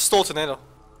 there. He just stole Tornado.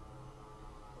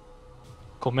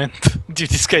 Comment. Dude,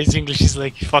 this guy's English is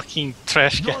like fucking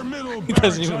trash Your guy. middle He barracks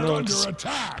doesn't even are know under it's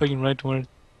attack. fucking right word.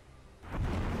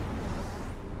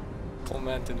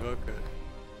 Comment invoker.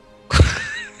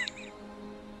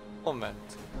 Comment.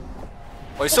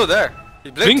 Oh, he's still there. He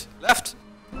blinked. Left.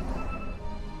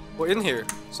 We're in here.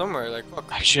 Somewhere, like, fuck.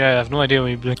 I Actually, I have no idea where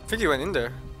he blinked. think he went in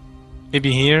there.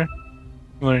 Maybe here?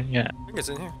 Or, yeah. I think it's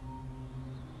in here.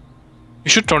 You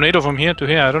should tornado from here to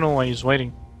here. I don't know why he's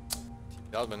waiting.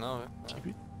 Yeah, but now,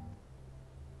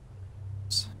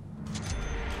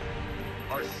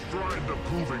 I stride the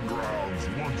proving grounds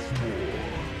once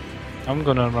more. I'm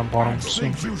gonna run I bottom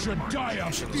soon. think you should die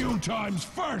a few times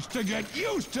first to get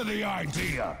used to the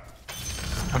idea.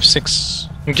 I'm 6.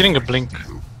 I'm getting a blink.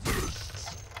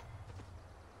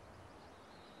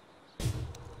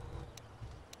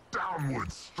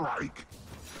 Downward strike,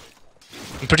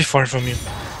 I'm pretty far from you.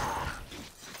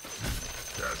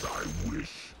 as I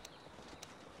wish.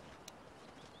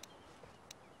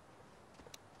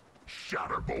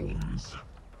 Shatterbones.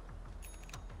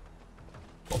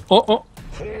 Oh, oh!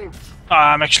 Halt.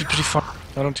 Ah, I'm actually pretty far.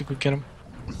 I don't think we get him.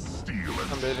 Steel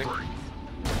and I'm bailing.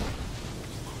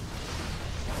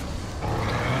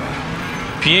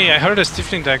 PA, I heard a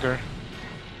Stifling Dagger.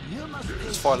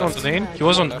 It's far On left. the lane? He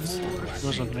was on. Left. He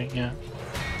was on the lane, yeah.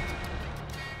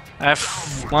 I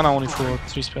have mana only for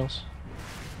 3 spells.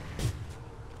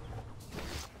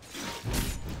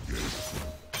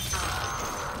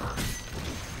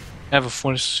 I have a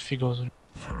force if he goes on.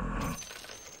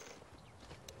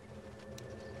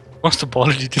 What's the ball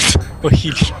did it? Oh,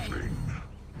 he.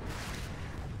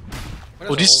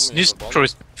 Oh, this Necro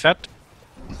is fat.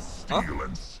 Huh?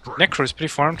 Necro is pretty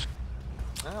farmed.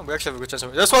 Ah, we actually have a good chance.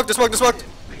 This walked, this walked, this walked!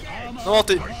 No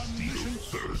ulti.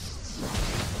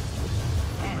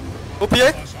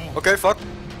 OPA? Okay, fuck.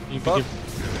 You Fuck.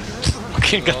 begin.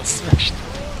 Okay, got smashed.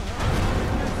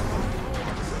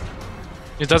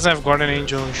 It doesn't have Guardian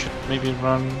Angel. You should maybe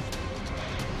run.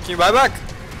 Can you buy back?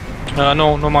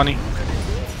 No money.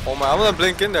 Oh my, I'm gonna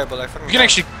blink in there, but I fucking You can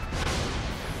actually.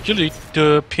 Kill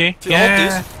the PA.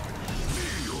 Yeah.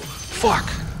 Fuck.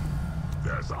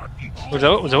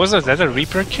 Was that a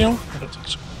Reaper kill? I don't think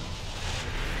so.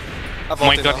 Oh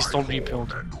my god, he stole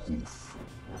rebuild.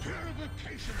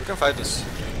 We can fight this.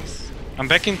 I'm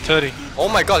back in 30. Oh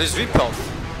my god, he's repelled.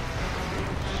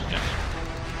 Yeah.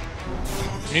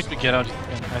 You need to get out.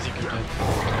 I think you're dead.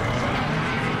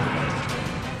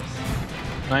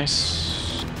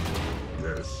 Nice.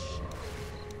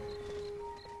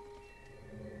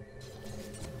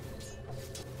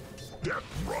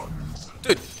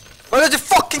 Dude, why did you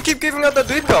fucking keep giving out that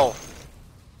repel?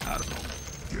 I don't know.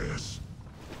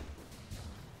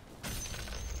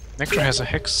 Necro has a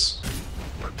hex.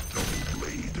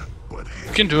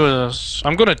 You can do this.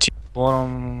 I'm gonna team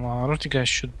bottom. I don't think I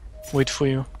should wait for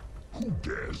you.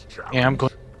 Yeah, I'm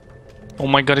going. Oh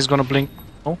my god, he's gonna blink.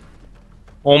 Oh.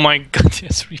 Oh my god, he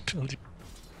has rebuild.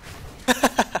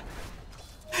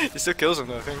 He still kills him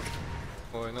though, I think.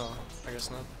 Oh no, I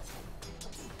guess not.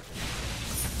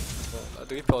 Well,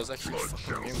 the repel is actually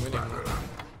fucking game winning. Man.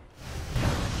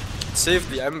 Save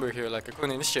the Ember here, like I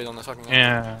couldn't initiate on the fucking Ember.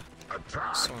 Yeah.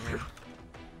 So annoying.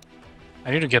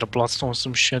 I need to get a Bloodstone or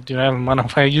some shit, dude. I have mana.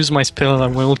 If I use my spell,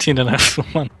 I'm ulti, then I have full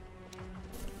mana.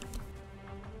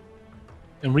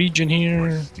 The region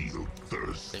here. Take it,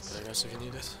 I guess, if you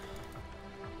need it.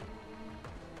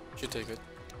 Should take it.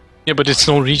 Yeah, but it's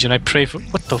no region. I pray for.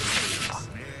 What the fuck?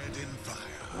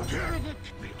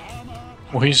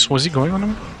 Oh, was he going on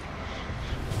him?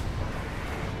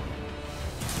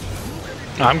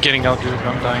 I'm getting out, dude.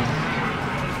 I'm dying.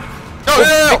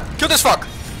 No! Kill this fuck!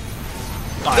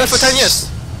 Nice. Dead for 10 years!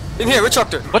 In here, Witch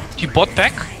Doctor! What? He bought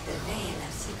back?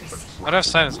 I don't have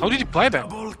silence. How did he buy back?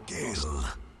 No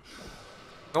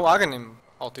Aghanim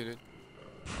ulti, dude.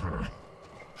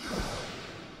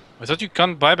 I thought you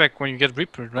can't buy back when you get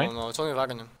Reapered, right? No, it's only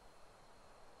Aghanim.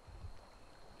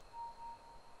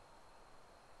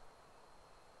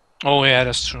 Oh yeah,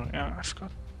 that's true. Yeah, I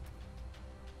forgot.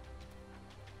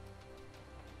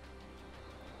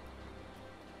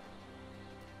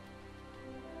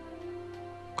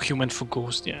 Human for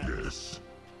Ghost, yeah.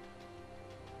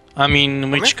 I mean,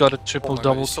 Witch got a triple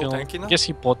double kill. Yes,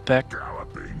 he bought back.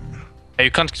 Yeah, you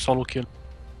can't solo kill.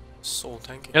 So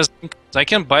tanky. Yes, I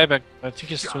can buy back, but I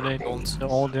think it's too late. They're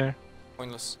all there.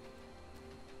 Pointless.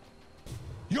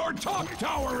 Your top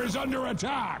tower is under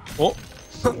attack. Oh,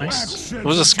 nice. There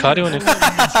was a Scotty on it.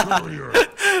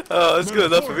 Oh, that's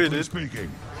good enough for me, dude.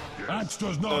 That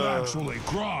does not actually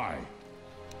cry.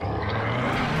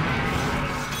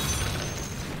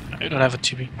 I don't have a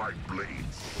TB.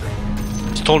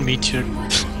 Stole meteor.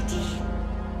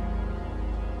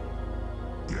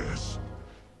 Yes.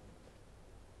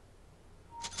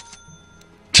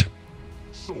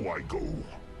 So I go.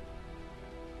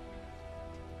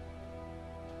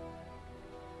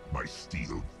 My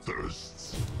steel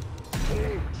thirsts.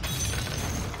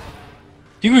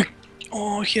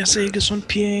 Oh, he has Aegis on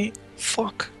PA.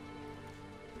 Fuck.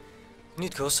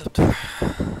 Need Ghost Scepter.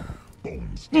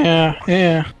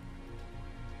 Yeah.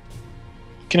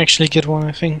 Can actually get one,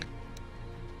 I think.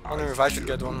 I wonder if I should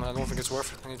get one, I don't think it's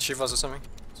worth it. I need Shivas or something.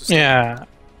 Yeah.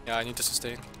 Yeah, I need to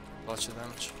sustain. Lots of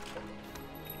damage.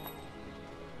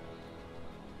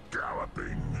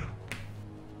 Galloping.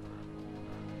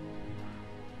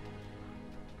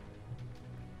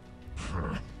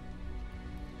 I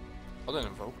didn't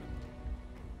invoke.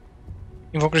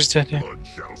 Invoker is dead, yeah. Blood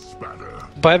shall spatter.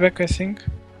 Buyback, I think.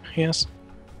 Yes.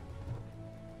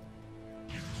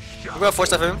 We got 4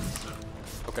 step him.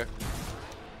 Okay.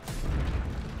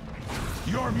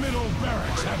 Your middle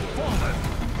barracks have fallen.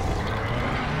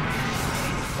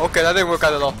 Okay, that didn't work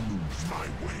out at all. My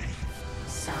way.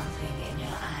 Something in your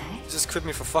eye? He just crit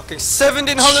me for fucking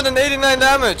 1789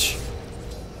 damage!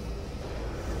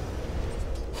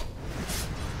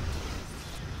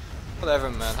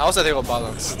 Whatever, man. How's that hero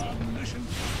balanced?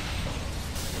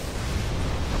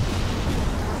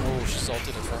 Oh, she's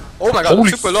salted as well. Oh my god, Holy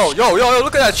super low. Yo,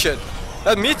 look at that shit.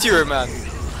 That meteor, man.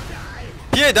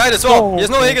 PA died as well. He has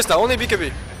no Aegis now, only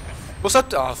BKB. What's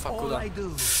up? Oh, fuck, cool down.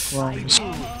 Move on.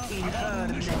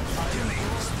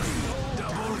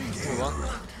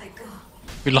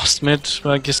 We lost mid,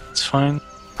 but I guess it's fine.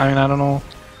 I mean, I don't know.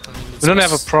 We don't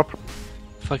have a proper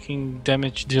fucking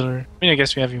damage dealer. I mean, I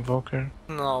guess we have Invoker.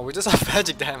 No, we just have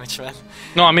magic damage, man.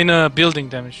 No, I mean building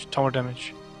damage, tower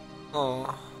damage.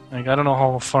 Oh. Like, I don't know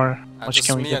how far, much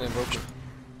can we me get. and Invoker.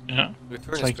 Yeah.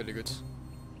 Return is like- pretty good.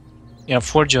 Yeah,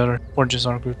 forges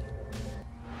are good.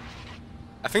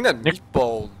 I think that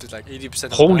meatball did like 80%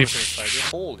 of Holy damage in this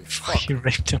fight. Holy fuck. He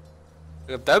raped him.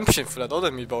 Redemption for that other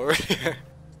meatball earlier.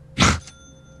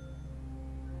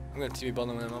 I'm gonna TV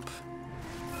bottom him up.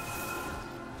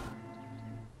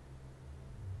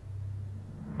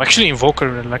 Actually, Invoker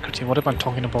and Alacrity. What am I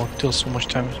talking about? Till so much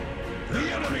time. The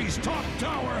enemy's top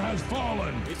tower has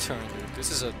fallen. Return, dude.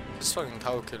 This is fucking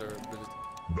tower killer ability.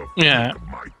 The Yeah. flick of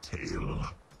my tail.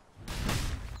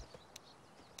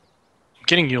 I'm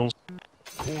getting Yules.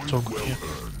 Coin So good, well yeah.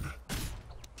 earned.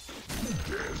 Who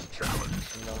dares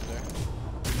challenge? Down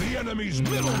there. The enemy's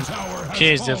middle tower has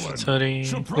Okay, is there fallen. 30?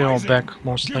 They're all Surprising, back,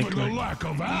 most given the likely. lack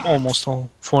of axe. Almost all.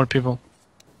 4 people.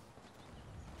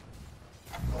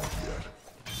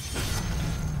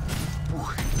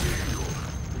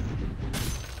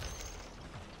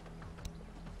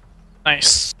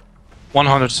 Nice.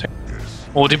 100 seconds.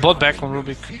 Oh, they bought back on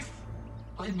Rubik.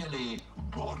 I merely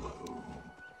borrow.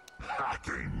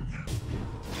 Hacking.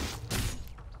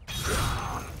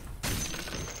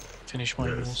 Finish my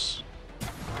rules.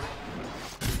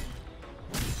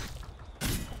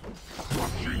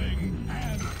 Crushing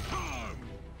and hung.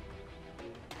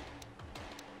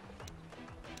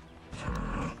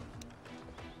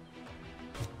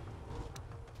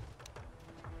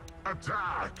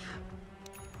 Attack!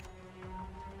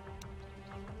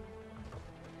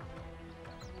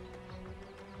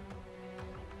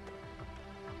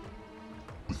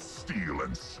 With steel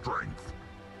and strength.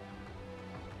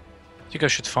 I think I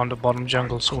should find the bottom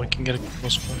jungle so I can get a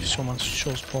close one if someone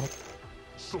shows bottom.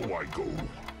 So I go.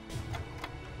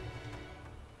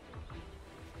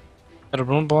 At a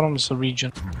room bottom is a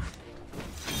region.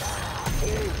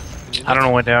 I don't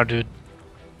know where they are, dude.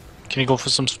 Can you go for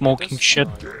some smoking shit?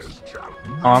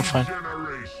 Oh, I'm fine.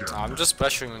 Nah, I'm just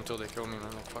pressuring until they kill me,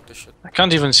 man. Like, fuck this shit. I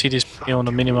can't even see this on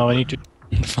the minimap. I need to.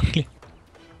 Fucking.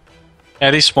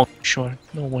 Yeah, they smoke. Sure,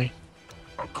 no way.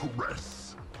 A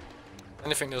caress.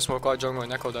 Anything they'll smoke out jungle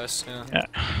and Echo dice, yeah. Yeah.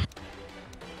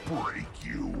 Break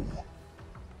you.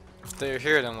 If they're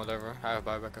here, then whatever. I have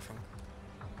buyback, I think.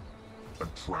 A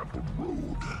trampled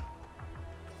road.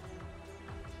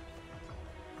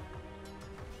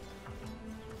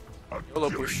 A YOLO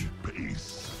killing push.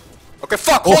 pace. Okay,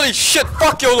 fuck! Holy shit!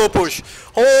 Fuck YOLO push!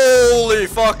 Holy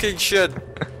fucking shit!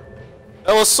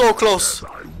 That was so close!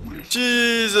 I wish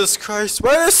Jesus Christ!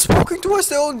 Why are they smoking towards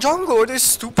their own jungle? Are they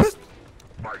stupid?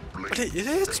 my Are blade. they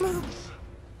idiots, man?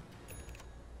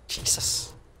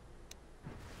 Jesus.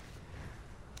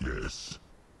 Yes.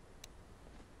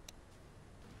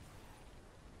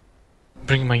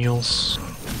 Bring my Yules.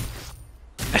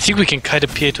 I think we can kite a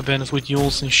PA to banners with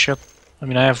Yules and shit. I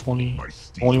mean, I have only My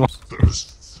steel one.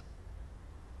 thirsts.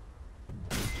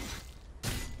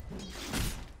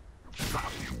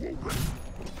 Chop you open.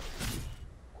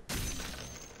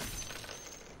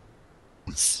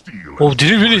 With steel Oh, and did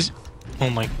he really? Oh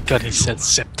my god, he said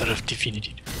Scepter of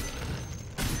Divinity.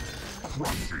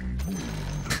 crushing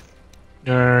wound.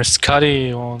 There's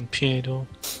Scotty on PA though.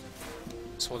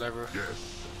 It's whatever.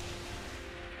 Yes.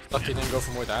 Lucky he didn't go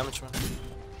for more damage, man.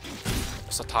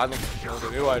 It's a tonic, you know,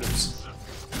 the new items.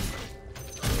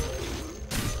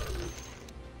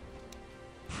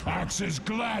 Axe is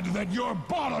glad that your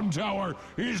bottom tower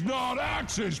is not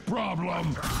Axe's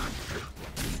problem.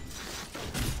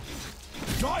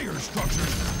 Dire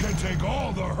structures can take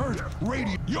all the hurt.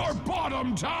 Your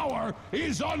bottom tower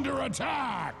is under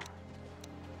attack.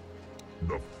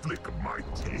 The flick of my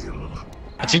tail.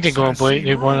 I think they go away.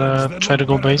 They wanna try to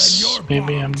go base.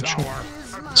 Maybe, I'm not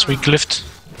sure. So we glyphed.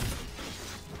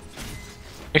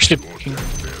 Actually,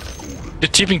 the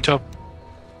tipping top.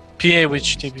 PA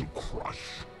which TP. Crush.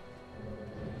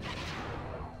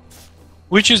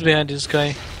 Which is behind this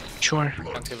guy? Sure.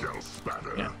 Can't kill him. Shall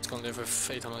spatter. Yeah. It's gonna live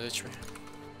with 800 HP.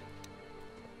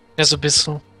 There's a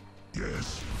Abyssal.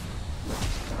 Yes.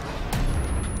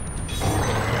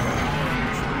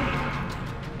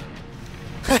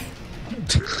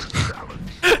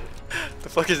 The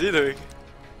fuck is he doing?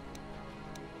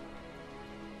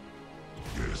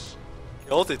 Yes. He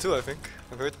ulti too, I think.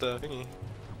 I heard the thingy.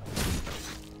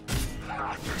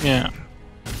 Yeah.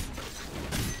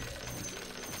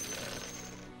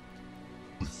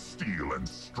 With steel and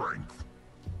strength.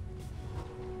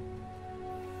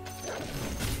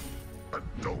 A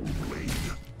dull blade,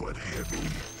 but heavy.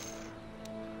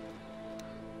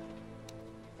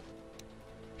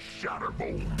 Shatter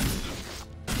bones.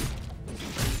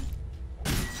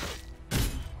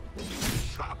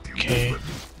 Chop you Okay. open.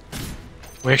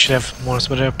 We actually have more,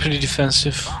 but they're pretty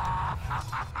defensive.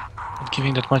 Not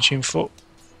giving that much info.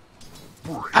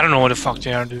 I don't know what the fuck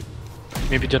they are, dude.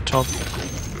 Maybe they're top.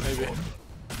 Maybe.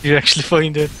 You're actually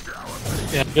fucking dead.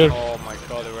 Yeah, they're Oh my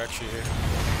god, they were actually here.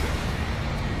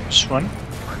 just run.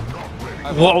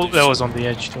 I Whoa, want that to was on the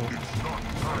edge, though.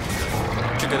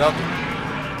 check it out.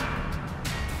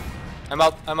 I'm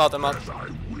out, I'm out, I'm out. As I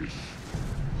wish.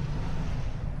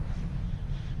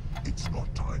 It's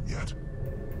not time yet.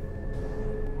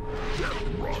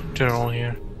 They're all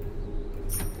here.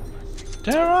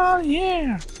 They're all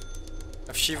here.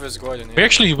 If Shiva's going in here. We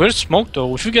actually, we're smoked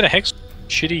though. If we get a hex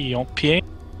shitty on PA,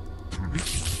 we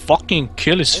fucking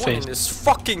kill his No one face. in this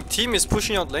fucking team is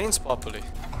pushing out lanes properly.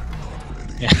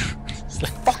 Yeah.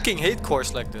 Fucking hate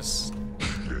cores like this.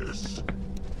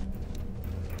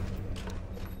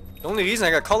 The only reason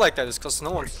I got caught like that is because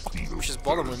no one fucking pushes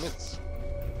bottom or mid.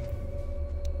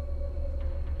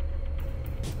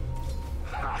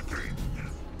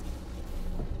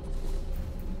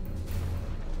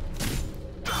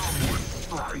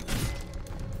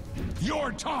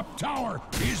 Your top tower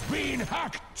is being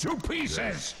hacked to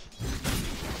pieces!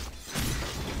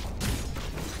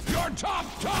 Your top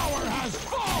tower has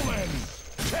fallen!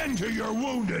 Tend to your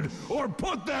wounded, or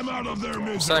put them out of their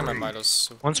I'm selling my misery! Midas.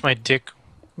 Once my dick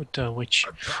with the witch.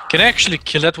 Can I actually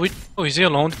kill that witch? Oh, is he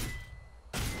alone?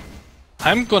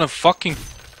 I'm gonna fucking.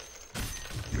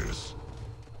 Yes.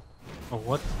 Oh,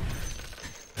 what?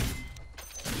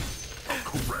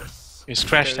 Caress. He's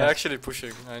crashed They're that. actually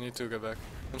pushing. I need to go back.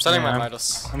 I'm selling Yeah, my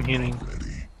Midas. I'm healing.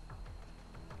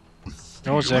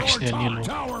 That was actually a Your Nilo.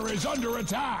 top tower is under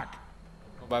attack!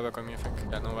 No buyback on me, I think.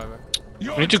 Yeah, no buyback.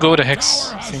 Your We need to go with the top hex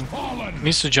tower has thing. fallen.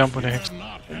 Needs to jump with the hex.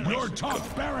 Your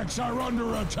top barracks are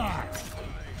under attack.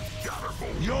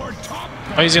 Your top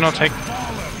Why is he not hacked?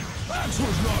 fallen. That's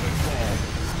who's not involved.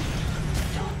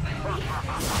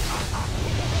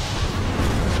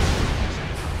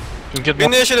 You get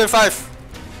one. Finish it in 5.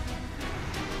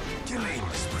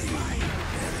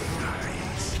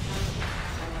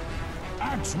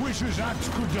 Axe wishes Axe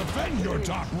could defend your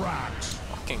top racks.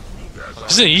 Fucking.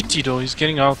 This is an ET though, he's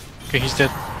getting out. Okay, he's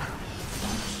dead.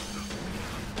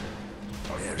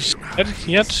 He's dead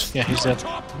yet? Yeah, he's Your dead.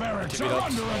 top barracks are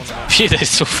under attack. Yeah, that is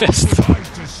so fast.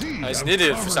 Nice to see He's an you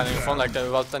idiot for covered standing in them. front like that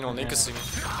without anyone linking.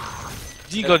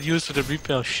 He got used to the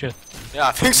repel shit. Yeah,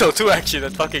 I think so too actually,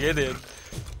 that fucking idiot.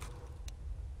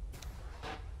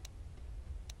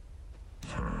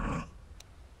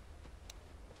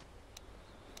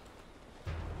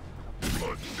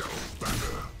 Blood down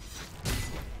banner.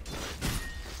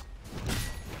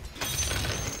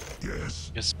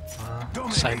 Yes. Yes.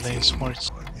 Side lane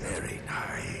smarts. Very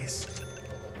nice.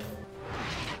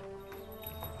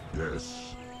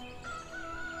 Yes.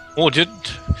 Oh, did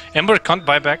Ember can't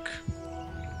buy back?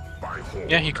 By home.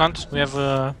 Yeah, he can't. We have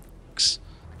he's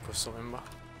Because of Ember.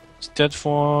 dead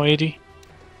for 80.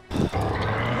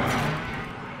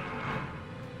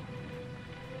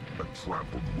 A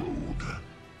trampled road.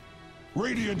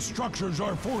 Radiant structures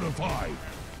are fortified.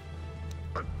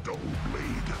 A dull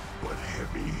blade, but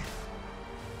heavy.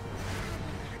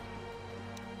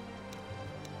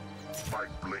 My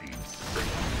blade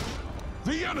sings.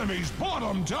 The enemy's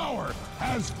bottom tower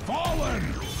has fallen!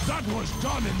 That was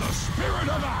done in the spirit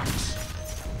of Axe!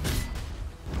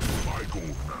 My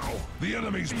goal now. The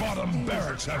enemy's bottom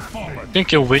barracks have fallen.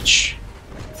 Think a witch.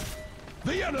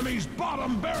 The enemy's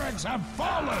bottom barracks have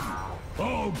fallen!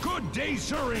 Oh, good day,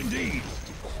 sir, indeed!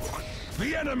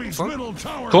 The enemy's middle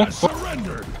tower Cool. has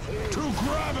surrendered to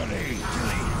gravity!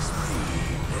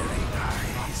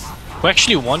 We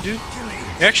actually won, dude.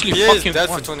 We actually He is fucking dead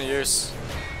won. for 20 years.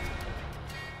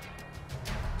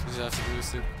 You just have to do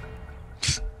this dude.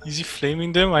 Is he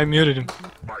flaming them? I muted him.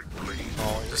 My blade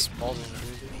Oh, he just pausing.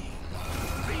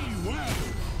 be well!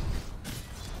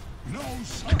 No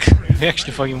suffering! We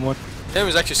actually fucking won. Game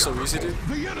is actually so easy, dude.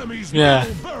 The enemy's Yeah.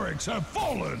 middle barracks have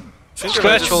fallen!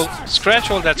 Scratch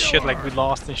all that shit like we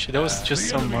lost and shit. That was just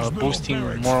some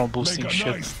boosting, moral boosting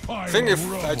shit. I think if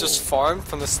I just farmed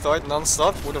from the start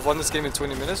non-stop, would have won this game in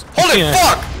 20 minutes. Holy Yeah.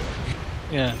 fuck!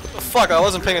 Yeah. What the fuck, I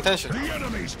wasn't paying attention. The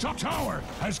enemy's top tower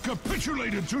has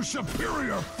capitulated to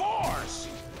superior force!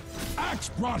 Axe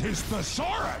brought his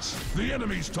thesaurus! The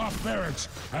enemy's top barracks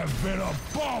have been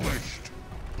abolished!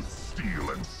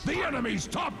 Steel and the enemy's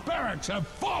top barracks have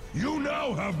fought! You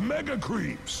now have mega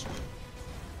creeps!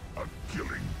 A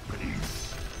killing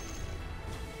pace.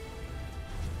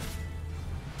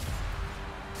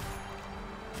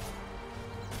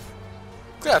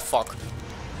 Look at that fuck.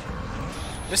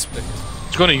 Missplit.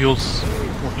 He's gonna use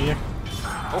over here.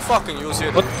 No fucking use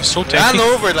here. What? Dude. He's so Ran tanky.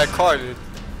 over it like car, dude.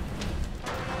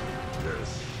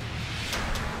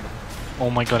 Oh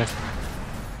my god.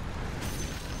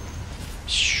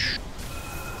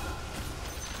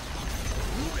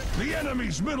 The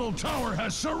enemy's middle tower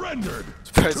has surrendered!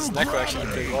 Surprised to his Necro actually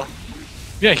gravity. played well.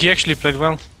 Yeah, he actually played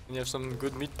well. And you have some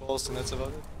good meatballs and that's about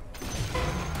it.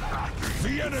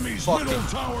 The enemy's Fuck middle him.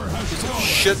 tower has fallen!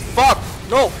 Shit, fuck!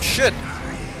 No, shit!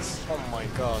 Oh my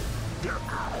god.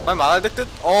 Am I maledicted?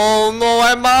 Oh no,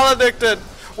 I'm maledicted!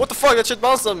 What the fuck, that shit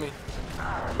bounced on me.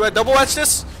 Do I double edge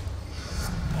this?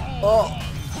 Oh.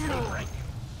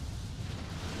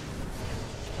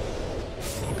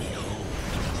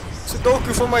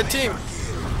 Sudoku for my team!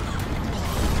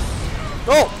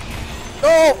 No!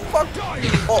 No! Fuck!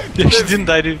 Oh, She didn't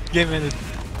die, dude. Game ended.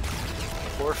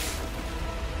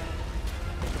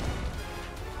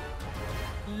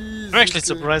 I'm actually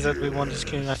surprised that we won this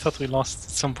game. I thought we lost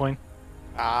at some point.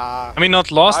 Ah, I mean,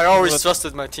 not lost. I always but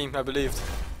trusted my team, I believed.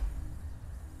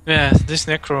 yeah, this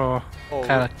Necro Oh,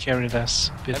 kind of carried us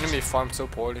a bit. enemy farmed so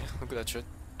poorly. Look at that shit.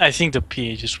 I think the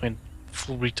PA just went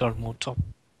full retard mode top.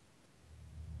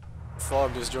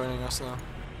 Fog is joining us now.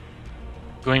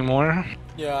 Going more.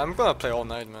 Yeah, I'm gonna play all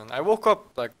night, man. I woke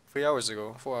up like 3 hours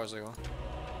ago, 4 hours ago.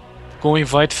 Go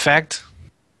invite Fact.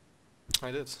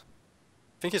 I did.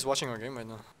 I think he's watching our game right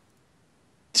now.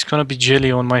 It's gonna be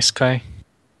jelly on my Sky.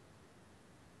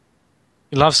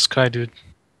 He loves Sky, dude.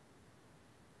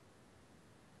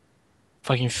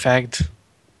 Fucking fagged.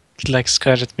 He likes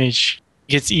Scarlet Mage.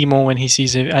 He gets emo when he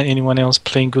sees anyone else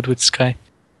playing good with Sky.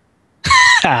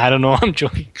 I don't know, I'm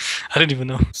joking. I don't even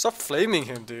know. Stop flaming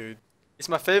him, dude. He's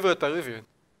my favorite Peruvian.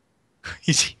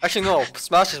 Easy. Actually, no.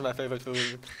 Smash is my favorite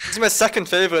Peruvian. He's my second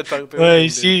favorite Peruvian. Well, you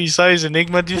dude. see, you saw his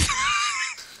Enigma, dude.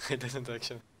 He didn't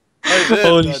actually. I did,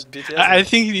 Holy but BTS I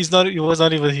think it was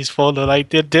not even his fault though. Like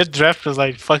their draft was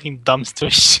like fucking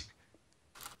dumpsterish.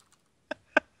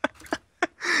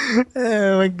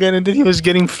 Oh my god, and then he was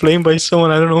getting flamed by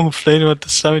someone. I don't know who flamed him at the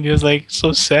summit. He was like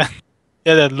so sad.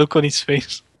 Yeah, that look on his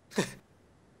face. I'm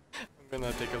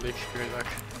gonna take a leak. Be right back.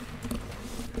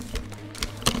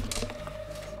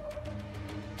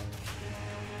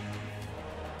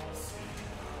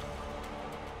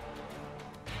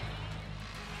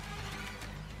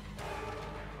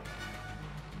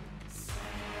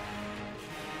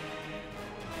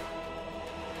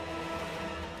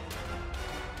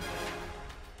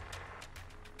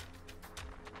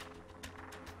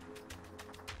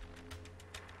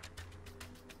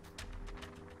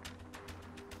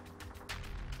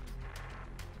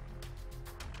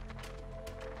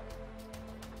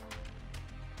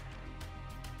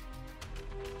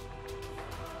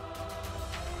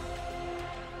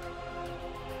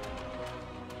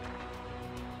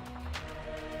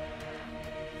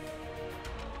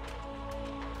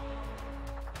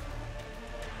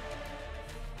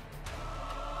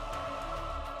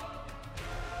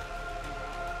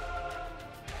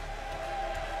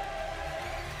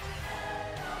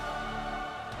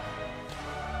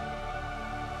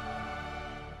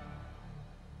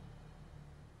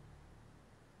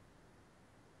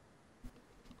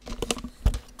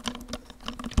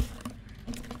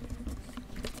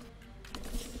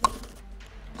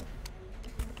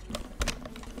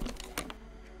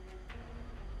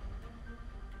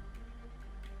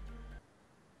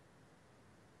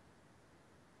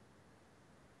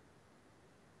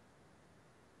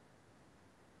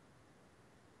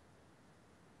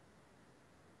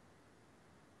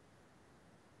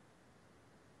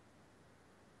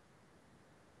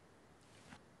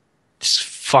 This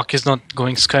fuck is not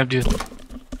going Skype, dude.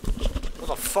 What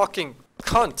a fucking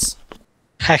cunt!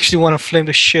 I actually want to flame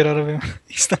the shit out of him.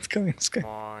 He's not going Skype.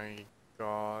 My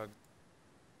god.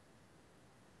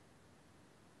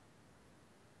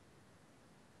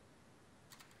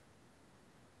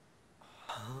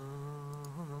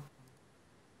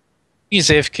 He's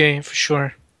AFK for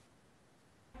sure.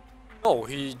 Oh,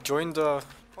 he joined the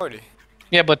party.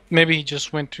 Yeah, but maybe he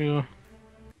just went to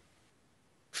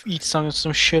eat some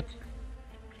shit.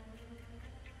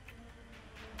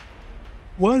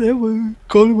 Whatever,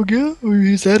 call him again. Or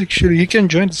he's addict shit. He can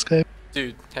join the Skype.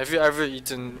 Dude, have you ever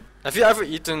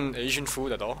eaten Asian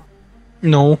food at all?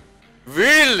 No.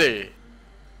 Really?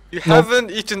 You haven't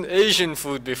eaten Asian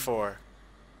food before?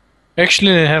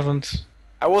 Actually, I haven't.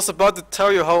 I was about to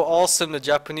tell you how awesome the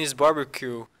Japanese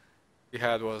barbecue we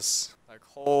had was. Like,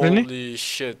 holy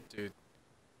shit, dude.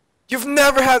 You've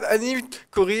never had any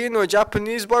Korean or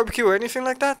Japanese barbecue or anything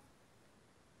like that?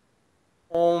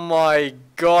 Oh my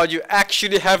god, you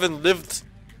actually haven't lived.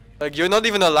 Like, you're not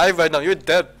even alive right now, you're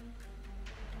dead.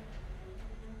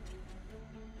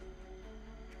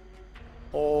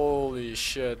 Holy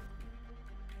shit.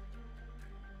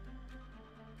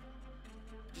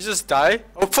 You just die?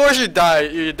 Of course you die,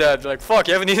 you're dead. Like, fuck,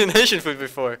 you haven't eaten Asian food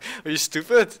before. Are you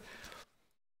stupid?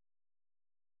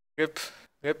 Rip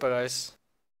Parijs.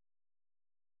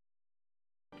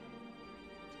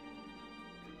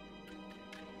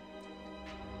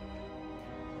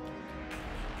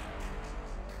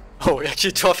 Oh, we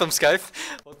actually dropped from Skype?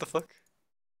 What the fuck?